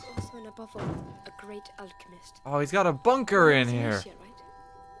master is also and above all a great alchemist. Oh, he's got a bunker in It's here. Amicia, right?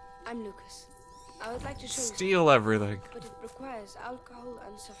 I'm Lucas. I would like to show you Steal everything. but it requires alcohol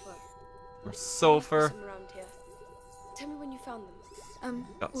and sulfur. Or sulfur. Some around here. Tell me when you found them.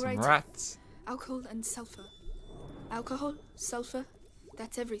 Got some alright. rats. Alcohol and sulfur. Alcohol, sulfur,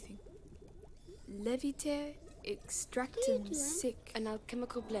 that's everything. Leviter, extractum sic. An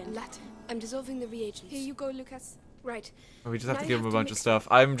alchemical blend. Latin. I'm dissolving the reagents. Here you go, Lucas. Right. We just have Now to you give him a to bunch of mix stuff.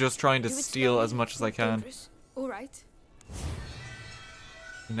 I'm just trying to Do it steal slowly, as much as I not can. dangerous. Alright.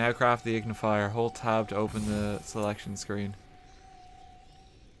 You now craft the ignifier. Hold tab to open the selection screen.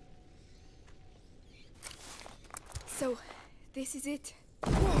 So, this is it.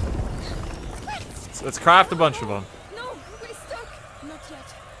 So let's craft a bunch of them. No, we're stuck. Not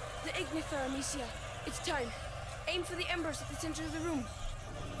yet. The ignifer, Amicia. It's time. Aim for the embers at the center of the room.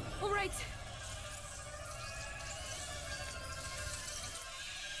 Alright.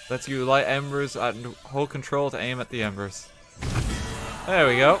 Lets you light embers and hold control to aim at the embers. There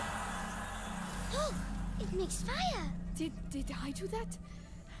we go. Oh, it makes fire. Did I do that?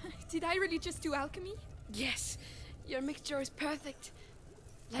 Did I really just do alchemy? Yes. Your mixture is perfect.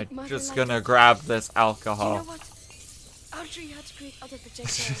 I'm Mother just Light. gonna grab this You know alcohol. what? I'll show you how to create other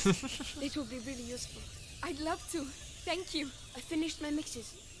projectiles. It will be really useful. I'd love to. Thank you. I finished my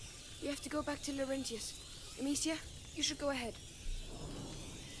mixes. You have to go back to Laurentius. Amicia, you should go ahead.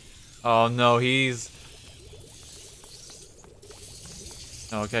 Oh no, he's...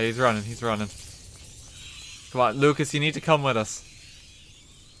 Okay, he's running, he's running. Come on, Lucas, you need to come with us.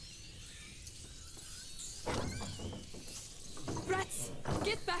 Rats,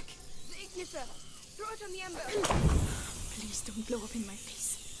 get back. The ignifer. Throw it on the ember. Please don't blow up in my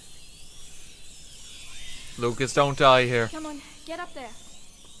face. Lucas, don't die here. Come on, get up there.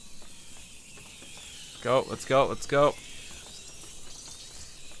 Go, let's go, let's go.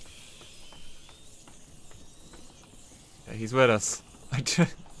 Okay, he's with us.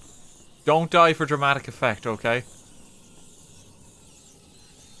 Don't die for dramatic effect, okay?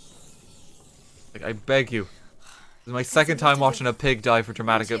 Like, I beg you. This is my second time watching a pig die for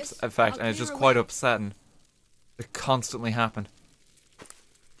dramatic effect, and it's just quite upsetting. It constantly happen.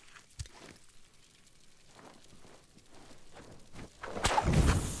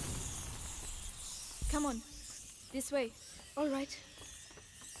 Come on. This way. All right.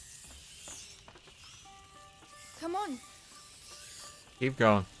 Come on. Keep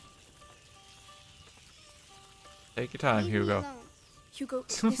going. Take your time, Leave me Hugo. alone. Hugo,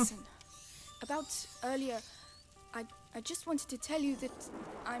 listen. About earlier, I just wanted to tell you that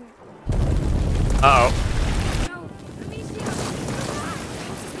I'm... Uh-oh. No, Amicia.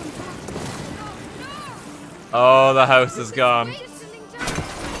 Oh, the house is gone.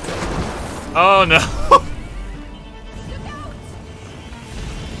 Oh no.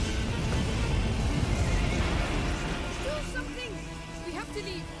 Do something! We have to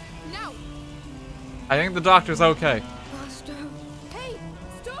leave. Now! I think the doctor's okay. Master. Hey!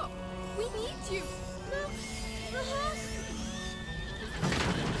 Stop! We need you! Look, the horse.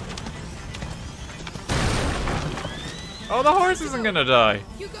 Oh, the horse isn't gonna die.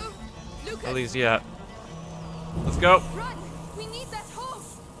 Hugo! Lucas! At least yet. Let's go. Run! We need that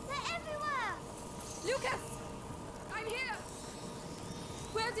horse! They're everywhere. Lucas! I'm here!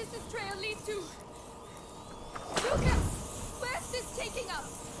 Where does this trail lead to? Lucas! Where's this taking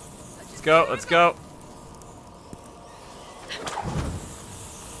us? Let's go, let's go.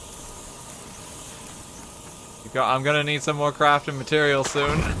 I'm gonna need some more crafting material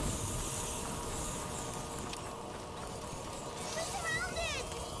soon.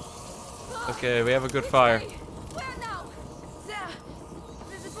 Okay, we have a good fire. Where now? There.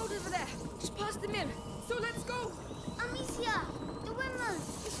 There's a boat over there. Just past the mill. So let's go. Amicia, the women.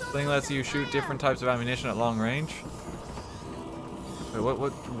 This thing lets you shoot different types of ammunition at long range. Wait,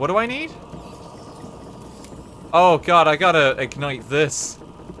 what do I need? Oh god, I gotta ignite this.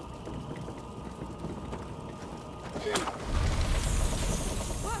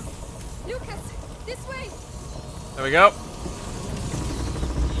 Whoa. Lucas, this way. There we go.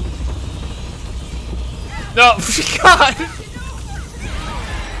 No, God!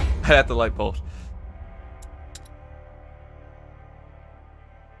 I had the light bolt.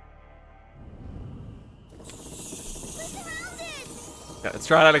 Yeah, let's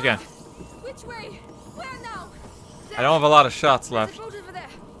try that again. Which way? Where now? I don't have a lot of shots left. There's a boat over there.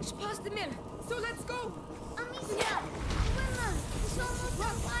 Just past the mill. So let's go. Amicia, the women. It's almost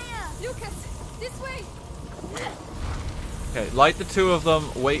on fire. Lucas, this way. Okay, light the two of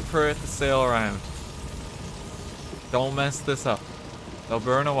them, wait for it to sail around. Don't mess this up. They'll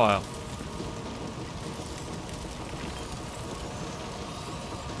burn a while.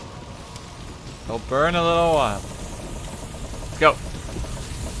 They'll burn a little while. Let's go.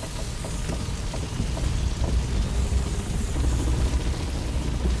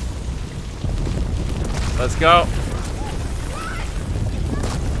 Let's go.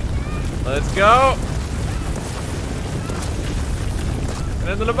 Let's go. Get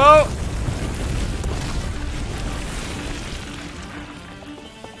into the boat.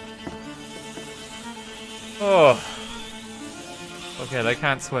 Oh. Okay, they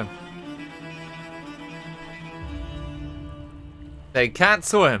can't swim. They can't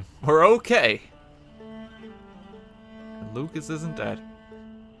swim. We're okay. And Lucas isn't dead.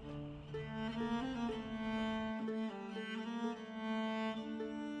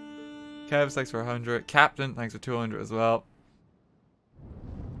 Kev, thanks for 100. Captain, thanks for 200 as well.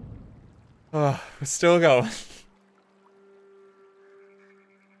 Oh, we're still going.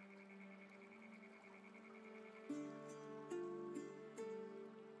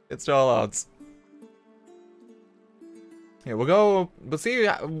 It's all odds. Yeah, we'll see.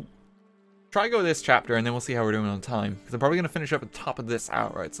 Try go this chapter, and then we'll see how we're doing on time. Because I'm probably gonna finish up at the top of this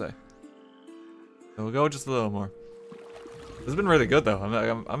hour, I'd say. So we'll go just a little more. This has been really good, though.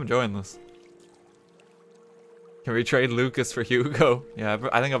 I'm enjoying this. Can we trade Lucas for Hugo? Yeah,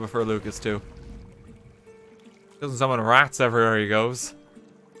 I think I prefer Lucas too. Doesn't summon rats everywhere he goes.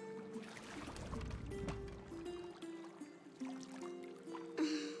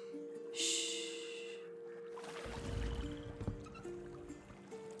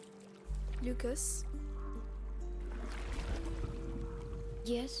 Lucas?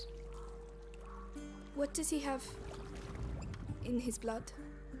 Yes? What does he have in his blood?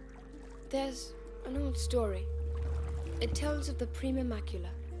 There's an old story. It tells of the Prima Macula.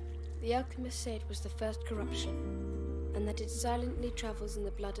 The alchemists say it was the first corruption, and that it silently travels in the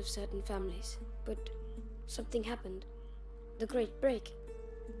blood of certain families. But something happened. The Great Break,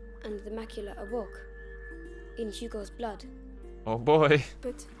 and the macula awoke. In Hugo's blood. Oh boy.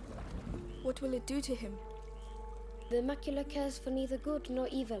 But what will it do to him? The macula cares for neither good nor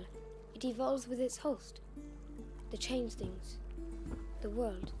evil. It evolves with its host. To change things. The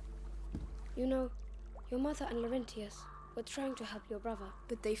world. You know, your mother and Laurentius were trying to help your brother.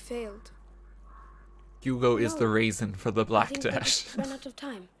 But they failed. Hugo is the reason for the Black I think they Death. just ran out of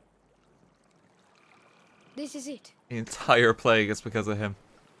time. This is it. The entire plague is because of him.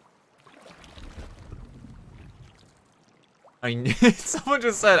 I knew. Someone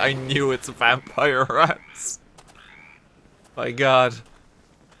just said, I knew it's vampire rats. My god.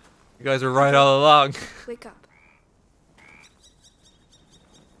 You guys were right all along. Wake up.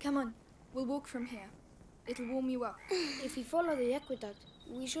 Come on, we'll walk from here. It'll warm you up. If we follow the aqueduct,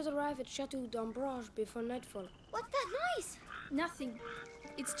 we should arrive at Chateau d'Ambrage before nightfall. What's that noise? Nothing.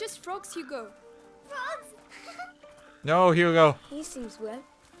 It's just frogs, Hugo. Frogs? No, Hugo. He seems well.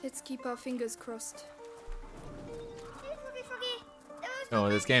 Let's keep our fingers crossed. Hey, Froggy, Froggy. No,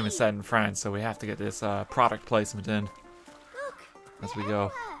 this game is set in France, so we have to get this product placement in. Look. As we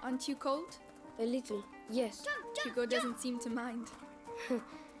go. Aren't you cold? A little, yes. Hugo doesn't seem to mind.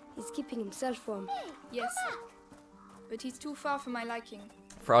 He's keeping himself warm. Yes. But he's too far for my liking.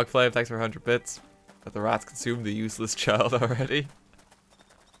 Frogflame, thanks for 100 bits. But the rats consumed the useless child already.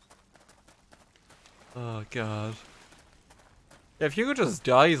 Oh god. Yeah, if Hugo just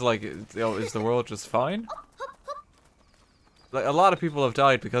dies, like, you know, is the world just fine? Like, a lot of people have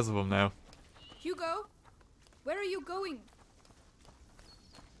died because of him now. Hugo, where are you going?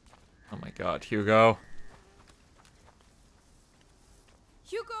 Oh my god, Hugo.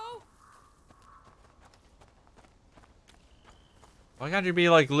 Hugo! Why can't you be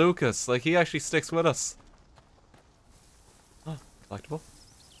like Lucas? Like, he actually sticks with us. Oh, collectible.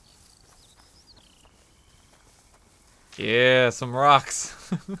 Yeah, some rocks.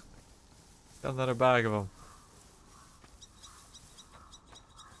 Got another bag of them.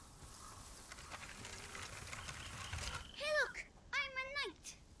 Hey, look! I'm a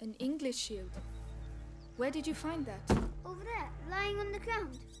knight! An English shield. Where did you find that? Over there, lying on the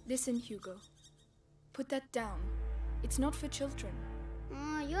ground. Listen, Hugo. Put that down. It's not for children.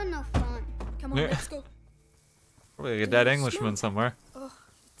 Oh, you're no fun. Come on, let's go. Probably like a dead Englishman somewhere. Oh,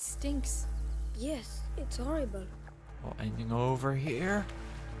 it stinks. Yes, it's horrible. Oh, anything over here?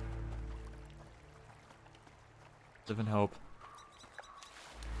 Live in hope.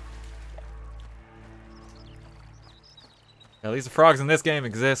 At least the frogs in this game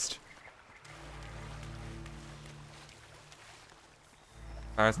exist.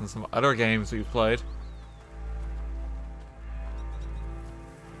 Apart from some other games we've played.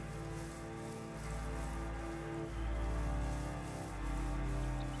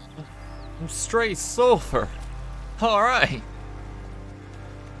 Stray sulfur. Alright.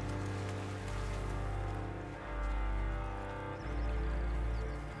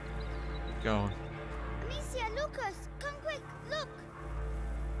 Going. Amicia, Lucas, come quick, look!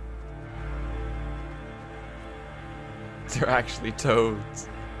 They're actually toads.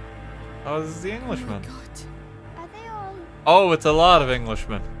 Oh, this is the Englishman. Oh my God. Are they all... Oh, it's a lot of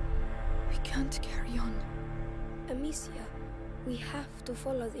Englishmen. We can't carry on. Amicia, we have to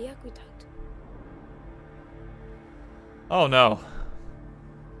follow the aqueduct. Oh no.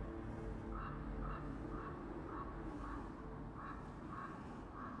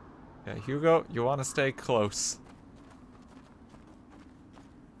 Yeah, Hugo, you want to stay close.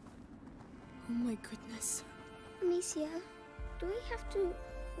 Oh my goodness. Amicia, do we have to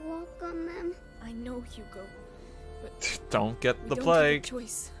walk on them? I know, Hugo, but Don't get the we plague. don't have a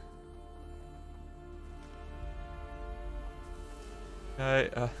choice. Okay,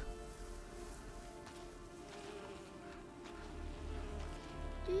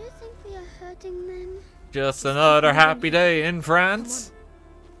 Do you think we are hurting them? just another happy day in France.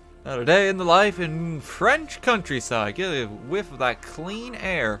 Another day in the life in French countryside. Get a whiff of that clean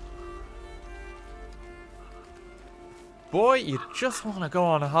air. Boy, you just want to go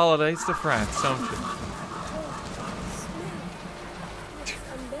on holidays to France, don't you?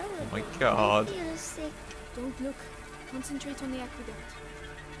 Oh my God. I feel sick. Don't look. Concentrate on the aqueduct.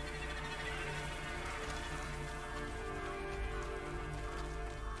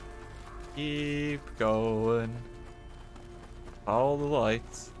 Keep going. Follow the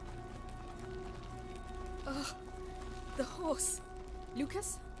lights. Ugh. The horse.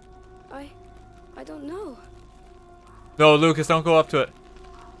 Lucas? I don't know. No, Lucas, don't go up to it.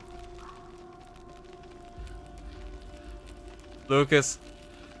 Lucas.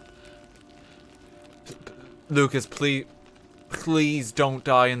 Lucas, please don't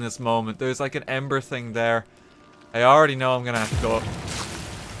die in this moment. There's like an ember thing there. I already know I'm gonna have to go up.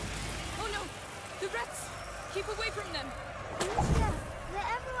 Oh no! The rats! Keep away from them! Amicia, they're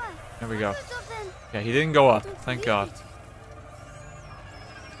everywhere. There we go. Hundreds of them. Yeah, he didn't go up. Thank God.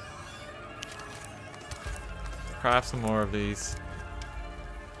 Craft some more of these.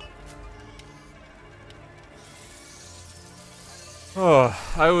 Oh,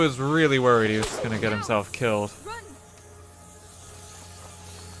 I was really worried he was gonna get himself killed. Run!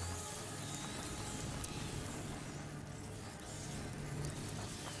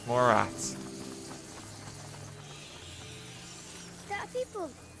 More rats. There are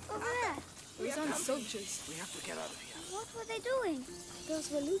people over there. Those aren't soldiers. We have to get out of here. What were they doing? Those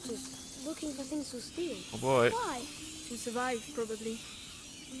were looters, looking for things to steal. Oh boy. Why? To survive, probably.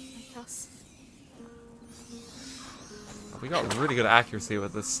 Like us. We got really good accuracy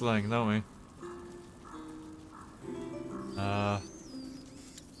with this sling, don't we? I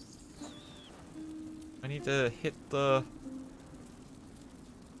need to hit the...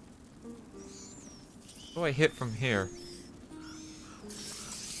 What do I hit from here?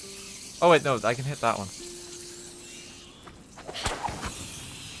 Oh wait, no, I can hit that one.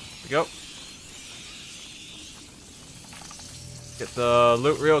 There we go. Get the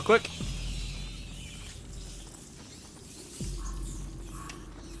loot real quick.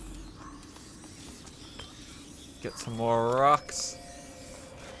 Get some more rocks.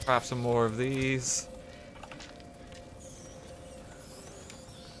 Craft some more of these.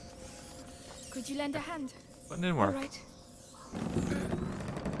 Could you lend a hand? But it didn't work. Alright.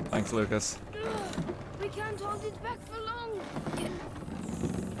 Thanks, Lucas. We can't hold it back for long.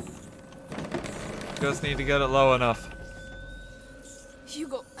 Just need to get it low enough.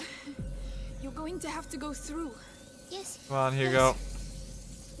 Hugo, you're going to have to go through. Yes. Come on, Hugo.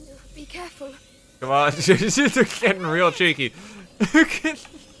 Be careful. Come on, she's getting real cheeky. Good.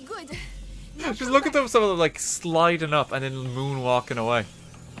 Just look at them, some of them like sliding up and then moonwalking away.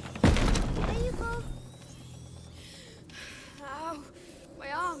 There you go. Ow,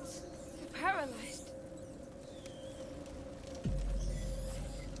 my arms. They're paralyzed.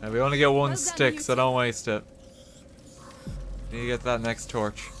 And we only get one stick, so don't waste it. Need to get that next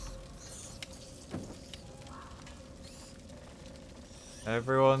torch.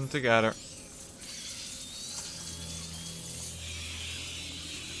 Everyone together.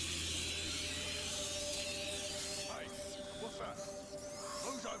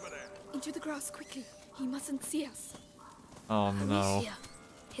 Into the grass quickly. He mustn't see us. Oh no.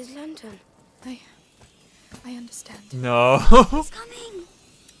 His lantern. I understand. No. He's coming.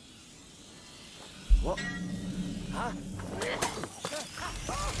 What? Huh?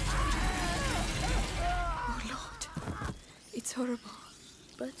 Oh Lord. It's horrible.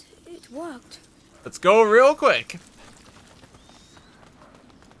 But it worked. Let's go real quick.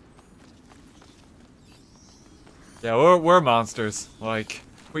 Yeah, we're monsters. Like,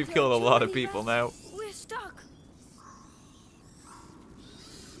 we've killed a lot of people now. We're stuck.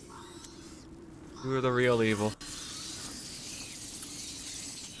 We're the real evil.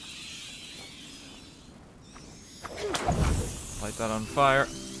 Light that on fire.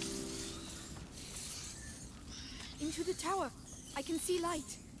 Into the tower. I can see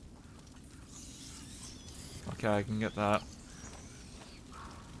light. Okay, I can get that.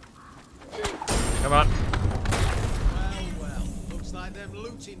 Come on. Well, looks like them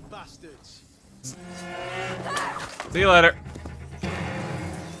looting bastards. See you later.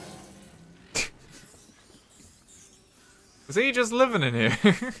 Was he just living in here?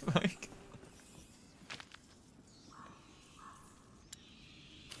 Like.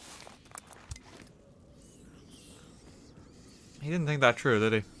 He didn't think that through,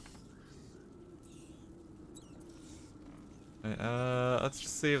 did he? Let's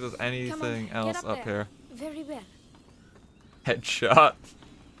just see if there's anything else up here. Very well. Headshot.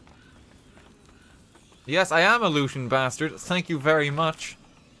 Yes, I am a Lucian bastard. Thank you very much.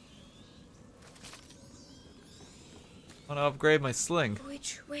 I want to upgrade my sling.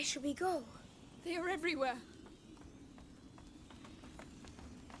 Which way should we go? They are everywhere.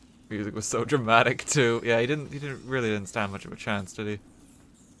 Music was so dramatic too. Yeah, he really didn't stand much of a chance, did he?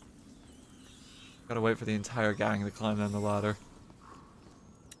 Gotta wait for the entire gang to climb down the ladder.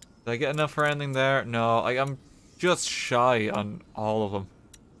 Did I get enough for anything there? No, I'm just shy on all of them.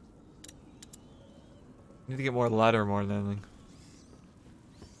 Need to get more ladder more than anything.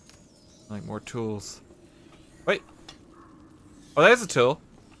 Like more tools. Wait. Oh, there's a tool.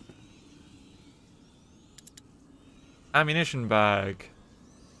 Ammunition bag.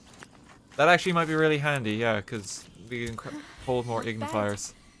 That actually might be really handy, yeah, because we can hold more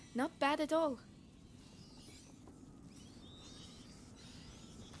ignifiers. Not bad at all.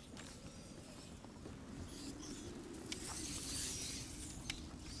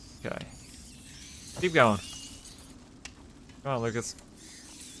 Okay. Keep going. Come on, Lucas.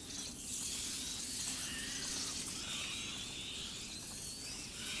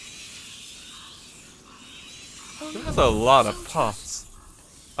 That's a lot of pots.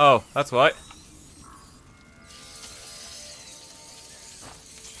 Oh, that's why.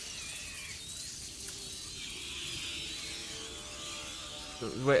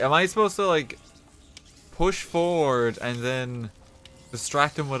 Wait, am I supposed to like push forward and then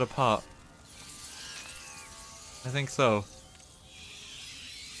distract him with a pot? I think so.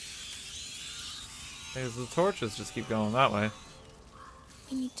 Because the torches just keep going that way.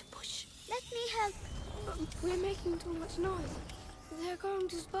 We need to push. Let me help. We're making too much noise. They're going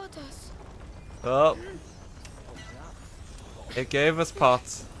to spot us. Oh. It gave us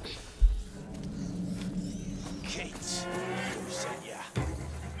pots. Kate, who sent ya?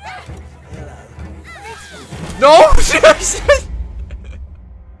 Hello. No! Shit!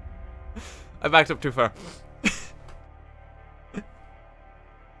 I backed up too far.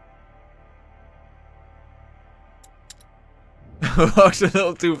 I walked a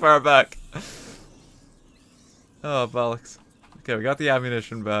little too far back. Oh, bollocks. Okay, we got the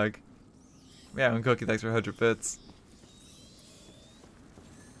ammunition bag. Yeah, and Cookie, thanks for 100 bits.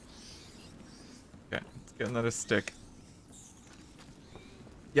 Okay, let's get another stick.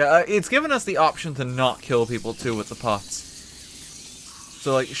 Yeah, it's given us the option to not kill people too with the pots.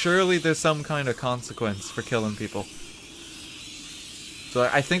 So, like, surely there's some kind of consequence for killing people. So,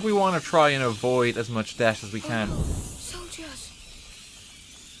 I think we want to try and avoid as much death as we can. Soldiers.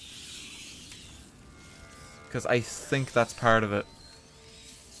 Because I think that's part of it.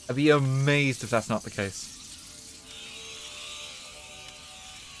 I'd be amazed if that's not the case.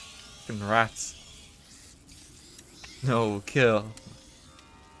 Fucking rats. No, kill.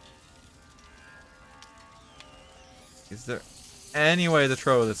 Is there any way to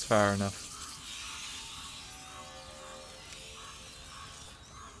throw this far enough?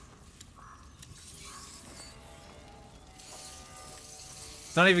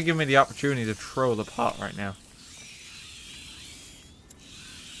 It's not even giving me the opportunity to throw the pot right now.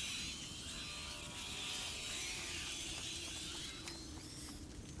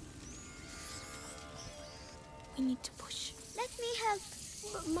 We need to push. Let me help.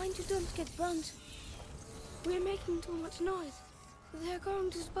 But mind you don't get burnt. We're making too much noise. They're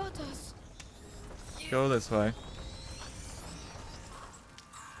going to spot us. Go this way.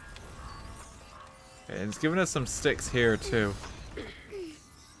 Okay, it's giving us some sticks here too.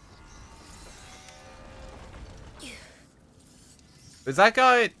 Is that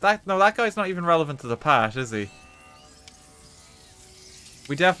guy... No, that guy's not even relevant to the patch, is he?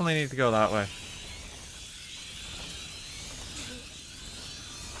 We definitely need to go that way.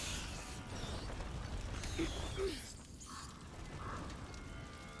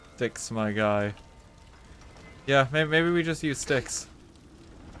 Sticks, my guy. Yeah, maybe we just use sticks.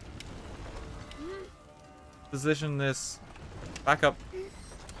 Position this. Back up.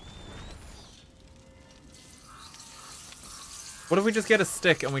 What if we just get a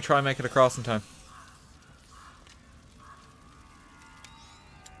stick and we try and make it across in time?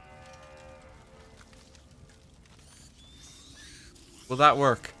 Will that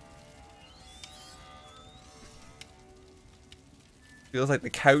work? Feels like the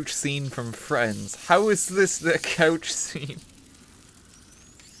couch scene from Friends. How is this the couch scene?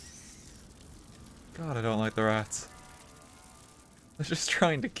 God, I don't like the rats. They're just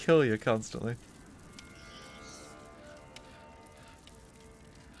trying to kill you constantly.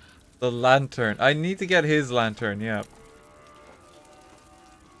 The lantern. I need to get his lantern, yeah.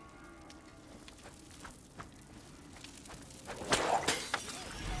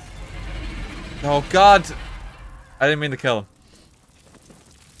 Oh God! I didn't mean to kill him.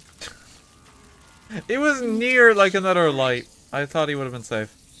 It was near like another light. I thought he would have been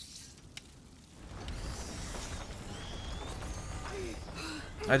safe.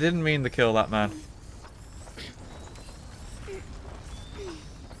 I didn't mean to kill that man.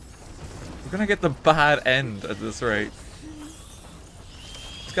 We're gonna get the bad end at this rate.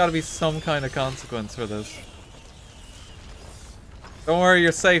 There's gotta be some kind of consequence for this. Don't worry,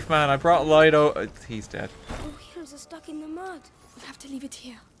 you're safe, man. I brought Lido. He's dead. Our wheels are stuck in the mud. We'll have to leave it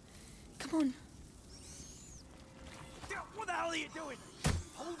here. Come on. What the hell are you doing?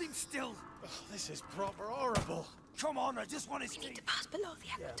 Hold him still. Oh, this is proper horrible. Come on, I just want to see. We need to pass below the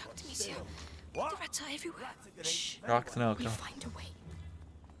aqueduct, monsieur. What? The rats are everywhere. Shh. Rocks and We'll alcohol. find a way.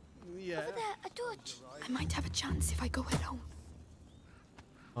 Yeah. Over there, a torch. I might have a chance if I go alone.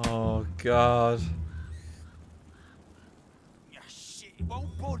 Oh God. Yeah, shit, it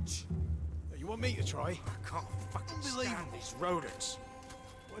won't budge. You want me to try? I can't fucking believe these rodents.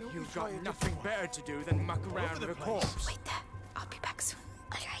 You've got nothing better to do than muck around with a corpse. Wait there. I'll be back soon.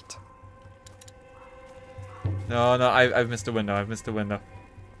 All right. No, no, I've missed a window. I've missed a window.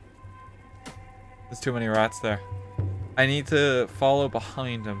 There's too many rats there. I need to follow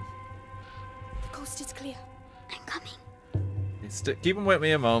behind him. The coast is clear. I'm coming. Keep him with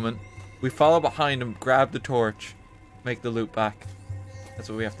me a moment. We follow behind him, grab the torch, make the loop back. That's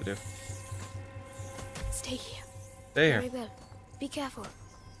what we have to do. Stay here. Stay here. Very well. Be careful.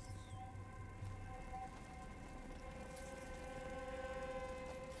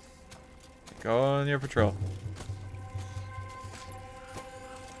 Go on your patrol.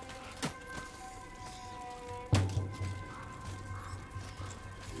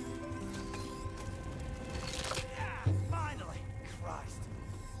 Finally! Christ.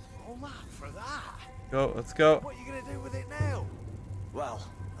 All that for that? Go, let's go. What are you gonna do with it now? Well,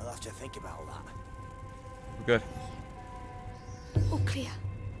 I'll have to think about that. We're good. Oh, clear.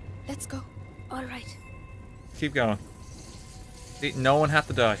 Let's go. All right. Keep going. See, no one had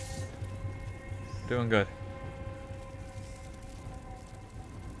to die. Doing good.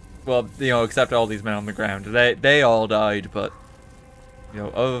 Well, you know, except all these men on the ground. They all died, but you know,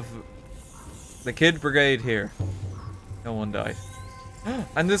 of the kid brigade here, no one died.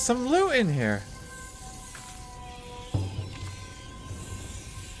 And there's some loot in here.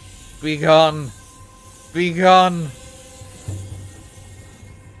 Be gone. Be gone.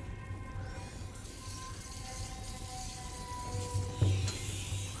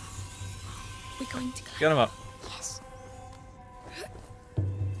 Get him up. Yes.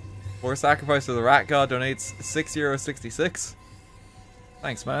 For sacrifice to the rat god donates €6.66.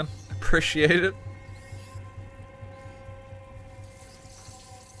 Thanks, man. Appreciate it.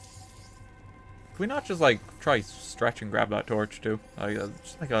 Can we not just, like, try stretch and grab that torch, too? Like,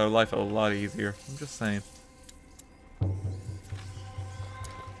 just make our life a lot easier. I'm just saying.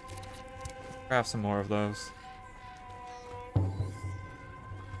 Grab some more of those.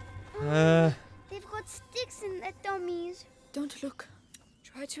 They've got sticks in their dummies. Don't look.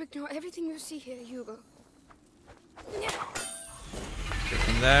 Try to ignore everything you see here, Hugo. Get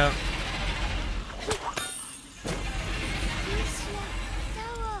them down.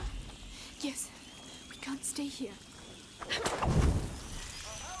 Yes, we can't stay here.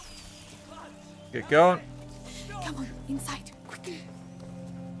 Get going. Come on, inside, quickly.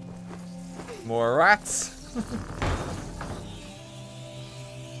 More rats.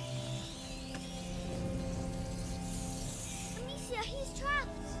 Amicia, he's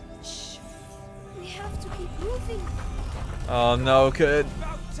trapped. Shh. We have to keep moving. Oh no, kid.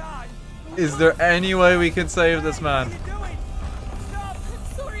 Is there any way we can save this man? I'm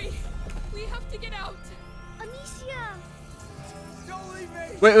sorry. We have to get out. Amicia.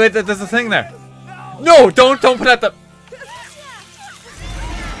 Wait, there's a thing there. No, don't put out the...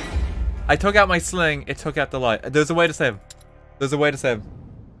 I took out my sling, it took out the light. There's a way to save him. There's a way to save him.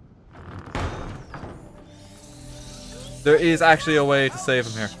 There is actually a way to save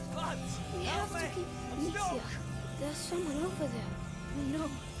him here. We have to keep Amicia. There's someone over there. No.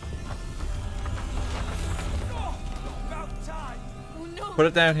 Oh no. Put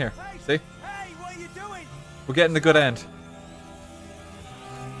it down here. See? We're getting the good end.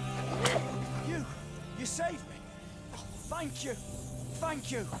 You saved me. Oh, thank you.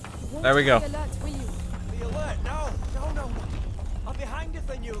 Thank you. There we go. Be alert, will you? Be alert. No. I'll be hanged if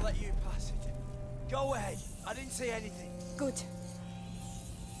I knew let you pass it. Go ahead. I didn't see anything. Good.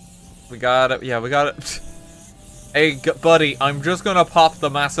 We got it. Yeah, we got it. Hey, buddy, I'm just gonna pop the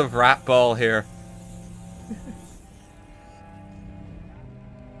massive rat ball here.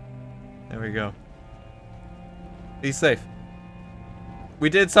 There we go. He's safe. We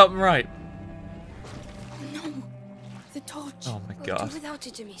did something right. No. The torch. Oh my We'll god. do without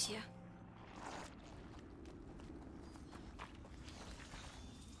it, Amicia.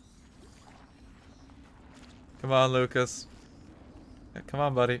 Come on, Lucas. Yeah, come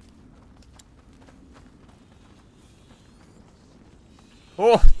on, buddy.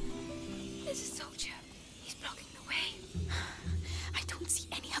 Oh! There's a soldier. He's blocking the way. I don't see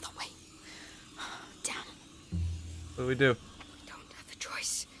any other way. Damn. What do we do? We don't have a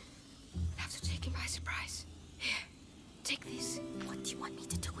choice. We have to take him by surprise. Here, take this. What do you want me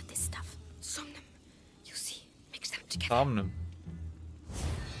to do with this stuff? Somnum. You see, mix them together. Somnum.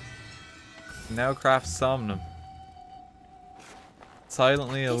 Now craft Somnum.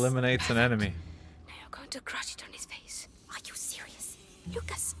 Silently eliminates an enemy. Now you're going to crush it on his face. Are you serious?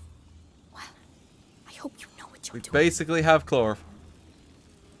 Lucas? Well, I hope you know what you're We doing. basically have chloroform.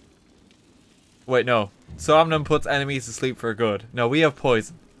 Wait, no. Somnum puts enemies to sleep for good. No, we have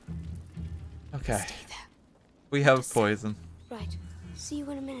poison. Okay. Stay there. We have poison. Right. See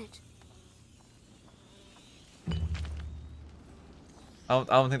you in a minute. I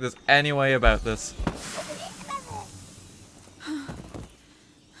don't think there's any way about this.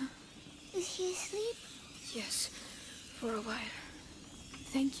 Is he asleep? Yes, for a while.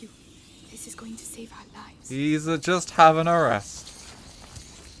 Thank you. This is going to save our lives. He's just having a rest.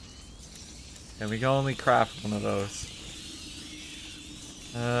 And we can only craft one of those.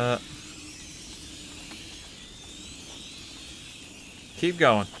 Keep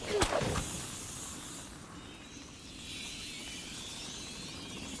going.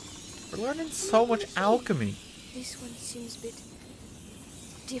 We're learning so much alchemy. This one seems a bit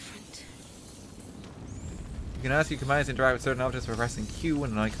different. You can ask your commands to interact with certain objects by pressing Q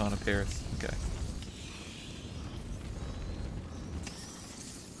when an icon appears. Okay.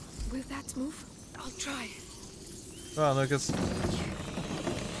 Will that move? I'll try. Come on, Lucas. I'm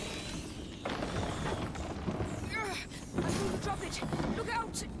going to drop it. Look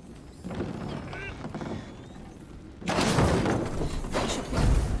out! That should be.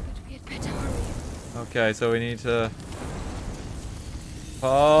 But we had better hurry. Okay, so we need to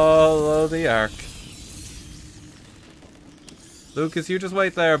follow the arc. Lucas, you just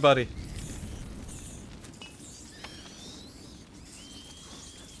wait there, buddy.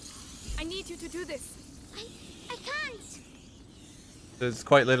 I need you to do this. I can't. There's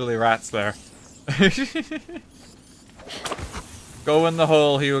quite literally rats there. Go in the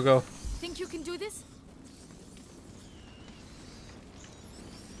hole, Hugo. Think you can do this?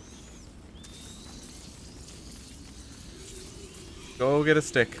 Go get a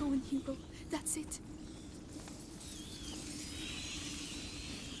stick. Go on, Hugo. That's it.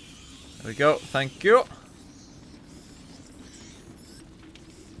 There we go. Thank you.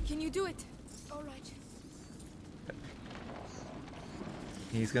 Can you do it? All right.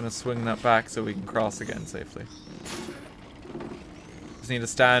 He's gonna swing that back so we can cross again safely. Just need to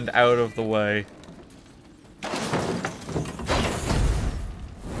stand out of the way. Okay.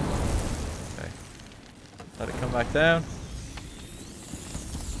 Let it come back down.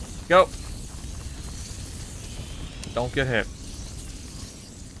 Go. Don't get hit.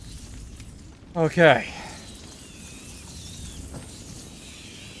 Okay.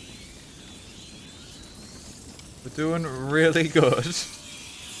 We're doing really good.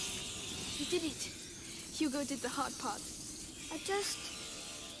 You did it. Hugo did the hard part. I just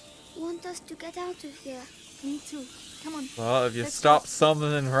want us to get out of here. Me too. Come on. Well, if you stop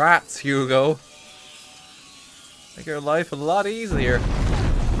summoning rats, Hugo, make your life a lot easier.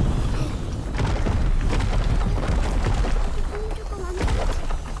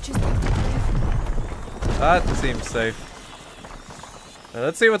 That seems safe.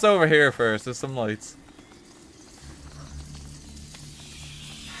 Let's see what's over here first. There's some lights.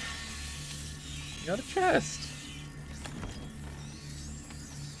 You got a chest.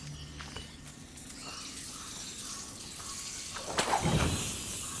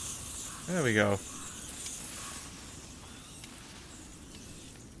 There we go.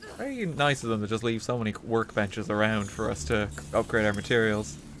 Very nice of them to just leave so many workbenches around for us to upgrade our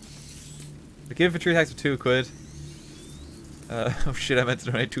materials. The infantry tax for 2 quid. Oh shit, I meant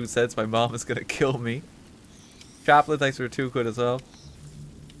to donate 2 cents. My mom is gonna kill me. Chaplain thanks for 2 quid as well.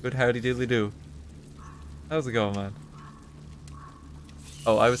 Good howdy diddly do. How's it going, man?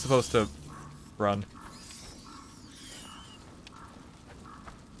 Oh, I was supposed to run.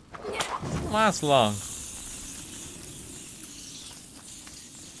 Doesn't last long.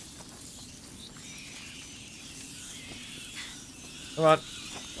 Come on.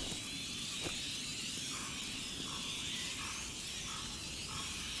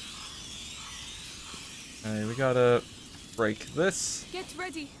 Alright, we gotta break this. Get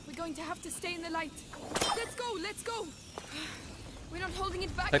ready. We're going to have to stay in the light. Let's go. Let's go. We're not holding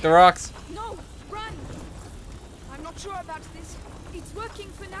it back. Take the rocks. No, run. I'm not sure about this. It's working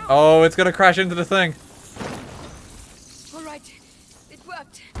for now. Oh, it's gonna crash into the thing. All right, it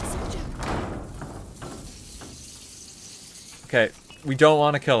worked. Okay, we don't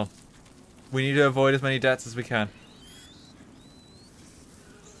want to kill him. We need to avoid as many deaths as we can.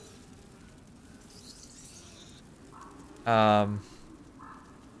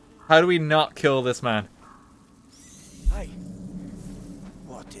 How do we not kill this man? Hey,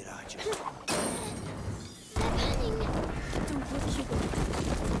 what did I just...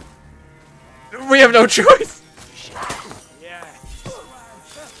 We have no choice. Yeah.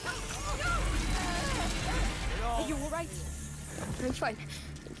 Are you all right? I'm fine.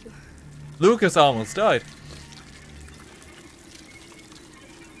 Thank you. Lucas almost died.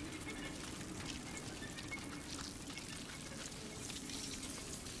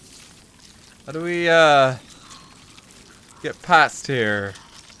 How do we, get past here?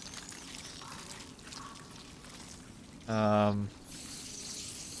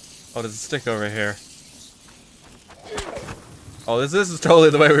 Oh, there's a stick over here. Oh, this is totally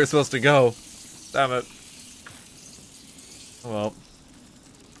the way we were supposed to go. Damn it. Oh, well.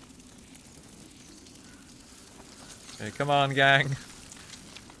 Okay, come on, gang.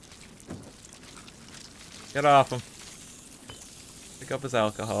 Get off him. Pick up his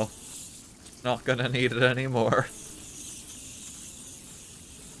alcohol. Not gonna need it anymore.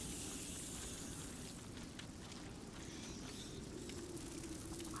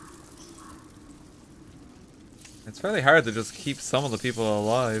 It's fairly hard to just keep some of the people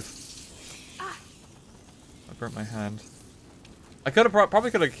alive. I burnt my hand. I could have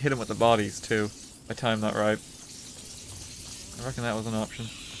probably could have hit him with the bodies too. If I timed that right. I reckon that was an option.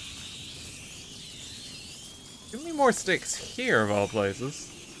 Give me more sticks here of all places.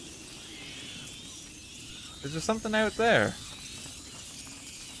 Is there something out there?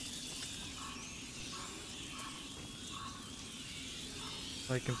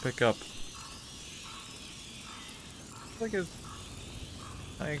 I can pick up. Like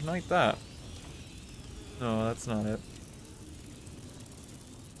I ignite that. No, that's not it.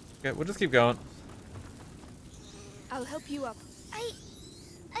 Okay, we'll just keep going. I'll help you up. I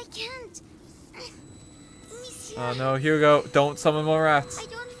can't. Monsieur. Oh no, Hugo, don't summon more rats. I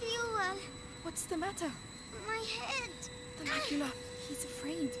don't feel well. What's the matter? My head. The macula. He's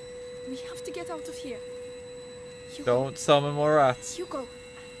afraid. We have to get out of here. Hugo. Don't summon more rats. Hugo,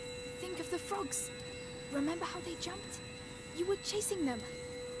 think of the frogs. Remember how they jumped? You were chasing them.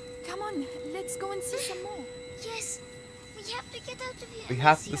 Come on, let's go and see some more. Yes, We have to get out of here. We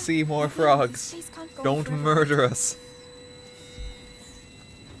have to see more frogs. Don't murder us.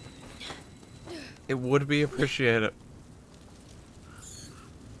 It would be appreciated.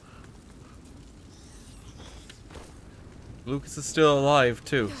 Lucas is still alive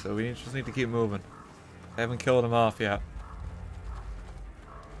too, so we just need to keep moving. I haven't killed him off yet.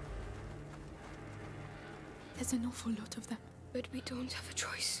 There's an awful lot of them. But we don't have a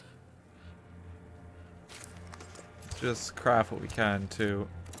choice. Just craft what we can too.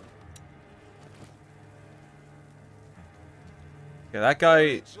 Yeah, that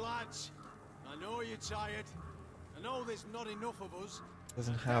guy Lads, I know you're tired. I know there's not enough of us.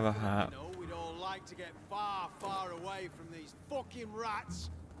 doesn't have a hat. I know we'd all like to get far, far away from these fucking rats.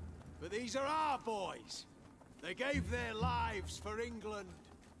 But these are our boys. They gave their lives for England.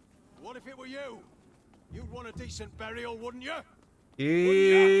 What if it were you? You'd want a decent burial, wouldn't you?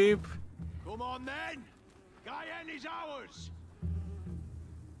 Yep. Come on then. Cayenne is ours. You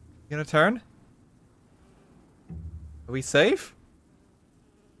gonna turn? Are we safe?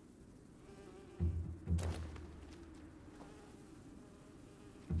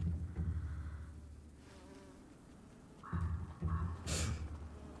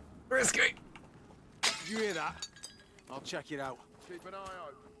 Risky. Did you hear that? I'll check it out. Keep an eye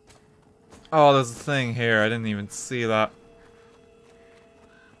open. Oh, there's a thing here. I didn't even see that.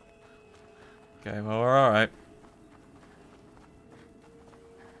 Okay, well, we're alright.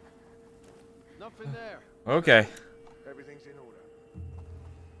 Nothing there. Okay. Everything's in order.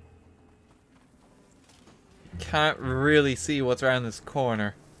 Can't really see what's around this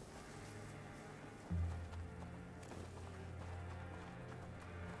corner.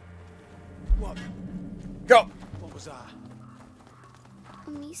 What? Go! What was that?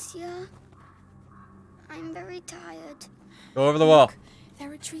 Amicia, I'm very tired. Go over the wall.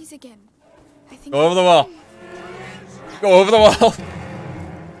 There are trees again. I think Go over the wall. Go over the wall.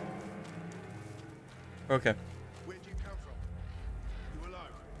 Okay. Where'd you come from? You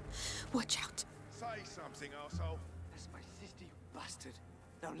alone? Watch out. Say something, arsehole. That's my sister, you bastard.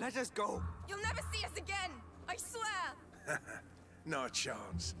 Now let us go. You'll never see us again. I swear. No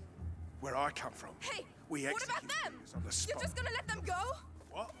chance. Where I come from, Hey, we what execute about them? killers on the spot. You're just gonna let them go?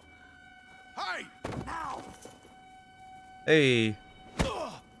 What? Hey! Now! Hey.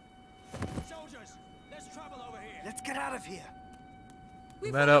 Soldiers, let's travel over here. Let's get out of here.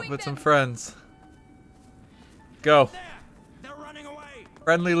 Met up with some friends. Go. They're running away.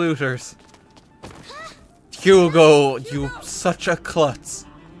 Friendly looters. Hugo, you such a klutz.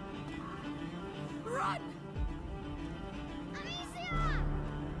 Run! Amicia!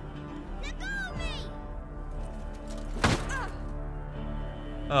 Let go of me!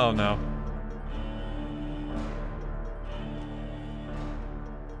 Oh no.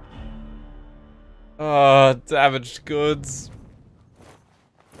 Oh, damaged goods.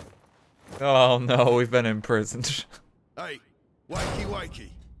 Oh no, we've been imprisoned. Hey, wakey wakey.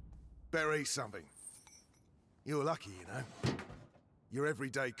 Better eat something. You're lucky, you know. Your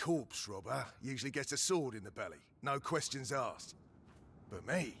everyday corpse robber usually gets a sword in the belly. No questions asked. But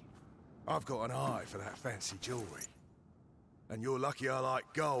me, I've got an eye for that fancy jewelry. And you're lucky I like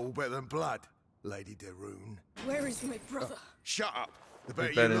gold better than blood, Lady de Rune. Where is my brother? Shut up. The better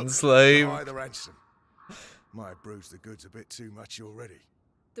We've been you look, enslaved. the higher the ransom. Might have bruised the goods a bit too much already.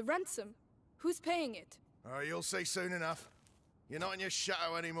 The ransom? Who's paying it? Oh, you'll see soon enough. You're not in your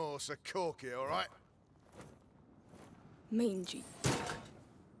shadow anymore, so cork it, all right? Mangy.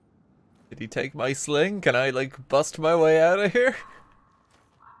 Did he take my sling? Can I, like, bust my way out of here?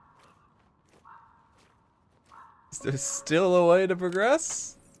 Is there still a way to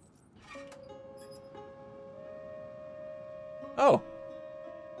progress? Oh.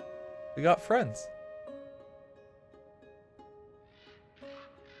 We got friends.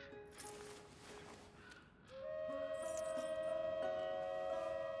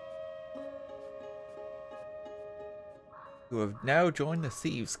 Who have now joined the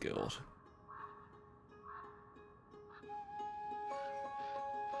Thieves Guild.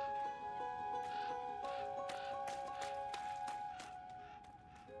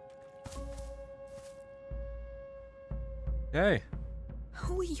 Hey.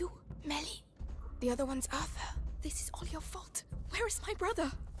 Who are you? Melly. The other one's Arthur. This is all your fault. Where is my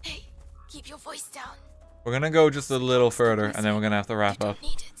brother? Hey, keep your voice down. We're gonna go just a little further and then we're gonna have to wrap up.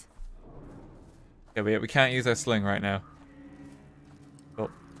 Need it. Yeah, we can't use our sling right now. Oh.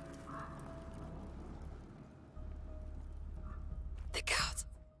 The guard.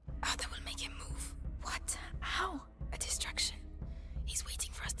 Arthur will make him move. What? How? A distraction. He's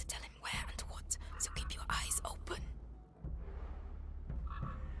waiting for us to tell him where and what, so keep your eyes open.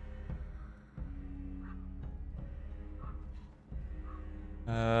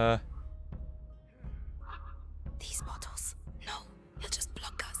 These bottles. No, he'll just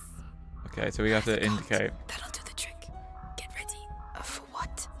block us. Okay, so we have to indicate. That'll do the trick. Get ready. For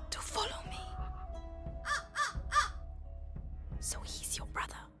what? To follow me. So he's your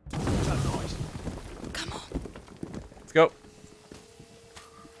brother. Come on. Let's go.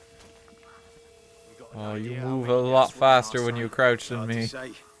 Oh, you move a lot faster when you crouch than me.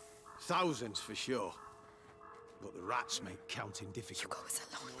 Thousands for sure. But the rats make counting difficult. Hugo is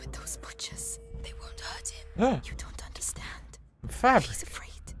alone with those butchers. They won't hurt him. You don't understand. Fabric. He's afraid.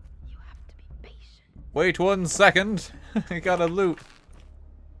 You have to be patient. Wait 1 second. I gotta loot.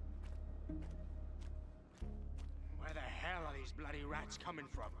 Where the hell are these bloody rats coming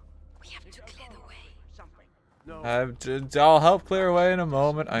from? We have to clear the way. I'll help clear away in a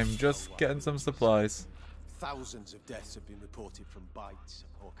moment. I'm just getting some supplies. Thousands of deaths have been reported from bites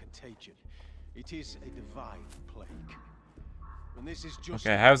or contagion. It is a divine plague. And this is just...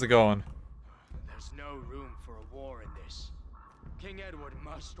 Okay, how's it going? There's no room for a war in this. King Edward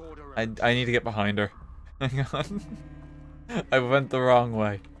must order I need to get behind her. Hang on. I went the wrong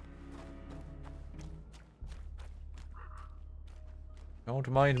way. Don't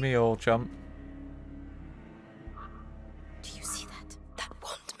mind me, old chump. Do you see that? That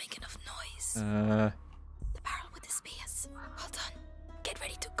won't make enough noise. The barrel with the spears. Well done. Get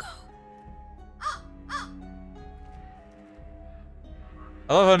ready to go.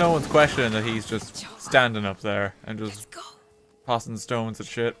 I love how no one's questioning that he's just standing up there and just tossing stones at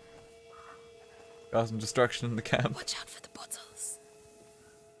shit. Got some destruction in the camp. Watch out for the bottles.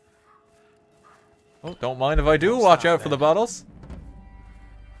 Oh, don't mind if I do. Watch out for the bottles.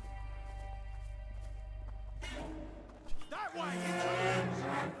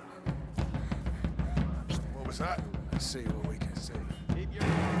 What was that? Let's see what we can see.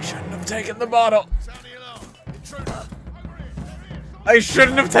 Shouldn't have taken the bottle. I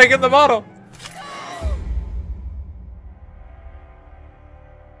shouldn't have taken the bottle.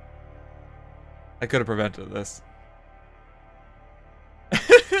 I could have prevented this.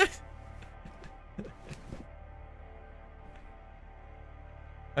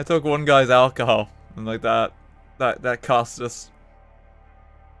 I took one guy's alcohol and like that cost us.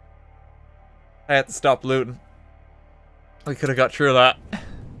 I had to stop looting. We could have got through that.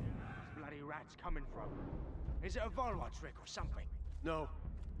 Bloody rats coming from? Is it a Valois trick or something? No.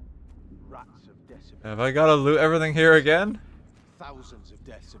 Rats have decimated. Have I got to loot everything here again? Thousands of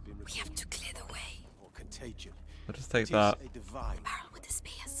deaths have been reported. We have to clear the way. Or contagion. I'll just take that. A divine. Barrel with the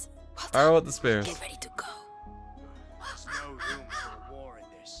spears. Well done. Barrel with the spears. Get ready to go. There's no room for a war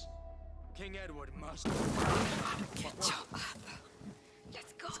in this. King Edward must. Good job.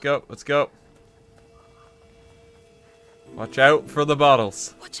 Let's go. Let's go. Let's go. Watch out for the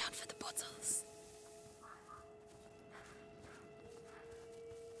bottles. Watch out for the bottles.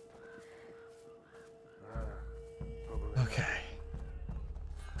 Okay.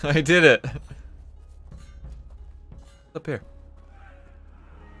 I did it. Up here.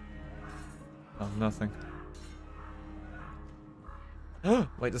 Oh, nothing. Wait,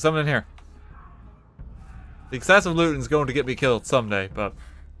 there's something in here. The excessive looting is going to get me killed someday, but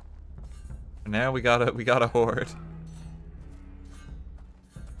for now we got a hoard.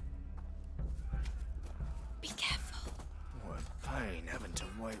 Be careful. What a pain having to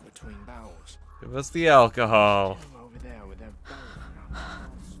wait between barrels. Give us the alcohol. Over there with their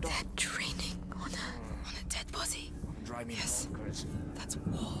They're training on a dead body. Yes, that's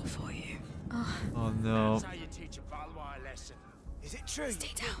war for you. Oh no. That's how you teach a Valois lesson. Is it true? Stay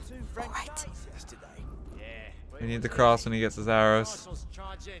down. All right. Yesterday. Yeah. We need the cross when he gets his arrows.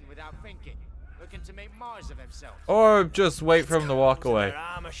 Charge in without thinking, looking to make Mars of himself. Or just wait for him to walk away. Their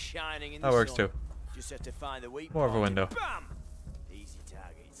armor shining in That the works sun. too. Just have to find the weak More of a point window. and Bam! Easy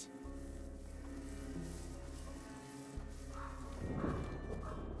targets.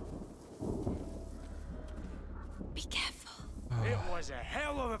 Be careful. It was a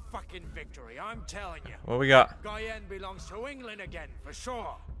hell of a fucking victory, I'm telling you. What we got? Guyenne belongs to England again, for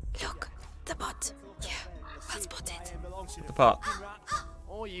sure. Look, the bot. Yeah, well spotted. The pot.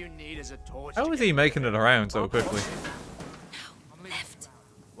 All you need is a torch. How is he making it around so quickly? Left.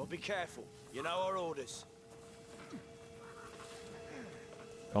 Well, be careful. You know our orders.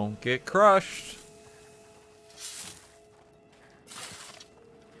 Don't get crushed.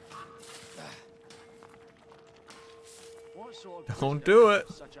 Don't do it.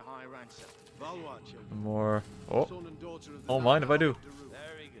 Such a high ransom. More. Oh. Don't mind if I do.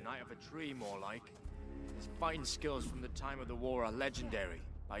 Very good. Knight of a tree, more like. His fighting skills from the time of the war are legendary,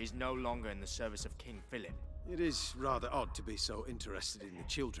 but he's no longer in the service of King Philip. It is rather odd to be so interested in the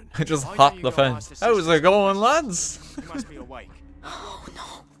children. I just hopped the fence. How's it going, lads? You must be awake. Oh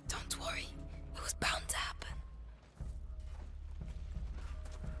no, don't worry. It was bound to happen.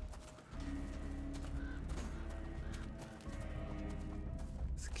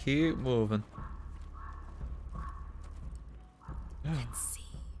 Let's keep moving. Let's see.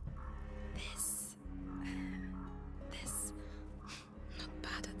 This. Not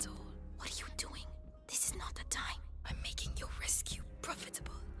bad at all. What are you doing? This is not the time. I'm making your rescue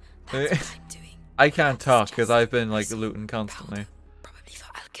profitable. That's what I'm doing. I can't talk because I've been like looting constantly. Probably for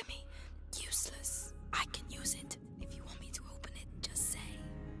alchemy. Useless. I can use it. If you want me to open it, just say.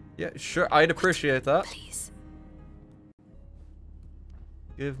 Yeah, sure. I'd appreciate that. Please.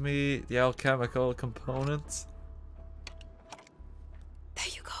 Give me the alchemical components. There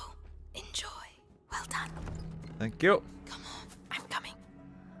you go. Enjoy. Well done. Thank you. Come on, I'm coming.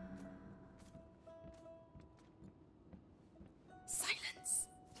 Silence.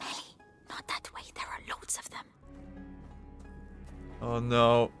 Melly, not that way. There are loads of them. Oh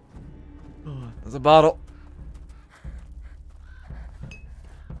no. Oh, there's a bottle.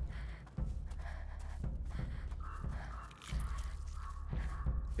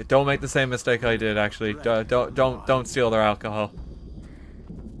 Yeah, don't make the same mistake I did. Actually, don't steal their alcohol.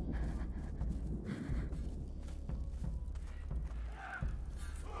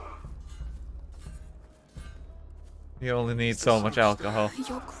 You only need so much alcohol.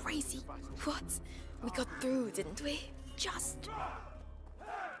 You're crazy. What? We got through, didn't we? Just.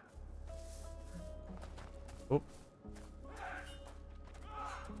 Oh.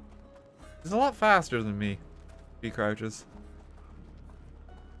 He's a lot faster than me. He crouches.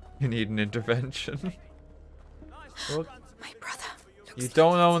 You need an intervention. Oh. My brother. You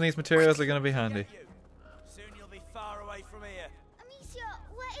don't know when these materials are going to be handy. Soon you'll be far away from here. Amicia,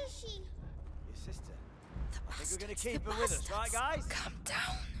 where is she? Your sister. I think we're gonna keep her with us, right, guys? Calm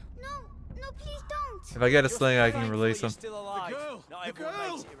down. No, please don't. If I get a sling, I can release him. Still alive. The girl! Not The everyone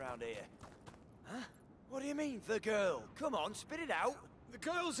girl! makes it around here. Huh? What do you mean, the girl? Come on, spit it out. The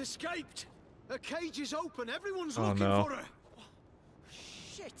girl's escaped. Her cage is open. Everyone's Oh, looking no. for her.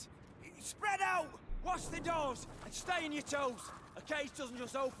 Shit! Spread out! Watch the doors and stay on your toes. A cage doesn't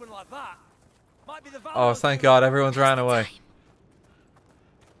just open like that. Might be the Oh, thank God, everyone's ran away.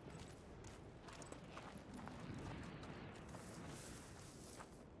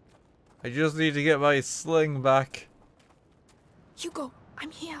 I just need to get my sling back. Hugo, I'm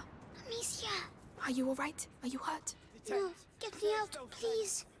here. Amicia. Are you alright? Are you hurt? No, get me out,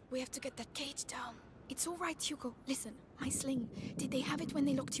 please. We have to get that cage down. It's alright, Hugo. Listen, my sling. Did they have it when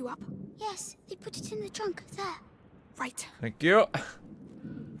they locked you up? Yes, they put it in the trunk, there. Right. Thank you.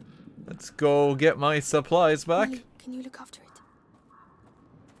 Let's go get my supplies back. Molly, can you look after it?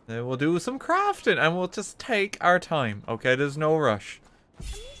 Then we'll do some crafting and we'll just take our time. Okay, there's no rush.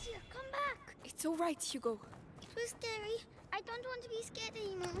 Amicia, come back. It's alright, Hugo. It was scary. I don't want to be scared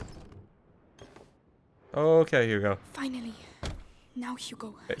anymore. Okay, Hugo. Finally. Now,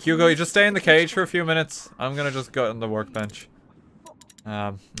 Hugo. Hugo, you just stay in the cage for a few minutes. I'm gonna just go on the workbench.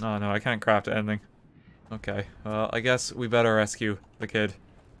 Oh no, I can't craft anything. Okay, well, I guess we better rescue the kid.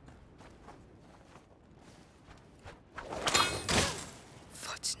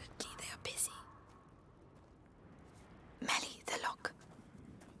 Fortunately, they are busy. Melly, the lock.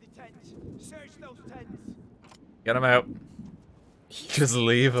 The tents. Search those tents. Get him out. Just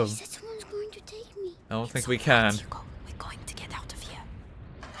leave him. She said someone's going to take me. I don't think we can. Hugo, we're going to get out of here.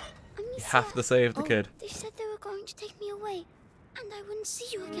 Amicia. You have to save the kid. They said they were going to take me away, and I wouldn't see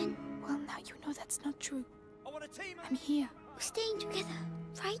you again. Well, now you know that's not true. I want a team. I'm here. We're staying together,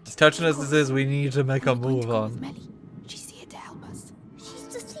 right? As touching as this is, we need to make a move on. Melly. She's here to help us. She's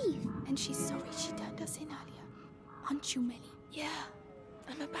the thief. And she's sorry she turned us in earlier. Aren't you, Melly? Yeah.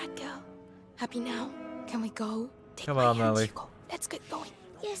 I'm a bad girl. Happy now? Can we go? Take Come my on, hand, Melly. Hugo. Let's get going.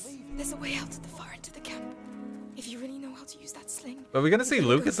 Yes. There's a way out at the far end of the camp. If you really know how to use that sling. Are we gonna see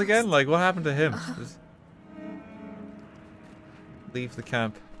Lucas again? Like, what happened to him? Just leave the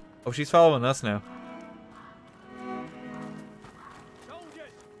camp. Oh, she's following us now.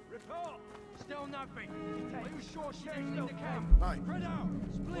 Soldiers, report. Still nothing. Are you sure she's in the camp? Right. Spread out.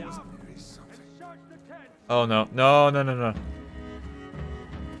 Split up. And search the tent. Oh no, no.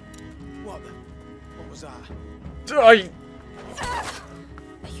 What the? What was that? Are you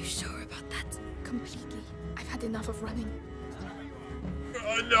sure about that? Completely. I've had enough of running.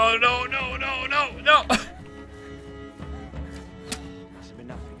 Oh, no. Must have been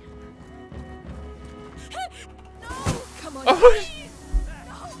nothing. Come on. Oh.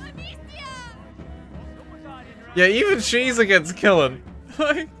 Yeah, even she's against killing.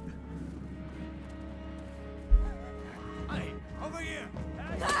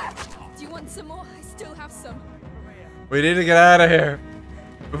 We need to get out of here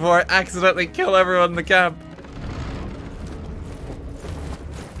before I accidentally kill everyone in the camp.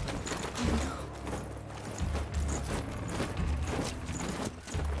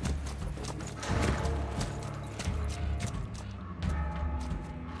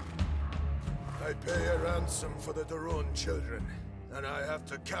 I pay a ransom for the Daron children, and I have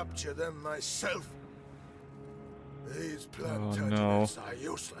to capture them myself. These plantagenets are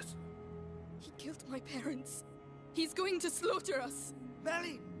useless. He killed my parents. He's going to slaughter us.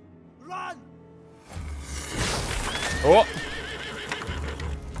 Melly, run! Oh!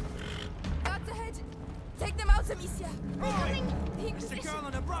 Guards ahead! Take them out, Amicia! The It's the girl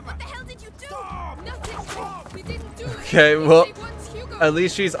and her brother! What the hell did you do? Nothing! We didn't do it! Okay, well, at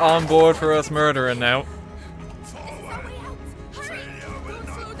least she's on board for us murdering now.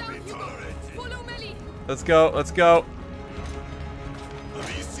 Let's go, let's go.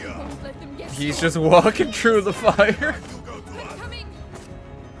 He's just walking through the fire.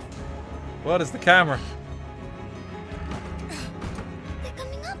 What is the camera? They're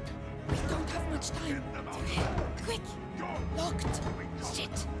coming up. We don't have much time. Quick! Locked!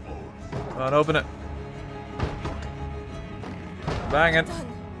 Shit! Come on, open it. Bang it.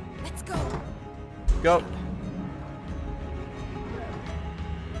 Done. Let's go. Go.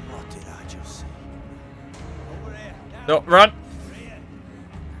 What did I just see? Over here. No, run.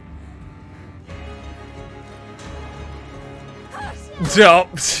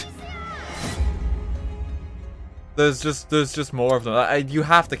 Jump. There's just more of them. You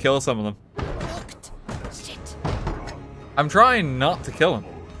have to kill some of them. I'm trying not to kill him,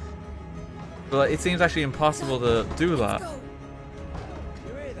 but it seems actually impossible to do that. You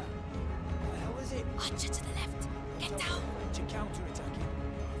hear that? What the hell is it? Archer to the left. Get down. You're counter-attacking.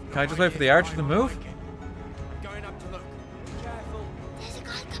 Can I just wait for the archer to move? I'm going up to look. Be careful. There's a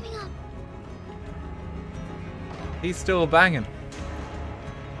guy coming up. He's still banging.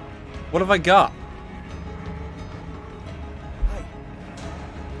 What have I got?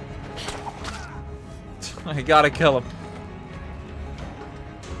 I gotta kill him.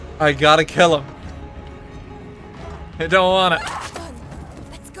 I gotta kill him. I don't want it.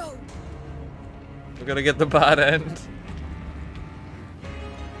 Let's go. We're gonna get the bad end.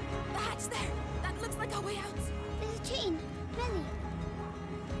 The hatch there. That looks like our way out. There's a chain. Melly.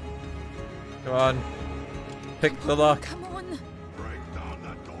 Come on. Pick the lock. Come on.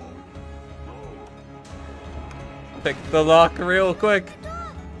 Pick the lock real quick.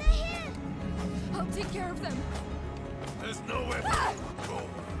 I'll take care of them. There's nowhere to go.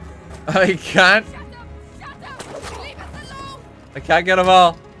 I can't. Shut up! Leave us alone! I can't get them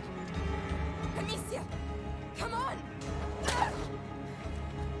all. Amicia, come on!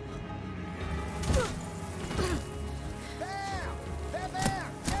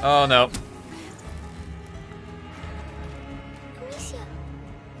 Oh no. Amicia.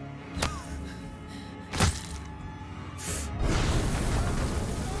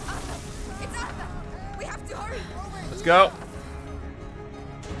 It's Arthur! We have to hurry! Let's go.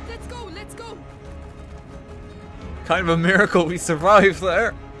 Let's go, let's go! Kind of a miracle we survived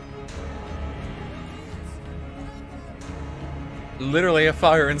there. Literally a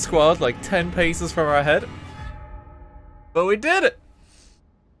firing squad like 10 paces from our head. But we did it!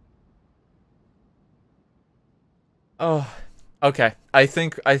 Oh, okay. I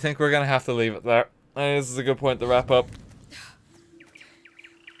think we're gonna have to leave it there. This is a good point to wrap up.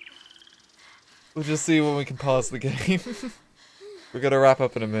 We'll just see when we can pause the game. We're gonna wrap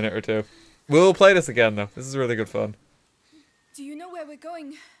up in a minute or two. We'll play this again though. This is really good fun. Do you know where we're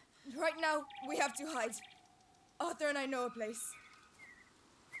going? Right now, we have to hide. Arthur and I know a place.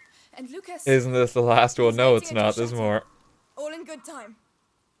 And Lucas... Isn't this the last one? No, it's not. There's more. All in good time.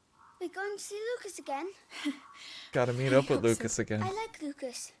 We're going to see Lucas again. Gotta meet up with Lucas again. I like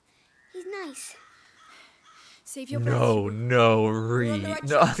Lucas. He's nice. Save your breath. No, Reed.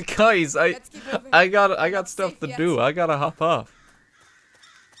 No, guys, I got stuff to do. I gotta hop off.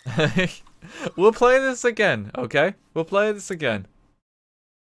 We'll play this again, okay? We'll play this again.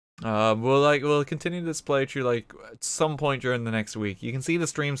 We'll continue this playthrough like at some point during the next week. You can see the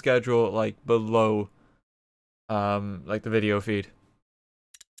stream schedule like below, like the video feed.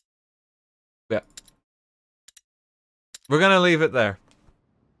 Yeah. We're gonna leave it there.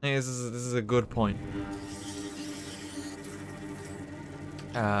 I think this is a good point.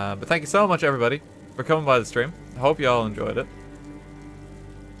 But thank you so much, everybody, for coming by the stream. I hope you all enjoyed it.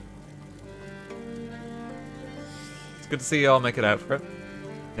 It's good to see you all make it out for it.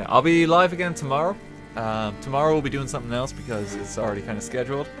 Yeah, I'll be live again tomorrow. Tomorrow we'll be doing something else because it's already kind of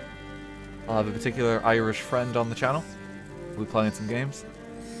scheduled. I'll have a particular Irish friend on the channel. We'll be playing some games.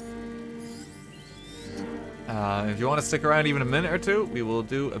 If you want to stick around even a minute or two, we will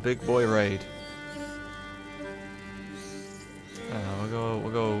do a big boy raid.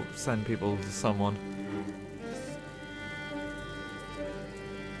 We'll go send people to someone.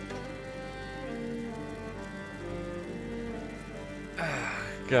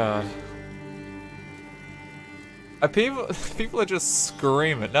 God. People are just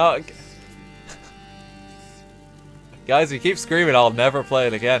screaming. No, guys, if you keep screaming, I'll never play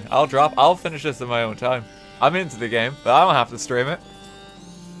it again. I'll finish this in my own time. I'm into the game, but I don't have to stream it.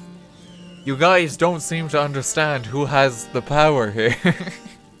 You guys don't seem to understand who has the power here.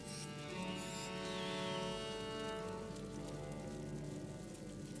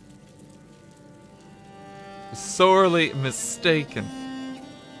 Sorely mistaken.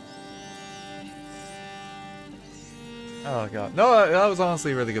 Oh god. No, that was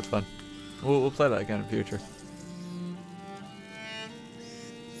honestly really good fun. We'll play that again in the future.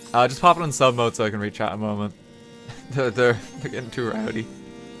 Just pop it in sub mode so I can reach out a moment. they're getting too rowdy.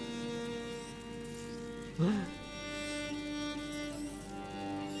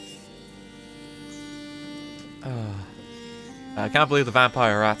 I can't believe the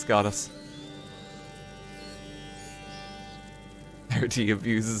vampire rats got us. RT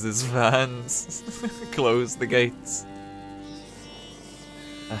abuses his fans. Close the gates.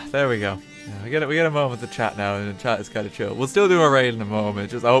 There we go. Yeah, we get a moment to chat now, and the chat is kind of chill. We'll still do a raid in a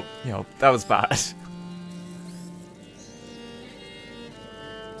moment. Just that was bad.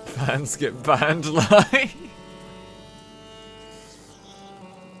 Fans get banned live.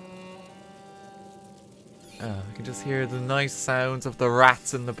 I can just hear the nice sounds of the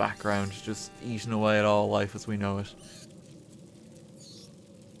rats in the background, just eating away at all life as we know it.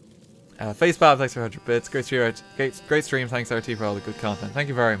 Facepalm, thanks for 100 bits. Great stream, thanks RT for all the good content. Thank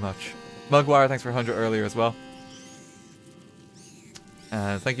you very much. Mugwire, thanks for 100 earlier as well.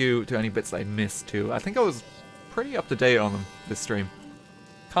 Thank you to any bits I missed too. I think I was pretty up to date on them this stream.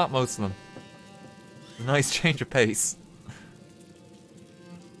 Caught most of them. Nice change of pace.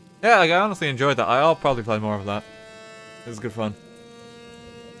 Yeah, like, I honestly enjoyed that. I'll probably play more of that. It was good fun.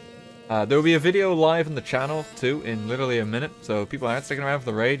 There will be a video live on the channel too in literally a minute, so if people aren't sticking around for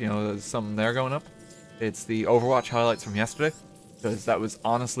the raid, you know, there's something there going up. It's the Overwatch highlights from yesterday, because that was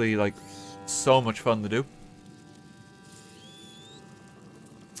honestly like so much fun to do.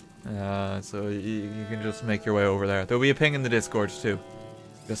 So you can just make your way over there. There'll be a ping in the Discord too,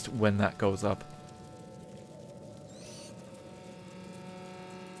 just when that goes up.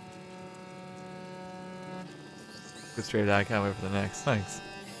 Good straight, I can't wait for the next. Thanks.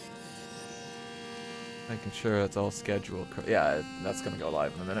 Making sure it's all scheduled. Yeah, that's gonna go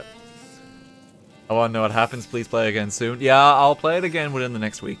live in a minute. I want to know what happens. Please play again soon. Yeah, I'll play it again within the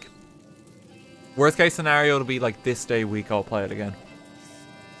next week. Worst case scenario, it'll be like this day week I'll play it again.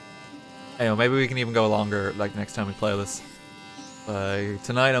 Anyway, maybe we can even go longer like next time we play this.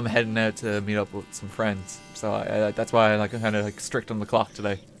 Tonight I'm heading out to meet up with some friends, so that's why I'm kind of like strict on the clock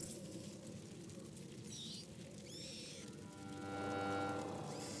today.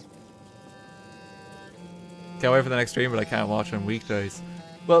 Can't wait for the next stream, but I can't watch on weekdays.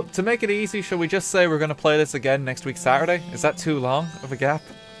 Well, to make it easy, shall we just say we're going to play this again next week Saturday? Is that too long of a gap?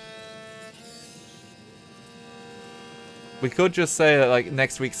 We could just say that like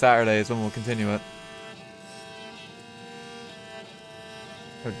next week Saturday is when we'll continue it.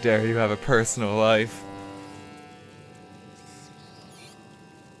 How dare you have a personal life.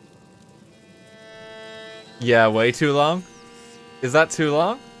 Yeah, way too long? Is that too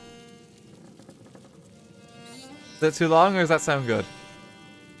long? Is that too long, or does that sound good?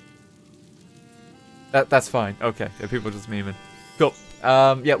 That's fine. Okay, yeah, people are just memeing. Cool.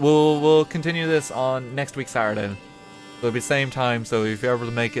 Yeah, we'll continue this on next week Saturday. It'll be the same time, so if you're able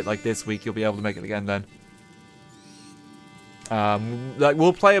to make it like this week, you'll be able to make it again then. Like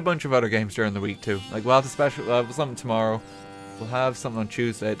we'll play a bunch of other games during the week too. Like we'll have something tomorrow. We'll have something on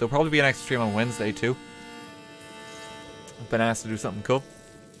Tuesday. There'll probably be an extra stream on Wednesday too. I've been asked to do something cool.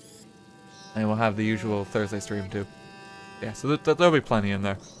 And we'll have the usual Thursday stream too. Yeah, so there'll be plenty in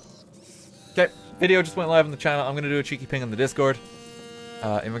there. Okay, video just went live on the channel. I'm going to do a cheeky ping on the Discord.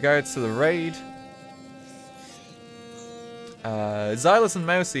 In regards to the raid, Xylus and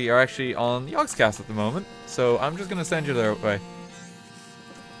Mousy are actually on the Yogscast at the moment, so I'm just going to send you their way.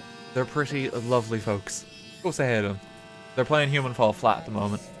 They're pretty lovely folks. Go say hey to them. They're playing Human Fall Flat at the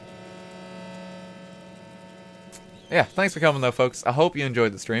moment. Yeah, thanks for coming though, folks. I hope you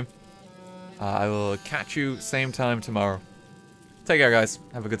enjoyed the stream. I will catch you same time tomorrow. Take care, guys.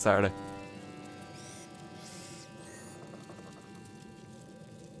 Have a good Saturday.